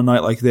and On a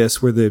Night Like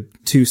This were the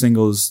two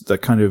singles that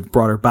kind of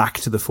brought her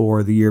back to the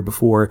fore the year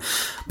before.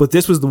 But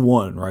this was the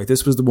one, right?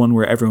 This was the one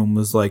where everyone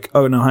was like,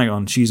 oh, no, hang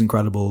on. She's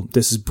incredible.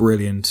 This is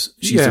brilliant.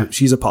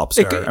 She's a pop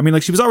star. I mean,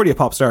 like, she was already a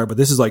pop star, but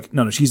this is like,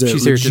 no, she's a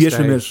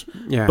legitimate,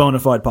 bona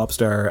fide pop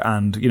star.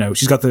 And, you know,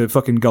 she's got the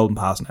fucking golden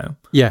pass now.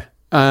 Yeah.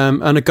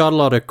 And it got a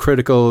lot of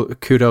critical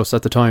kudos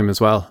at the time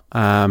as well.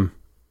 And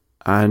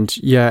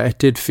yeah, it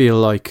did feel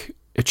like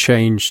it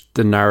changed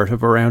the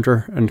narrative around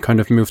her and kind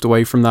of moved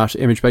away from that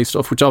image-based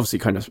stuff, which obviously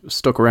kind of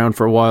stuck around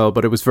for a while,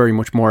 but it was very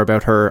much more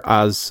about her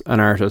as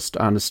an artist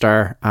and a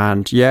star.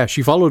 And yeah,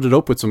 she followed it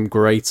up with some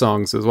great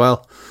songs as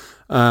well.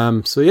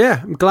 So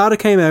yeah, I'm glad it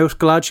came out,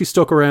 glad she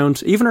stuck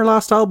around. Even her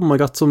last album, I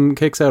got some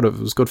kicks out of.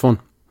 It was good fun.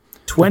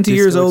 20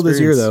 years old this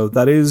year, though.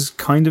 That is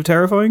kind of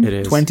terrifying. It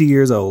is. 20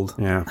 years old.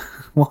 Yeah.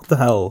 What the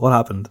hell? What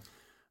happened?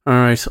 All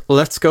right,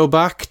 let's go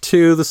back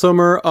to the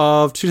summer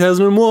of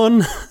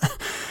 2001.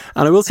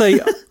 And I will say,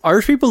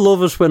 Irish people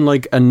love it when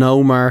like a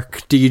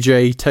no-mark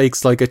DJ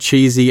takes like a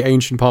cheesy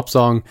ancient pop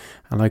song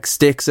and like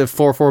sticks a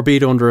 4/4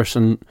 beat under it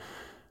and,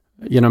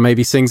 you know,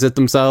 maybe sings it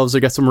themselves or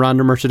get some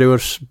randomer to do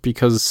it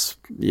because,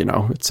 you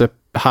know, it's a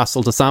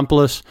hassle to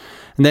sample it.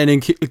 And then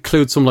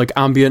include some like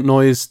ambient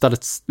noise that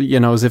it's, you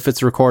know, as if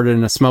it's recorded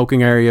in a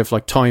smoking area of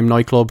like Time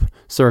nightclub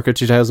circa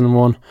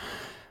 2001.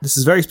 This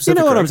is very specific.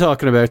 You know what I'm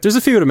talking about. There's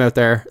a few of them out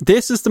there.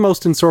 This is the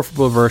most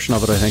insufferable version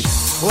of it, I think.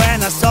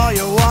 When I saw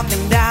you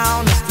walking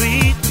down the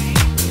street,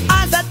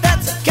 I thought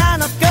that's the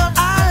kind of girl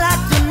I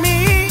like to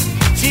meet.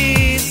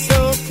 She's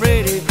so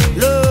pretty,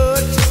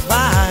 looks just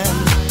fine.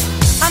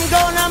 I'm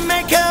gonna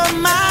make her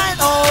mine,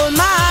 all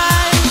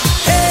mine.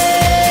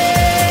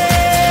 Hey,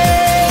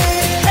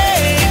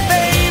 hey,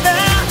 baby,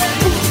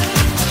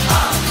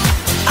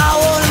 I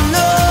wanna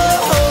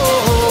know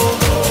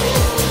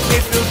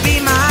if you'll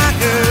be my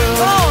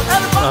girl.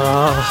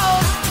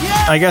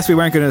 I guess we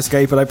weren't going to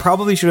escape it. I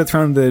probably should have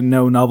thrown the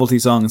no novelty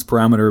songs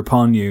parameter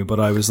upon you, but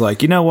I was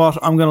like, you know what?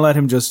 I'm going to let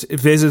him just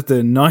visit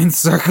the ninth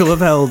circle of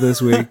hell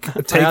this week. I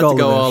had to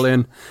go all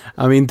in.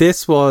 I mean,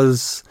 this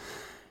was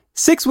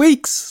 6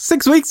 weeks.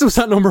 6 weeks was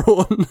at number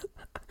one.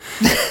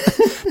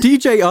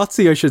 DJ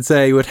Otzi, I should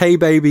say, with Hey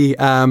Baby,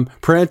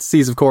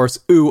 parentheses, of course,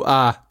 ooh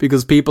ah,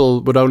 because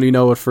people would only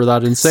know it for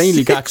that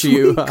insanely catchy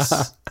ooh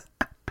ah.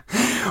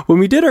 When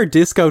we did our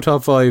disco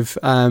top 5,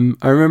 I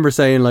remember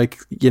saying, like,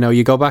 you know,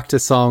 you go back to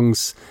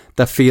songs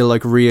that feel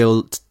like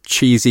real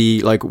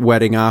cheesy, like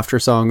wedding after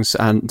songs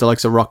and the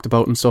likes of Rock the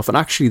Boat and stuff, and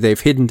actually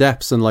they've hidden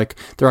depths and like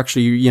they're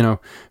actually, you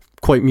know,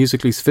 quite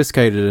musically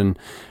sophisticated. And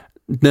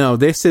no,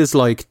 this is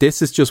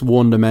just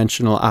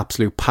one-dimensional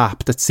absolute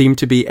pap that seemed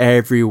to be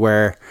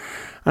everywhere,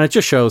 and it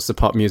just shows that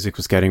pop music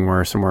was getting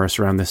worse and worse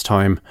around this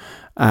time.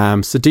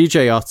 So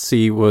DJ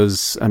Otzi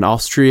was an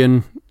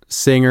Austrian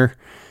singer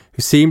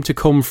who seemed to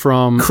come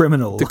from...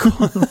 Criminal.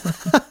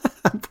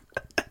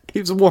 He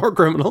was a war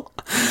criminal.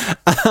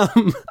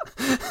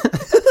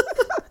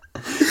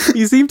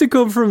 He seemed to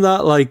come from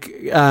that, like,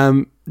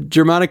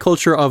 Germanic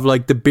culture of,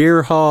 like, the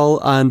beer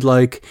hall and,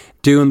 like,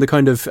 doing the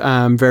kind of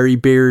very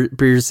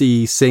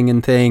beersy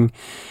singing thing.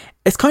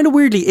 It's kind of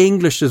weirdly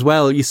English as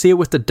well. You see it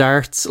with the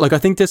darts. Like, I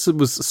think this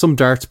was... Some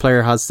darts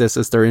player has this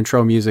as their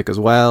intro music as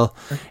well.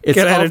 It's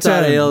Get out of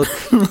town.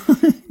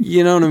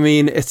 You know what I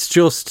mean? It's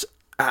just...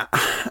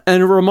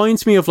 and it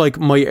reminds me of like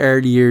my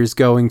early years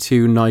going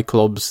to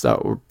nightclubs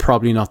that were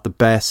probably not the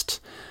best,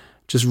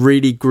 just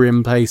really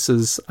grim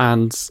places,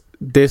 and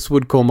this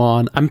would come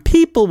on and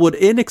people would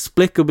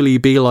inexplicably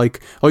be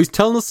like, oh, he's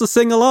telling us to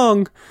sing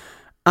along,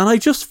 and I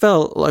just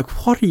felt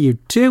like, what are you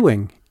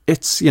doing?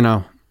 It's, you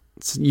know,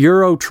 it's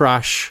Euro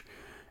trash,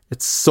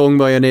 it's sung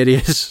by an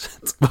idiot.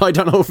 I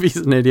don't know if he's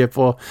an idiot,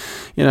 but,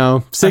 you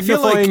know,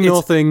 signifying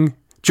nothing.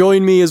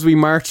 Join me as we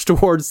march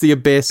towards the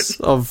abyss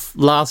of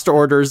last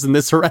orders in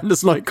this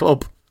horrendous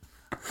nightclub.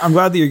 I'm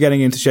glad that you're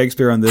getting into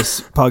Shakespeare on this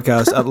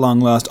podcast at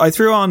long last. I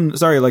threw on,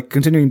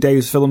 continuing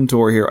Dave's film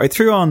tour here, I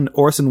threw on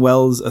Orson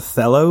Welles'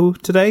 Othello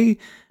today.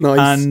 Nice.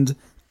 And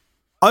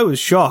I was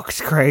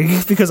shocked,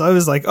 Craig, because I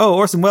was like, oh,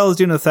 Orson Welles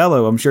doing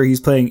Othello. I'm sure he's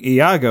playing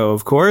Iago,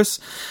 of course.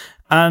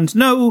 And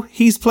no,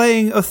 he's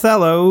playing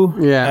Othello.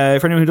 Yeah.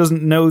 For anyone who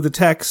doesn't know the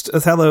text,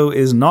 Othello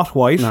is not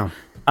white. No.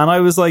 And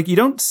I was like, you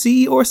don't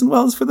see Orson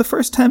Welles for the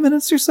first 10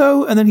 minutes or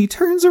so, and then he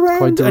turns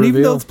around, and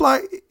even though it's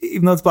black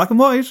and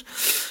white,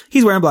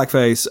 he's wearing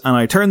blackface. And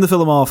I turned the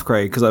film off,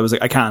 Craig, because I was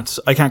like, I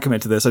can't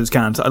commit to this. I just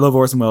can't. I love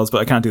Orson Welles,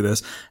 but I can't do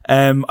this.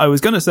 I was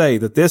going to say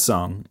that this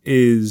song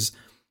it's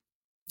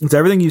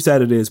everything you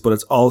said it is, but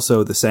it's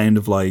also the sound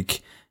of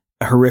like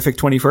a horrific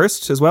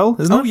 21st as well,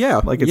 isn't it? Oh yeah,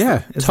 like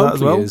it's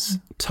totally is.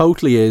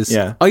 Totally is.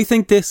 Yeah. I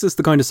think this is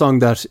the kind of song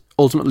that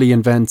ultimately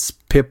invents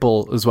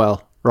Pitbull as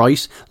well.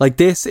 Right? Like,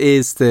 this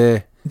is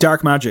the...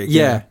 Dark Magic.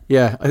 Yeah.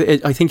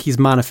 I think he's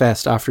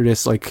manifest after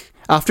this, like,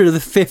 after the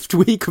 5th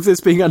week of this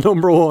being at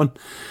number one.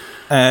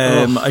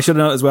 I should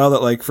note as well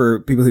that, like,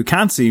 for people who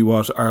can't see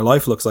what our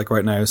life looks like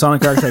right now,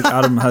 Sonic Architect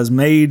Adam has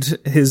made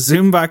his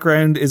Zoom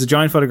background is a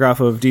giant photograph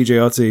of DJ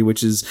Otzi,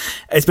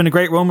 it's been a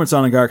great run with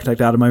Sonic Architect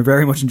Adam. I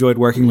very much enjoyed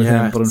working with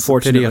him, but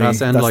unfortunately that's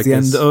the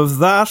end of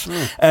that.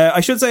 I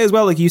should say as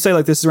well, like you say,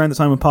 like this is around the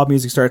time when pop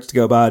music starts to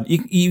go bad.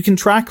 You can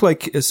track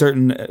like a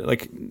certain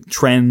like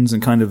trends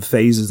and kind of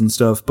phases and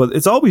stuff, but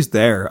it's always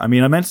there. I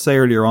mean, I meant to say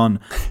earlier on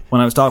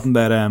when I was talking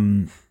about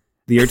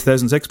the year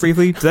 2006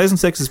 briefly.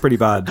 2006 is pretty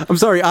bad. I'm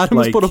sorry,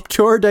 Adam's put up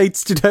tour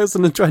dates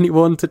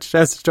 2021 to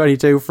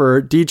 2022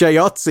 for DJ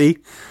Otzi.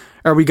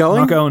 Are we going?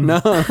 Not going. No.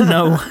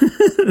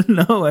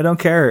 No, I don't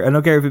care. I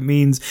don't care if it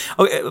means...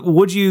 Okay,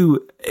 would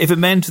you... If it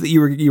meant that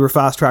you were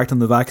fast-tracked on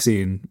the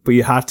vaccine, but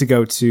you had to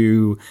go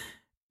to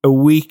a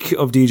week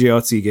of DJ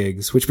Otzi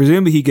gigs, which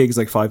presumably he gigs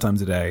like 5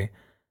 times a day,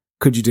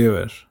 could you do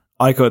it?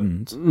 I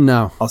couldn't.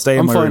 No. I'll stay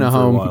in my room at for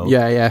home. a while.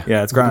 Yeah,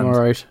 it's grand. All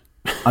right.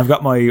 I've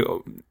got my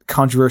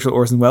controversial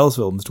Orson Welles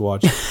films to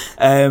watch.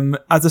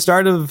 At the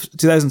start of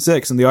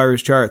 2006 in the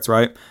Irish charts,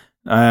 right?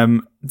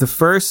 The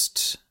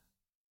first,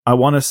 I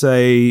want to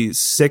say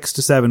 6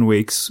 to 7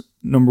 weeks,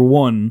 number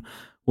 1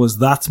 was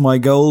That's My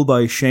Goal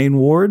by Shane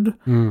Ward.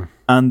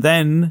 And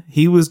then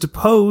he was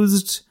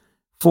deposed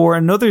for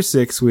another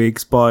 6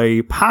 weeks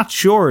by Pat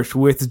Short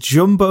with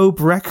Jumbo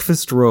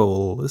Breakfast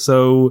Roll.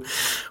 So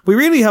we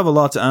really have a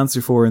lot to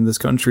answer for in this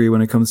country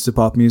when it comes to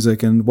pop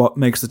music and what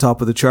makes the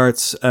top of the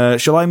charts.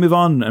 Shall I move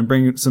on and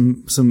bring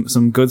some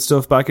good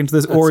stuff back into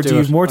this? Or do you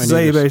have more to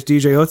say about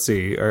DJ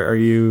Otzi? Are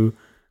you...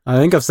 I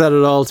think I've said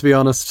it all, to be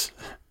honest.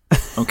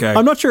 Okay.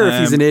 I'm not sure if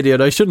he's an idiot.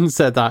 I shouldn't have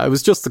said that. It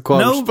was just the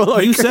quote. No, but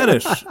like, you said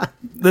it.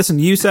 Listen,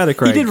 you said it,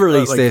 Craig. He did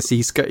release this.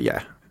 He's got,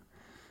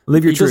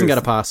 Live your he truth. doesn't get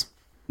a pass.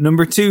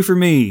 Number 2 for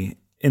me,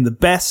 in the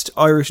best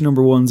Irish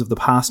number 1s of the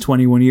past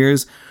 21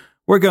 years,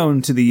 we're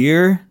going to the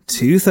year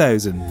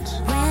 2000. Went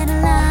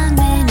along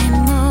many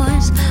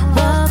moors,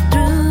 walked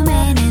through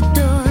many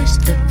doors.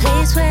 The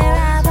place where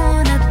I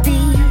wanna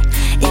be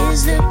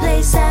is the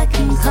place I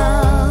can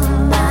call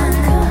my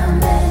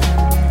comeback.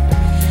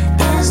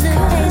 Is the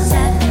place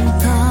I can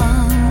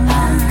call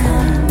my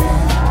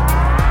comeback.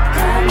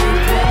 Coming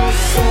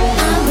closer.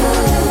 I'm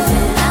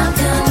moving, I'm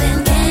coming.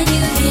 Can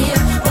you hear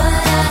what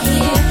I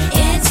hear?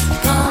 It's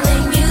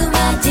calling you,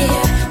 my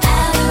dear,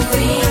 out of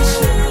reach.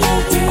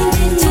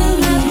 To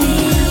me,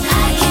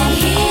 I can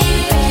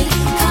hear it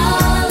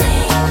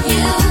calling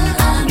you.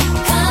 I'm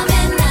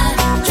coming out,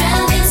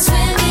 drowning,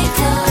 swimming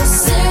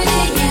closer to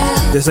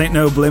you. This ain't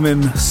no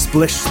blimmin'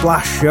 splish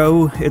splash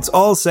show. It's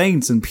All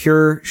Saints and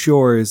Pure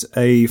Shores,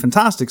 a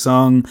fantastic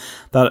song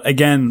that,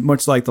 again,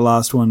 much like the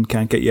last one,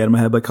 Can't Get You Out of My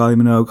Head by Kylie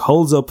Minogue,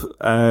 holds up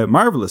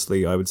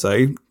marvelously, I would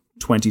say.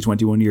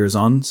 21 years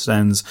on,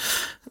 sounds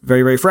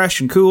very, very fresh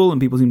and cool,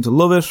 and people seem to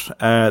love it.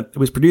 It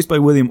was produced by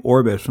William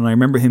Orbit, and I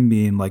remember him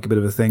being like a bit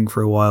of a thing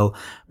for a while. I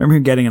remember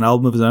him getting an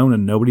album of his own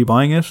and nobody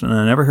buying it, and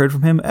I never heard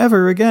from him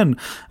ever again.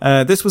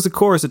 This was, of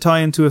course, a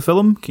tie-in to a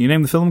film. Can you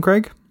name the film,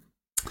 Craig?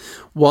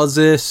 Was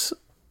it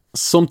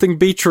something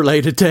beach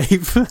related,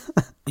 Dave?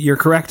 You're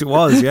correct, it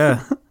was,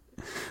 yeah.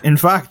 In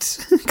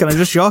fact, can I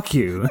just shock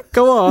you?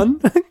 Go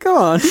on.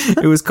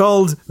 It was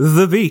called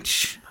The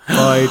Beach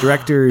by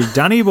director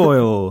Danny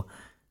Boyle,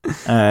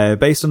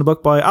 based on a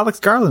book by Alex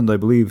Garland, I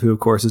believe, who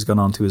of course has gone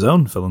on to his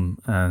own film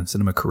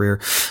cinema career.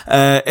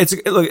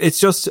 It's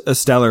just a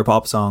stellar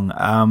pop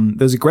song.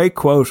 There's a great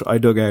quote I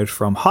dug out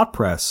from Hot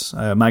Press,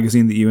 a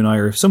magazine that you and I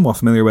are somewhat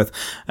familiar with.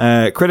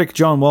 Critic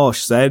John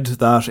Walsh said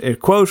that it,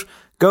 quote,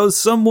 goes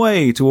some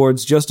way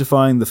towards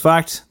justifying the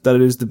fact that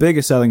it is the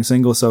biggest selling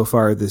single so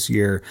far this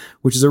year,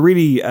 which is a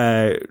really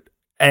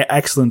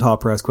excellent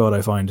Hot Press quote,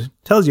 I find.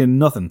 Tells you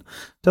nothing.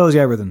 Tells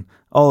you everything.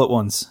 All at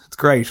once. It's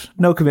great.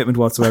 No commitment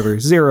whatsoever.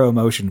 Zero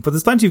emotion. But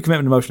there's plenty of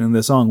commitment and emotion in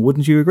this song.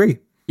 Wouldn't you agree?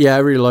 Yeah, I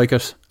really like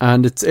it.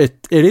 And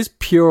it is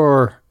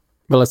pure...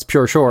 Well, it's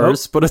Pure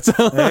Shores, but it's...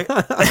 Roll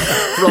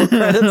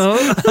credits.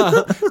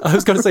 I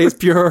was going to say it's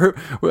pure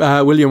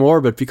William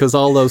Orbit, because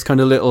all those kind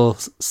of little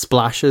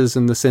splashes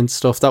and the synth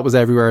stuff, that was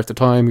everywhere at the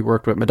time. He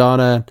worked with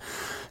Madonna.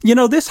 You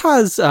know, this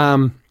has...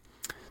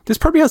 This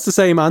probably has the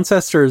same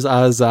ancestors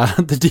as the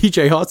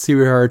DJ Otzi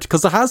we heard,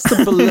 because it has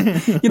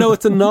the,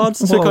 it's a nod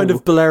to kind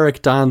of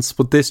Balearic dance,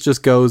 but this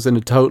just goes in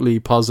a totally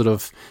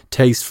positive,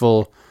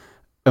 tasteful,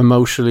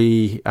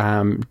 emotionally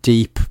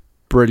deep,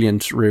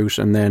 brilliant route.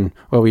 And then,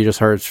 well, we just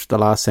heard the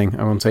last thing.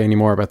 I won't say any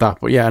more about that,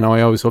 but yeah, no,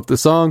 I always love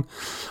this song.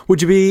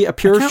 Would you be a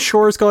Pure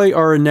Shores guy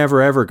or a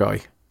Never Ever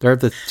guy? They're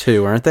the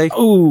two, aren't they?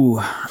 Oh,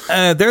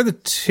 they're the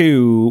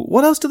two.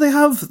 What else do they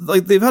have?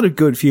 Like, they've had a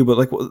good few, but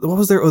like, what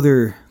was their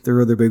other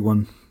big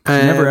one?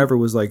 Never Ever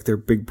was like their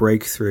big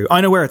breakthrough.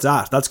 I Know Where It's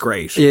At. That's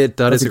great. Yeah,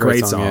 that's a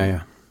great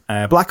song.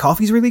 Yeah. Black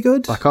Coffee's really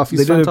good. Black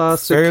Coffee's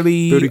fantastic.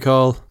 Fairly Booty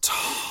Call.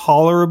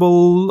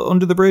 Tolerable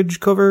Under the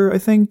Bridge cover, I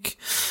think.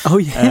 Oh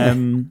yeah.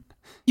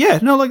 Yeah,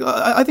 no, like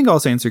I think All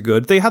Saints are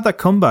good. They had that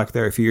comeback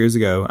there a few years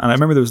ago, and I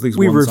remember there was at least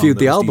one reviewed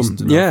song the album.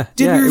 Yeah,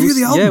 did we review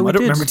the album? Yeah, I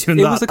don't remember doing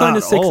that. It was a kind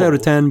of 6 out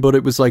of 10, but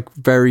it was like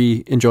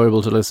very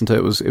enjoyable to listen to.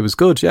 It was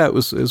good. Yeah, it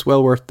was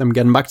well worth them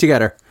getting back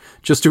together.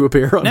 just to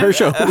appear on her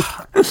show.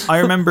 I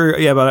remember,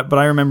 but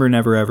I remember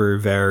Never Ever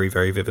very,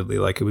 very vividly.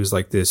 Like, it was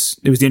like this,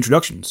 it was the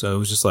introduction. So it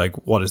was just like,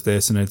 what is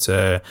this? And it's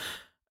a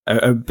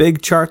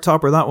big chart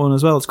topper, that one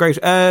as well. It's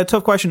great.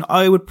 Tough question.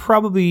 I would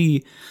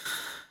probably,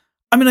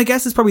 I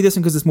guess it's probably this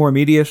one because it's more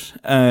immediate.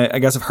 I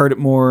guess I've heard it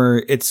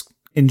more. It's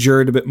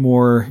endured a bit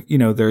more.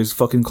 There's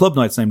fucking club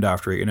nights named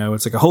after it.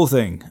 It's like a whole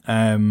thing.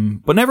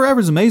 But Never Ever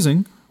is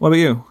amazing. What about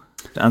you?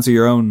 To answer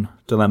your own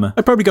dilemma.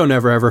 I'd probably go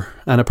Never Ever.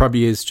 And it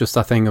probably is just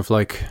that thing of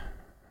like,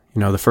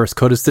 the first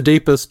cut is the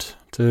deepest,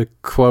 to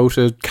quote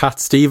a Cat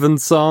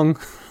Stevens song.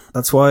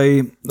 That's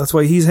why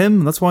he's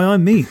him. That's why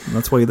I'm me. And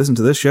that's why you listen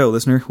to this show,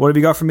 listener. What have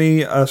you got for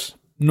me at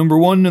number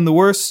 1 in the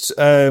worst?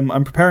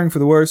 I'm preparing for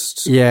the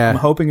worst. Yeah. I'm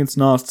hoping it's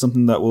not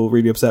something that will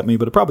really upset me,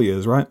 but it probably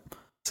is, right?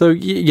 So,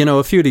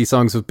 a few of these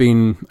songs have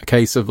been a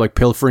case of like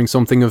pilfering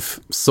something of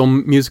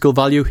some musical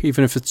value,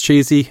 even if it's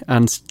cheesy,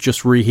 and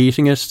just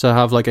reheating it to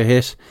have like a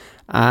hit.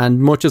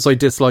 And much as I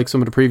dislike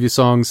some of the previous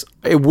songs,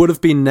 it would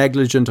have been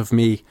negligent of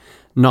me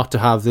not to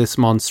have this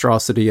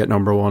monstrosity at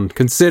number 1,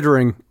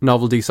 considering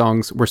novelty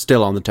songs were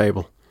still on the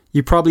table.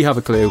 You probably have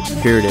a clue.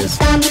 Here it is.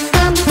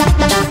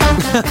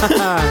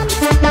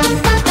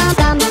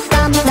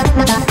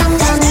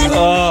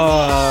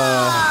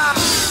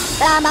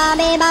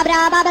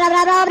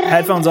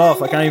 Headphones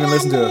off. I can't even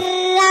listen to it.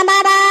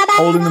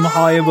 Holding them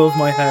high above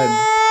my head.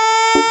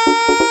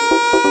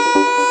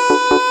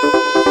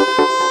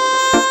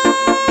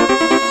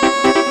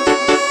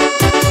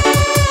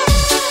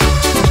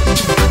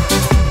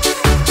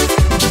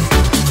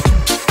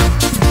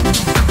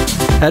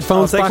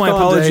 Headphones. I'll take my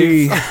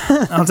apology.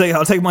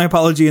 I'll take my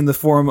apology in the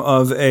form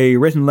of a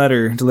written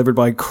letter delivered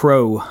by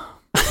Crow.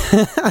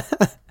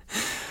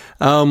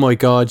 Oh my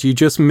god! You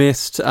just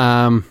missed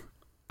a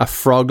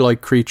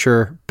frog-like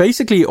creature,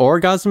 basically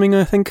orgasming,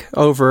 I think,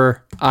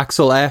 over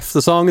Axel F.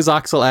 The song is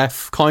Axel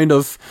F. Kind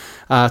of.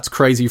 It's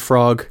Crazy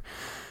Frog.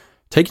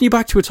 Taking you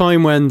back to a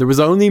time when there was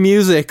only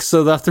music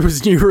so that there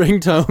was new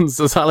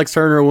ringtones, as Alex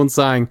Turner once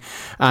sang.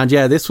 And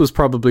yeah, this was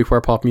probably where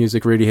pop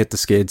music really hit the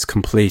skids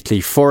completely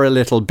for a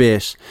little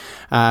bit.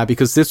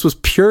 Because this was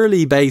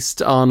purely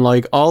based on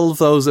like all of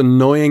those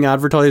annoying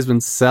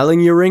advertisements selling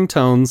you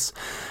ringtones.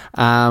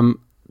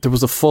 There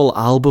was a full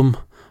album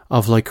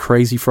of like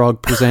Crazy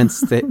Frog Presents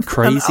the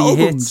Crazy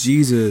Hits.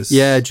 Jesus.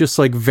 Yeah, just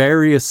like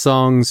various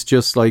songs,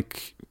 just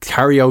like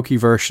karaoke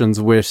versions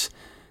with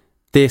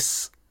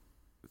this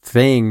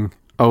thing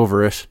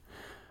over it.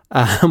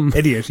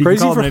 Idiot. You can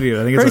call him an idiot.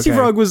 I think it's Crazy okay.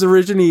 Frog was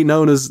originally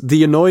known as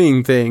the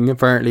annoying thing,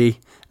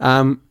 apparently.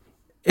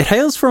 It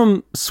hails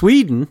from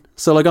Sweden.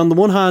 So like on the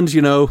one hand,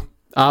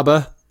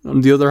 ABBA,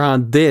 on the other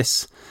hand,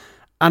 this.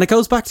 And it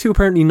goes back to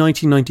apparently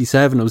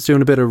 1997. I was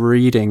doing a bit of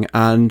reading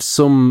and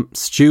some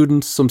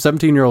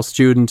 17-year-old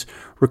student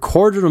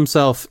recorded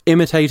himself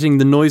imitating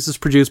the noises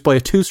produced by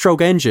a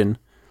 2-stroke engine,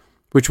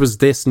 which was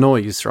this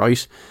noise,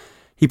 right?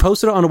 He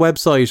posted it on a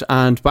website,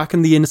 and back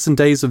in the innocent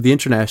days of the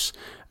internet,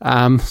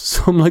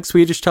 some like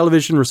Swedish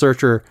television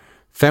researcher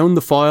found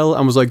the file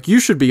and was like, "You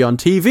should be on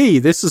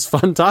TV. This is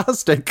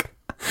fantastic."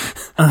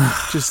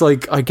 Just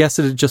like, I guess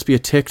it'd just be a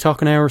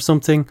TikTok now or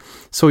something.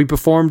 So he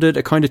performed it.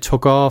 It kind of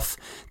took off.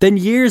 Then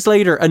years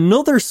later,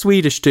 another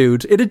Swedish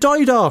dude, it had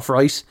died off,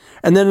 right?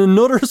 And then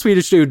another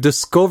Swedish dude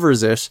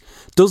discovers it,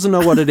 doesn't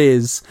know what it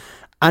is,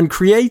 and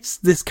creates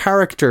this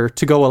character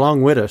to go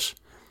along with it.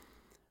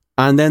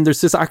 And then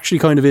there's this actually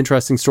kind of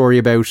interesting story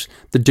about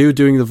the dude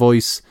doing the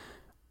voice,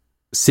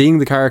 seeing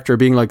the character,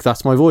 being like,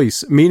 "That's my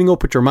voice," meeting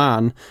up with your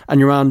man, and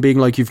your man being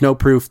like, "You've no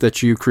proof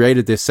that you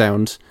created this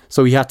sound."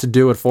 So he had to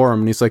do it for him.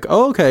 And he's like,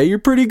 "Oh, okay, you're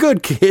pretty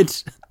good, kid.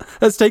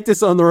 Let's take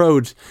this on the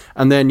road."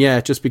 And then, yeah,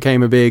 it just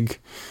became a big,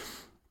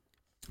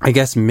 I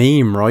guess,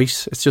 meme,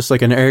 right? It's just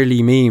like an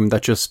early meme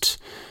that just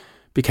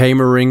became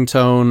a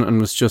ringtone and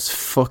was just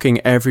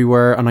fucking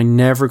everywhere. And I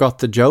never got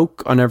the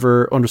joke. I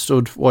never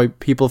understood why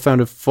people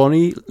found it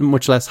funny,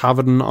 much less have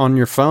it on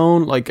your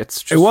phone. Like,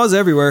 it's just, it was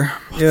everywhere.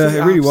 Yeah,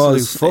 it really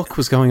was. Fuck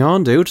was going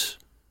on, dude?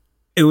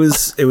 It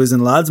was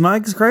in lads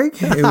mags, Craig.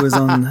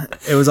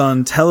 It was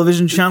on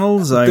television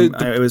channels.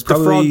 It was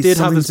probably the frog did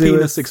have his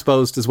penis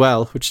exposed as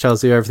well, which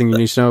tells you everything you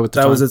need to know at the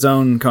time. That was its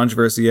own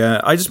controversy.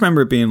 Yeah, I just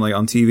remember it being like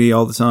on TV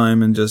all the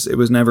time, and just it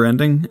was never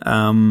ending.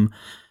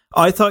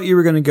 I thought you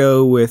were going to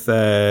go with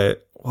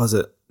was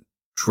it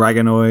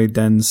Dragonoid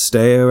Den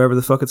Stay, or whatever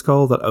the fuck it's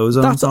called, that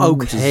Ozone That's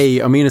song.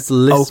 Okay, I mean, it's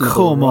listenable. Oh,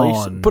 come right?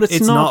 on. But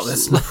it's not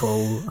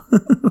listenable.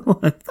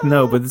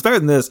 No, but it's better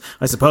than this,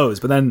 I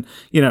suppose. But then,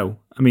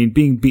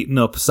 being beaten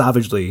up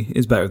savagely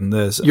is better than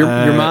this. Your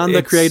man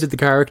that created the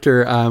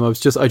character, I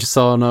just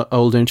saw an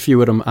old interview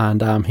with him,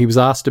 and he was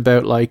asked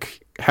about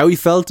like how he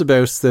felt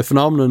about the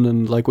phenomenon,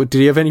 and like, did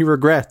he have any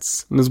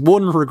regrets? And his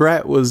one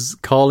regret was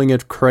calling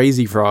it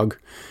Crazy Frog.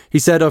 He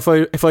said,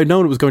 if I'd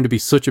known it was going to be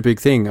such a big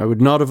thing, I would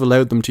not have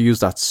allowed them to use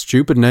that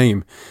stupid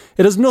name.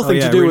 It has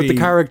nothing to do with the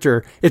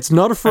character. It's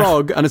not a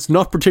frog, and it's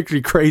not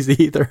particularly crazy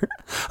either.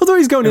 Although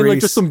he's going in like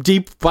just some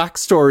deep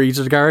backstory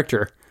to the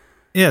character.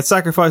 Yeah, it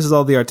sacrifices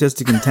all the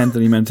artistic intent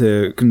that he meant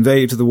to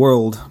convey to the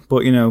world.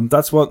 But, you know,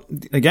 that's what,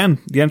 again,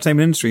 the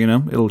entertainment industry, you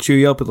know, it'll chew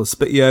you up, it'll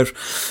spit you out.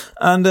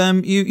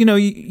 And,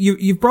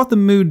 you've brought the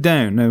mood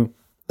down. Now,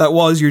 that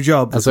was your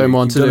job. As I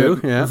want to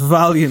do, yeah.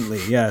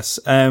 Valiantly, yes.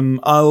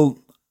 I'll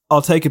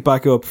take it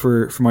back up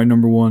for my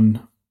number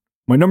one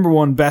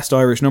best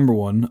Irish number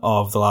one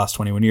of the last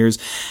 21 years.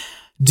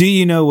 Do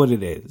you know what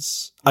it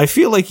is? I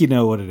feel like you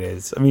know what it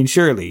is. I mean,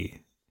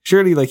 surely,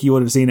 like, you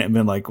would have seen it and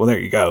been like, well, there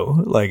you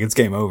go. Like, it's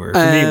game over. For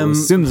me,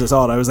 as soon as I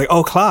saw it, I was like,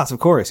 oh, class, of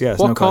course, yes.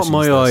 What caught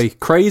my eye?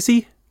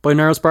 Crazy by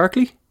Gnarls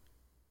Barkley?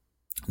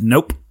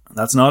 Nope,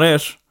 that's not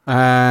it.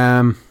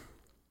 Heya?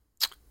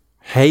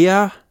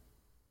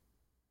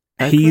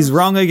 He's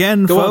wrong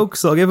again,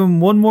 folks. I'll give him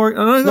one more.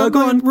 No,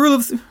 go on.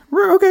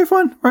 Okay,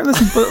 fine. Right,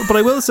 listen. But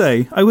I will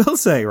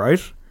say,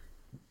 right?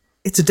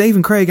 It's a Dave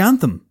and Craig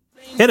anthem.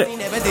 Hit it.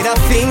 Never did I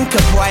think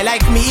a boy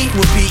like me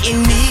would be in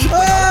need.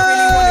 When all I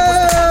really wanted was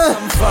to have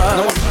some fun.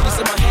 No promise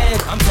in my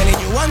head. I'm telling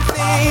you one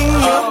thing.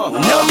 You're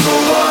number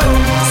one.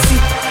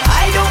 See,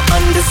 I don't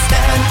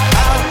understand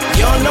how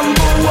you're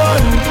number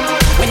one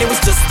when it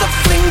was just a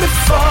fling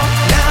before.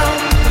 Now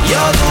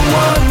you're the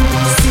one.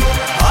 See,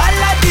 all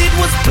I did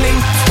was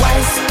blink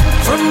twice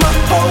from my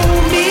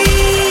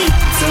homie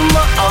to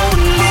my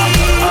only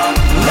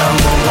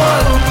number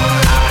one.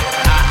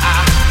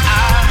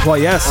 Why,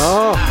 yes.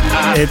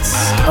 It's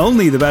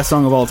only the best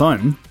song of all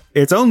time.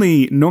 It's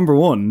only number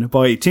one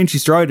by Tinchy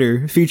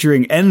Stryder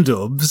featuring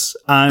N-Dubs,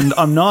 and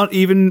I'm not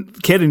even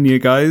kidding you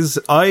guys.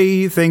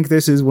 I think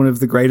this is one of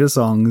the greatest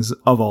songs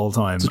of all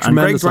time. And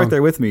Greg's right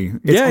there with me.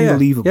 It's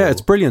unbelievable. Yeah, it's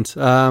brilliant.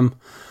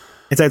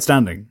 It's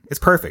outstanding. It's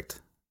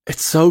perfect.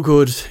 It's so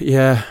good.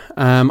 Yeah.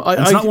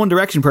 It's not One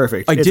Direction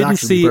perfect. I didn't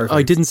see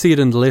it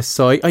in the list,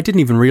 so I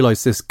didn't even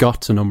realise this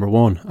got to number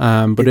one.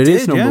 But it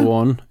is number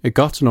one. It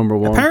got to number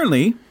one.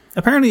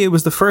 Apparently, it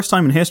was the first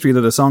time in history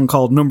that a song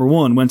called Number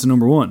One went to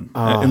number one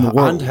in the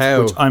world, and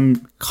how? Which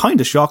I'm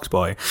kind of shocked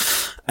by.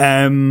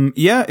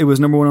 It was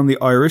number one on the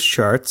Irish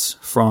charts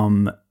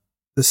from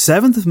the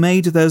 7th of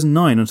May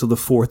 2009 until the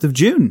 4th of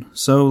June.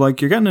 So, like,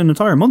 you're getting an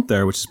entire month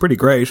there, which is pretty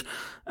great.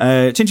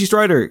 Tinchy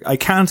Stryder, I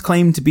can't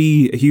claim to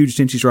be a huge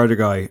Tinchy Stryder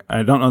guy.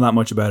 I don't know that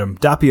much about him.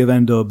 Dappy of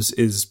N-Dubs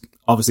is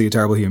obviously a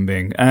terrible human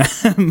being.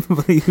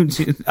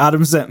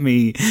 Adam sent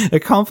me a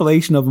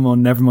compilation of him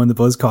on Nevermind the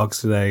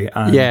Buzzcocks today.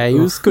 And, he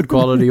was good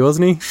quality,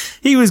 wasn't he?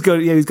 He was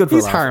good. Yeah, he was good for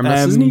He's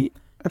harmless, isn't he?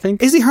 I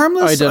think. Is he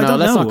harmless? I don't know.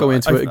 Let's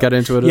not get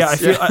into it. Yeah,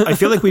 I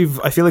feel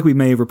like we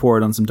may have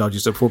reported on some dodgy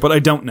stuff before, but I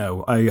don't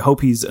know. I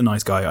hope he's a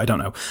nice guy. I don't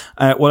know.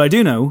 What I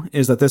do know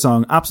is that this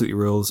song absolutely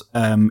rules.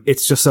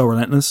 It's just so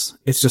relentless.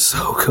 It's just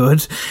so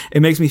good.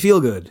 It makes me feel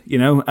good, you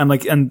know?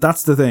 And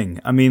that's the thing.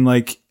 I mean,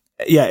 like,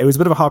 yeah, it was a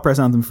bit of a hot press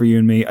anthem for you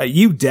and me.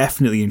 You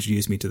definitely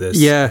introduced me to this.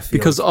 Yeah,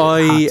 because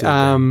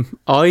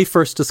I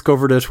first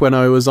discovered it when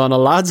I was on a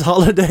lad's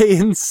holiday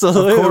in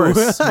Sligo. Of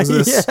course. Was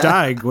it a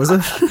stag, was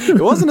it?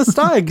 It wasn't a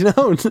stag,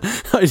 no.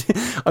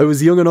 I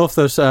was young enough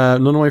that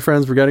none of my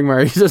friends were getting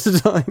married at the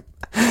time.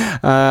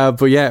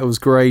 But yeah, it was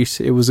great.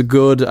 It was a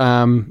good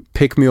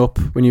pick-me-up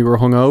when you were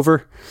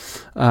hungover.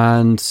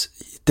 And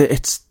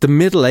it's the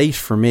middle eight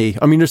for me.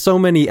 I mean, there's so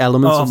many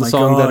elements of the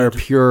song that are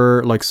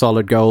pure, like,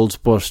 solid gold,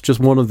 but just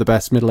one of the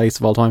best middle eights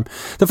of all time.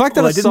 The fact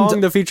that a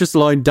song that features the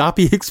line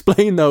 "Dappy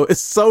explain" though is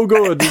so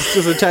good. It's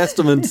just a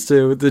testament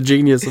to the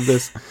genius of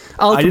this.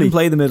 Alchemy. I didn't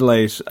play the middle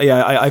eight.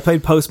 Yeah, I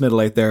played post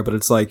middle eight there, but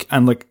it's like,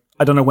 and like,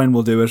 I don't know when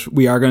we'll do it.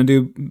 We are going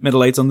to do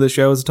middle eights on this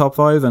show as a top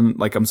five, and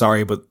like, I'm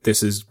sorry, but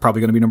this is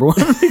probably going to be number one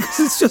because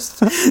it's just,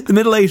 the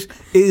middle eight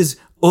is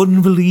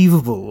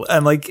unbelievable.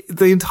 And like,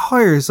 the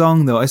entire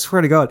song though, I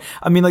swear to God,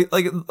 I mean, like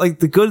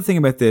the good thing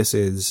about this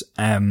is,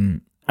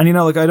 and you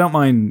know, like, I don't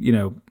mind, you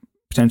know,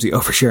 potentially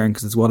oversharing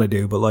because it's what I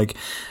do, but like,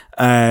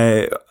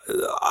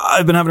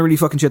 I've been having a really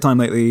fucking shit time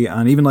lately,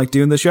 and even like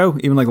doing the show,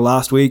 even like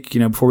last week,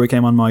 you know, before we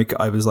came on mic,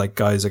 I was like,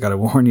 guys, I gotta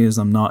warn you,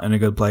 I'm not in a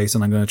good place,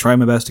 and I'm going to try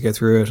my best to get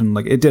through it, and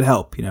like, it did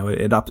help, you know,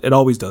 it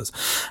always does.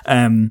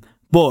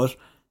 But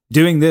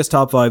doing this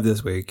top five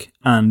this week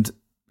and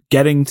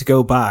getting to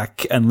go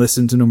back and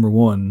listen to number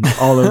one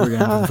all over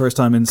again for the first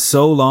time in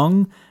so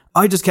long,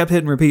 I just kept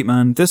hitting repeat,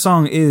 man. This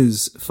song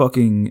is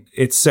fucking,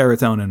 it's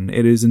serotonin.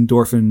 It is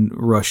endorphin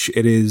rush.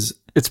 It's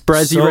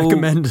Brazzy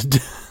recommended.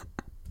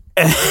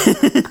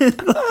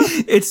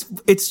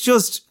 It's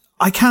just,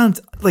 I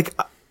can't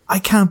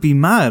be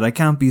mad. I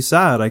can't be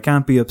sad. I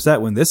can't be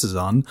upset when this is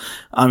on.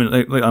 I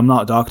mean, like, I'm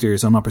not a doctor,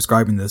 so I'm not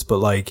prescribing this, but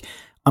like,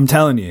 I'm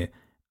telling you,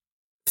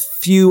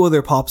 few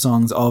other pop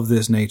songs of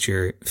this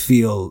nature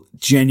feel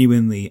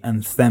genuinely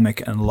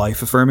anthemic and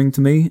life affirming to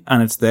me,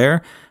 and it's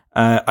there.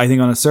 I think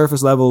on a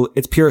surface level,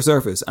 it's pure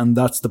surface, and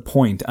that's the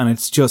point. And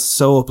it's just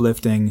so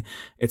uplifting.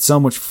 It's so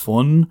much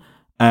fun.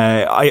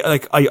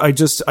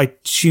 I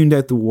tuned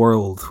out the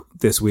world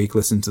this week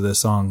listening to this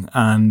song,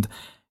 and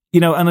you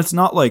know, and it's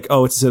not like,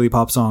 oh, it's a silly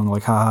pop song,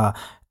 like, haha.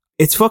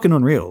 It's fucking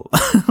unreal.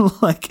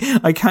 Like,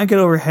 I can't get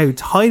over how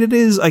tight it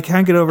is. I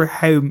can't get over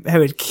how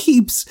it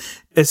keeps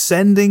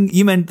ascending.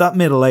 You meant that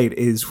middle 8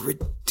 is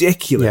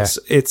ridiculous.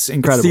 Yeah. It's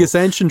incredible. It's the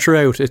ascension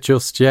throughout. It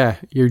just,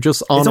 you're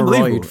just on a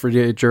ride for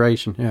the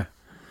duration. Yeah.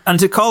 And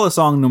to call a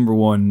song number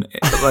 1,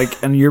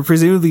 like, and you're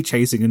presumably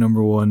chasing a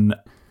number 1,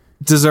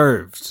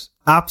 deserved.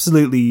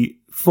 Absolutely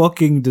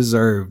fucking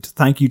deserved.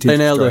 Thank you to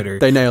Strider.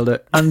 They nailed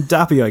it. And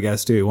Dappy, I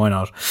guess, too. Why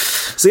not?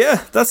 So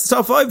yeah, that's the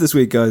top 5 this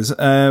week, guys.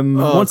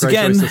 Once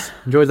again,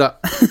 enjoyed that.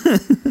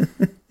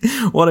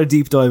 What a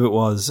deep dive it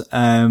was.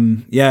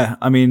 Yeah,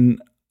 I mean,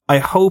 I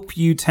hope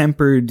you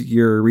tempered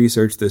your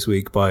research this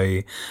week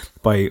by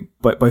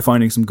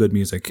finding some good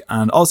music.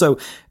 And also,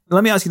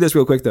 let me ask you this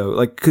real quick though,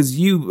 like, cause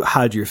you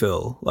had your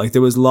fill, like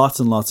there was lots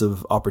and lots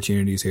of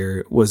opportunities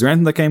here. Was there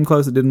anything that came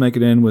close that didn't make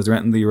it in? Was there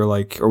anything that you were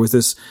like, or was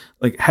this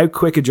like, how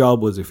quick a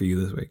job was it for you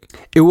this week?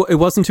 It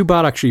wasn't too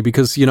bad actually,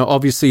 because, you know,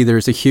 obviously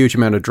there's a huge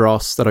amount of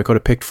dross that I could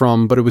have picked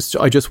from, but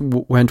I just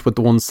went with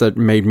the ones that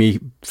made me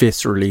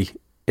viscerally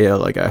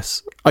ill, I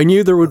guess. I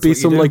knew there would be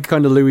some like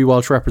kind of Louis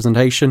Walsh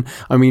representation.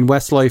 I mean,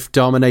 Westlife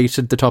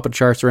dominated the top of the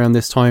charts around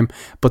this time,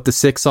 but the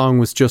 6th song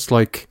was just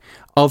like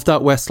of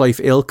that Westlife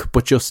ilk,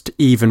 but just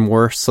even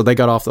worse. So they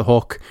got off the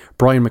hook.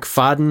 Brian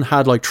McFadden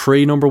had like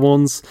 3 number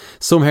 1s.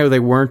 Somehow they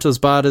weren't as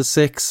bad as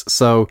 6.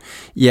 So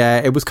yeah,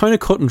 it was kind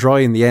of cut and dry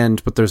in the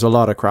end, but there's a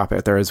lot of crap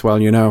out there as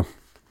well, you know.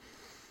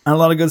 And a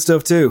lot of good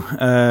stuff too.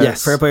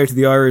 Yes. Fair play to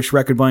the Irish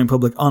record buying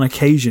public on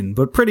occasion,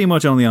 but pretty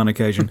much only on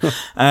occasion.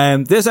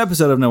 This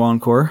episode of No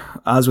Encore,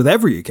 as with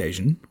every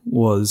occasion,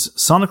 was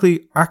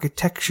sonically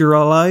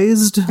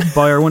architecturalized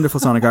by our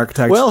wonderful sonic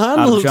architect. Well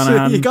handled.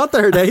 You got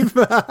there, Dave.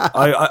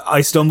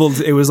 I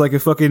stumbled. It was like a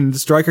fucking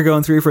striker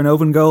going through for an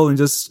open goal and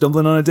just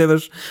stumbling on a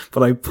divot,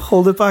 but I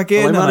pulled it back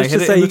in. Well, I managed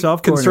and I hit to it in the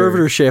top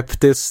conservatorship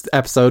this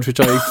episode,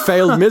 which I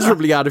failed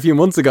miserably at a few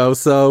months ago.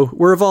 So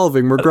we're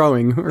evolving, we're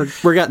growing,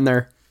 we're getting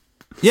there.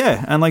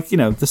 Yeah, and like, you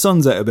know, the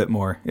sun's out a bit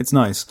more. It's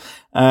nice.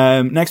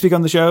 Next week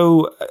on the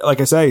show,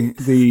 like I say,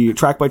 the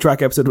track by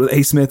track episode with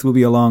A. Smith will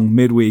be along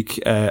midweek.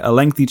 A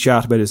lengthy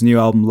chat about his new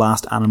album,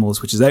 Last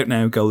Animals, which is out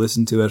now. Go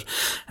listen to it.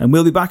 And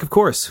we'll be back, of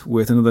course,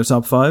 with another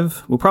top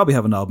 5. We'll probably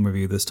have an album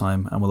review this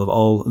time, and we'll have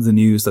all the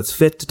news that's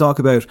fit to talk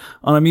about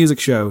on a music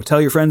show.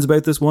 Tell your friends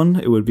about this one.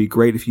 It would be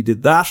great if you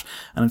did that.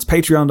 And it's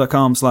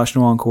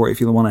patreon.com/noencore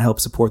if you want to help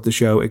support the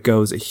show. It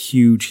goes a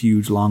huge,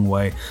 huge long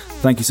way.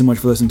 Thank you so much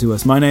for listening to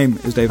us. My name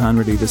is Dave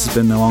Hanratty. This has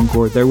been No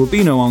Encore. There will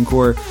be no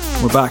encore.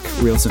 We're back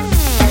real soon.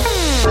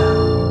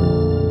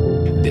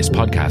 This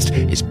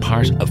podcast is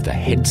part of the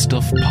Head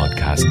Stuff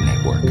Podcast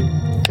Network.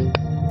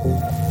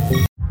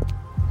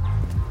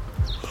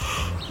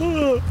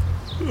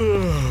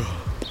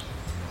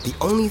 The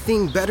only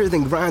thing better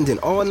than grinding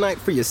all night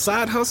for your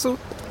side hustle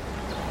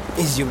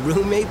is your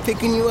roommate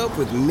picking you up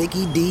with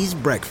Mickey D's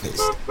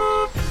breakfast.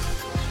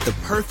 The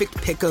perfect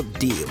pickup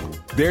deal.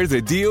 There's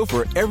a deal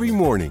for every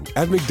morning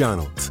at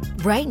McDonald's.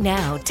 Right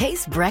now,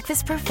 taste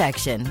breakfast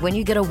perfection when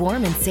you get a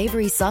warm and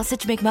savory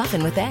sausage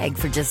McMuffin with egg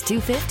for just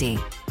 $2.50.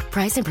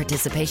 Price and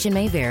participation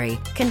may vary.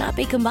 Cannot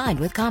be combined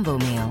with combo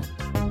meal.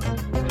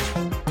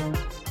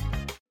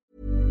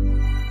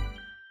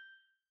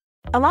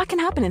 A lot can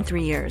happen in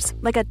 3 years,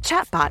 like a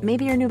chatbot may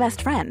be your new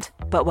best friend.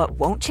 But what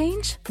won't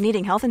change?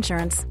 Needing health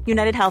insurance.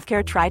 United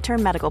Healthcare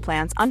Tri-Term Medical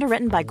Plans,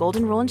 underwritten by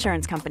Golden Rule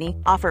Insurance Company,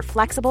 offer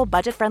flexible,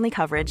 budget-friendly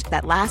coverage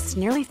that lasts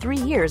nearly 3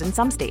 years in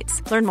some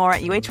states. Learn more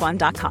at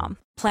uh1.com.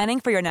 Planning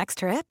for your next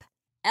trip?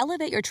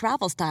 Elevate your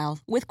travel style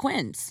with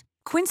Quince.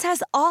 Quince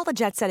has all the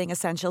jet-setting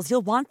essentials you'll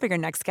want for your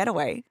next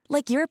getaway,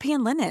 like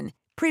European linen,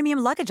 premium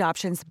luggage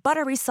options,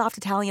 buttery soft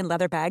Italian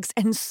leather bags,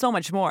 and so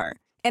much more.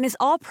 And is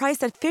all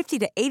priced at 50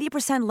 to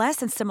 80% less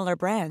than similar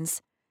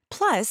brands.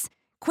 Plus,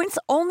 Quince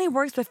only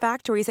works with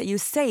factories that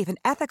use safe and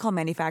ethical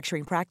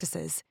manufacturing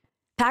practices.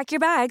 Pack your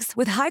bags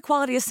with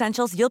high-quality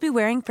essentials you'll be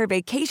wearing for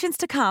vacations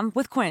to come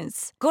with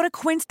Quince. Go to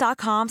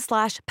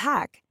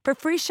quince.com/pack for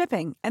free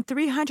shipping and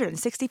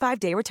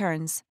 365-day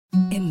returns.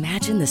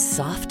 Imagine the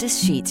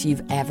softest sheets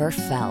you've ever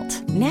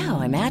felt.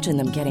 Now imagine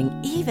them getting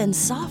even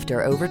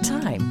softer over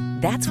time.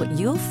 That's what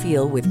you'll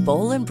feel with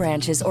Boll &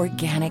 Branch's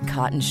organic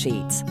cotton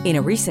sheets. In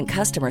a recent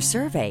customer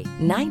survey,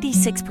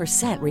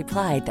 96%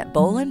 replied that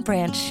Boll &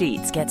 Branch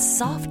sheets get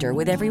softer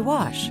with every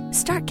wash.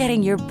 Start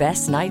getting your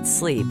best night's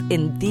sleep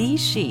in these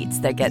sheets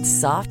that get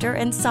softer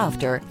and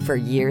softer for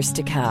years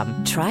to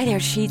come. Try their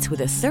sheets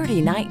with a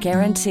 30-night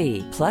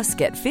guarantee. Plus,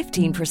 get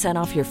 15%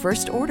 off your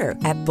first order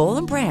at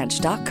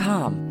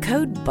bollandbranch.com.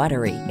 Code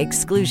BUTTERY.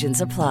 Exclusions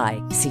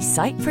apply. See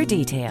site for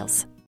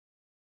details.